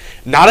angry.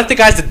 Not at the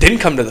guys that didn't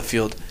come to the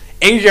field.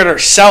 Angry at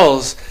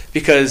ourselves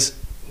because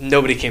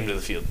nobody came to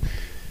the field.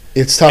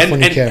 It's tough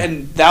when you care.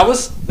 And that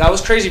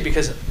was crazy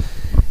because,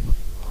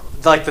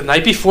 like, the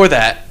night before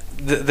that,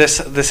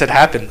 this had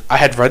happened. I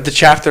had read the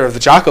chapter of the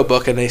Jocko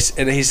book, and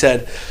he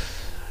said,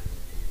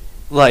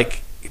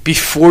 like,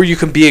 before you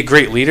can be a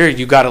great leader,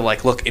 you got to,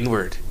 like, look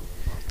inward.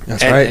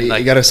 That's right. And, like,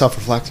 you got to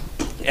self-reflect.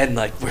 And,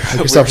 like,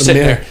 we're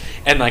sitting there.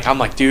 And, like, I'm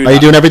like, dude. Are you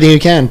doing everything you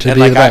can to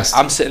be the best?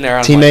 I'm sitting there.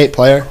 Teammate, like,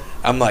 player.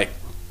 I'm like,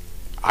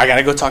 I got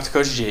to go talk to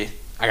Coach G.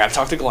 I got to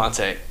talk to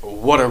Galante.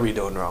 What are we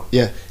doing wrong?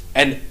 Yeah.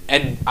 And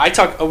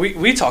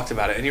we talked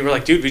about it, and you were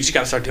like, dude, we just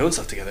got to start doing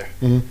stuff together.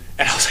 Mm-hmm.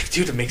 And I was like,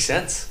 dude, it makes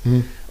sense.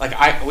 Mm-hmm.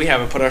 Like, we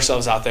haven't put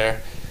ourselves out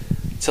there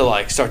to,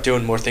 like, start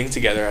doing more things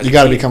together. You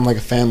got to become, like,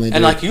 a family, dude.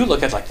 And, like, you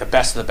look at, like, the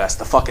best of the best,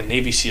 the fucking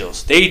Navy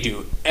SEALs. They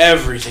do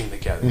everything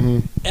together.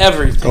 Mm-hmm.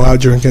 Everything. Go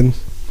out drinking.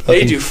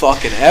 They do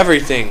fucking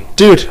everything.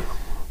 Dude.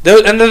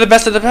 And they're the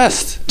best of the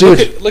best.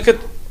 Dude. Look at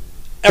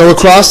the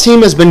lacrosse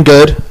team has been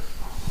good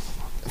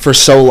for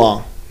so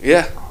long.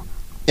 Yeah.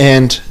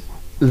 And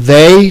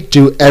they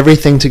do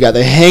everything together.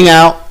 They hang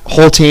out,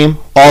 whole team,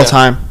 all the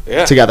time,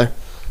 together.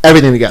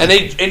 Everything together. And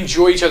they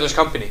enjoy each other's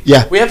company.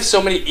 Yeah. We have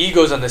so many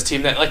egos on this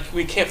team that, like,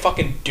 we can't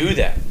fucking do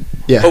that.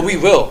 Yeah. But we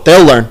will.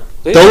 They'll learn.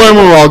 They'll learn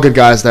when we're all good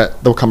guys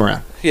that they'll come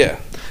around. Yeah.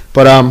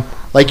 But,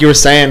 like you were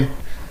saying,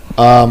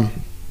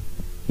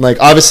 like,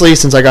 obviously,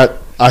 since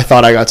I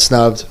thought I got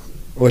snubbed,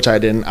 which I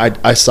didn't.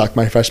 I sucked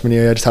my freshman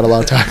year. I just had a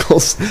lot of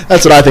tackles.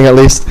 That's what I think, at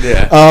least.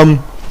 Yeah.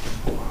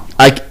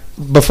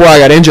 before I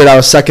got injured, I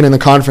was second in the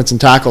conference in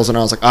tackles, and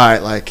I was like, all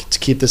right, like, to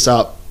keep this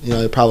up, you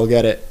know, you'll probably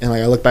get it. And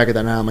like I look back at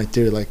that now, I'm like,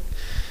 dude, like,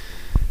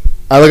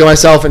 I look at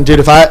myself, and dude,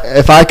 if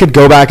I could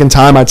go back in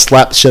time, I'd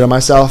slap the shit on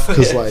myself,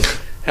 because like,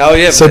 hell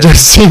yeah, so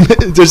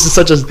just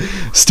such a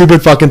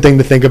stupid fucking thing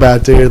to think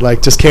about, dude.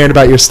 Like, just caring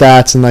about your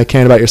stats and like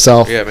caring about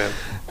yourself. Yeah, man.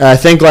 And I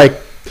think like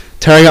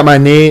tearing up my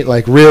knee,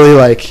 like really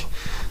like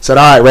said,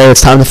 all right, Ray,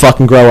 it's time to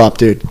fucking grow up,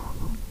 dude.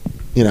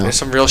 You know, there's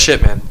some real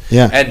shit, man.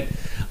 Yeah. And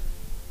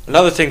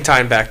another thing,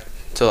 tying back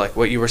to like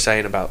what you were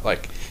saying about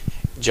like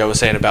Joe was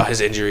saying about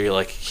his injury,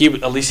 like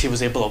at least he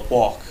was able to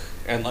walk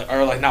and like,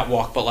 or like not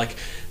walk, but like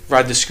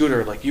ride the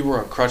scooter. Like you were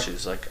on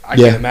crutches. Like I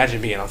can't imagine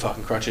being on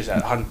fucking crutches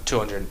at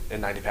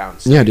 290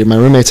 pounds. Yeah, dude. My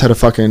roommates had to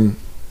fucking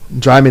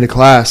drive me to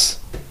class.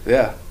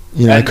 Yeah.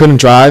 You know, I couldn't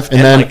drive,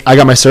 and then like, I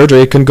got my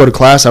surgery. I couldn't go to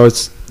class. I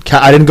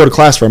didn't go to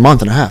class for a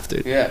month and a half,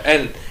 dude. Yeah,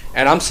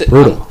 and I'm sitting.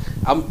 Brutal.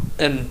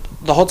 And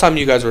the whole time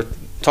you guys were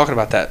talking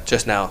about that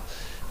just now,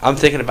 I'm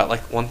thinking about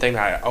like one thing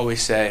I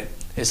always say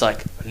is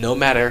like no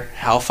matter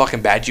how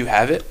fucking bad you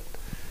have it,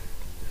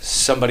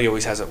 somebody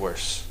always has it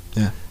worse.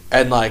 Yeah.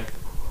 And like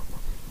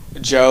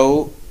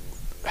Joe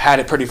had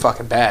it pretty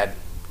fucking bad,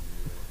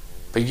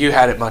 but you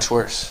had it much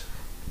worse.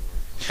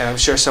 And I'm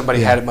sure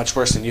somebody had it much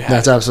worse than you had.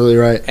 That's absolutely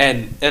right.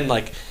 And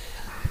like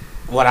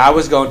when I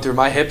was going through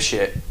my hip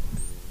shit,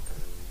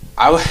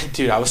 I was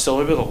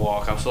still able to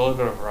walk. I was still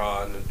able to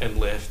run and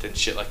lift and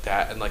shit like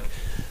that, and like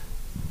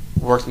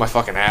worked my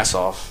fucking ass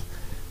off.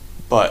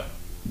 But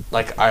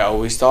like I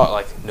always thought,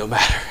 like no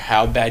matter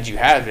how bad you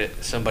have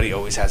it, somebody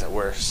always has it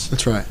worse.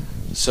 That's right.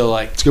 So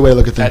like it's a good way to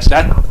look at things.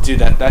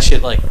 That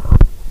shit like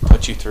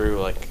put you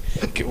through, like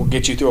will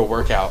get you through a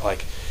workout.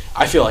 Like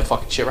I feel like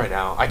fucking shit right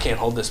now. I can't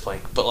hold this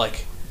plank, but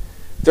like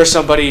there's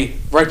somebody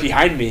right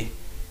behind me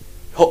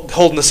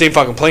holding the same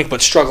fucking plank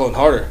but struggling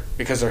harder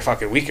because they're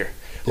fucking weaker.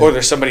 Yeah. Or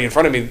there's somebody in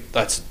front of me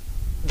that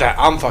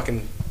I'm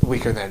fucking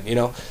weaker than, you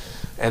know?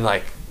 And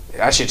like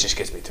that shit just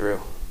gets me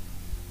through.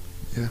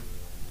 Yeah.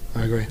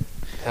 I agree.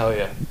 Hell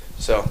yeah.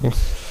 So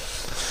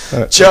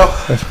Joe,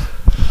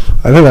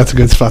 I think that's a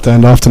good spot to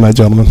end off tonight,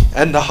 gentlemen.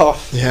 End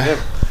off. Yeah.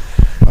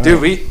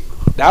 Dude,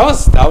 that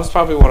was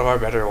probably one of our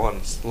better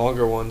ones,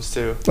 longer ones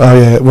too. Oh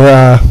yeah,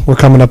 we're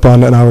coming up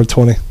on an hour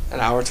 20. An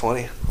hour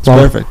 20. It's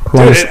perfect.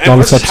 Dude, and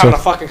we're just having a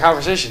fucking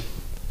conversation.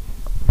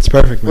 It's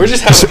perfect, man. We're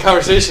just having a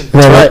conversation.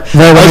 Right.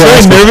 I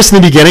was very nervous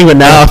in the beginning, but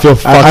now I feel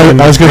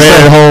fucking I was going to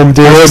say at home,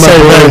 dude.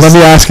 Let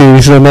me ask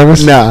you still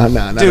nervous?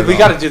 No. Dude, we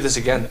got to do this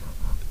again.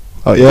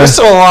 Oh, yeah? There's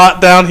still a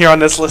lot down here on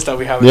this list that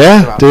we haven't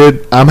talked about.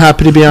 Dude. I'm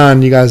happy to be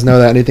on. You guys know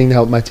that. Anything to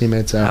help my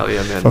teammates out. Hell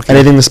yeah, man. Okay.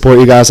 Anything to support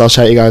you guys, I'll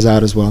shout you guys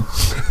out as well.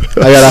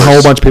 I got a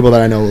whole bunch of people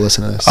that I know will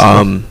listen to this.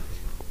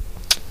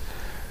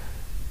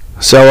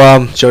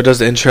 So Joe does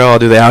the intro. I'll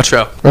do the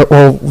outro.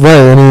 Well,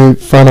 Ray, any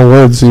final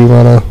words you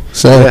want to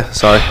say? Yeah,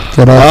 sorry.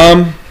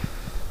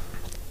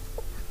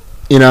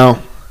 You know,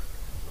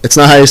 it's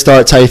not how you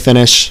start, it's how you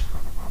finish.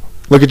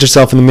 Look at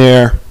yourself in the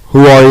mirror.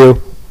 Who are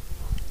you?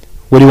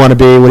 What do you want to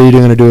be? What are you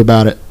going to do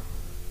about it?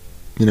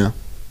 You know,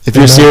 if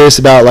you're serious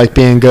about like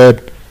being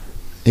good,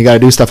 you got to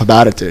do stuff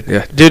about it, dude.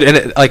 Yeah, dude,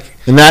 and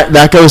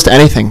that goes to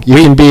anything. You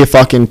can be a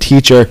fucking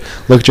teacher.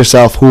 Look at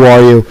yourself. Who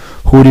are you?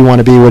 Who do you want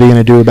to be? What are you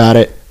going to do about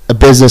it? A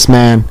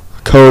businessman,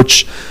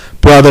 coach,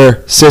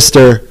 brother,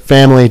 sister,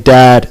 family,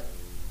 dad,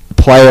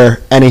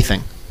 player,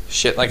 anything.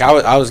 Shit, like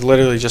I was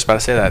literally just about to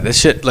say that. This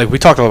shit, like we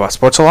talk about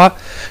sports a lot.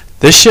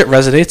 This shit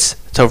resonates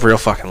to real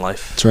fucking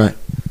life. That's right.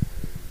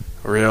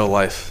 Real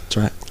life. That's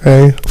right.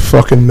 Hey,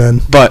 fucking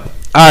men. But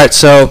all right,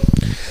 so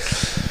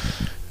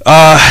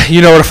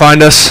you know where to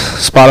find us: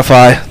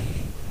 Spotify,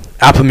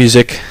 Apple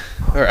Music,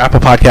 or Apple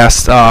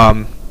Podcasts,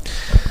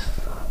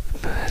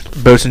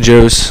 Boats and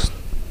Joe's.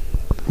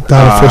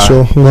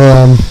 Official.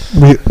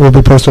 We'll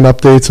be posting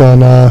updates on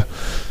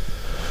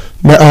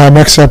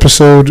next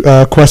episode.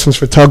 Questions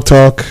for Tug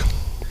Talk.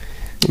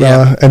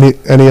 Any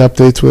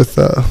updates with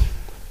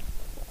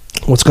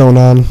what's going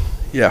on?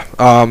 Yeah.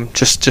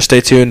 Just stay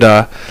tuned.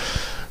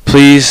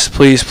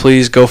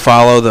 Please go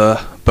follow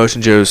the Boats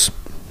and Joe's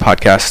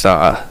podcast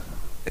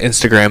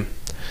Instagram.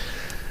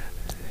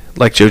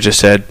 Like Joe just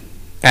said,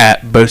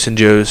 at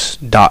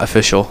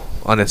boatsandjoes.official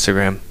on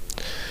Instagram.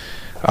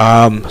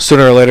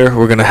 Sooner or later,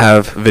 we're gonna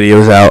have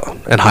videos out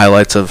and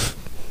highlights of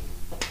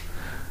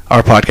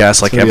our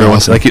podcast, like everyone,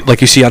 awesome.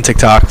 like you see on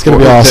TikTok. It's gonna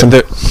be awesome.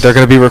 They're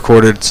gonna be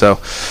recorded, so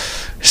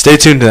stay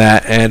tuned to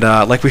that. And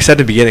like we said in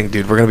the beginning,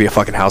 dude, we're gonna be a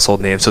fucking household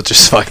name, so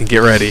just fucking get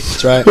ready.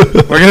 That's right.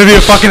 We're gonna be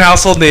a fucking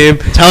household name.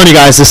 I'm telling you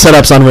guys, this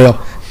setup's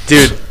unreal,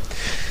 dude.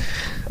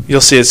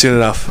 You'll see it soon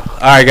enough.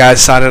 All right,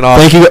 guys, signing off.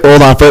 Thank you.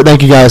 Hold on.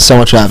 Thank you guys so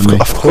much for having me.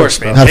 Of course,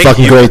 man. I had a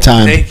fucking great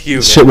time. Thank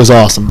you. Shit was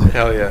awesome, dude.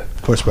 Hell yeah.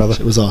 Of course, brother.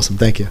 It was awesome.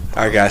 Thank you.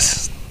 All right,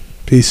 guys.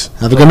 Peace.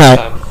 Have a good night.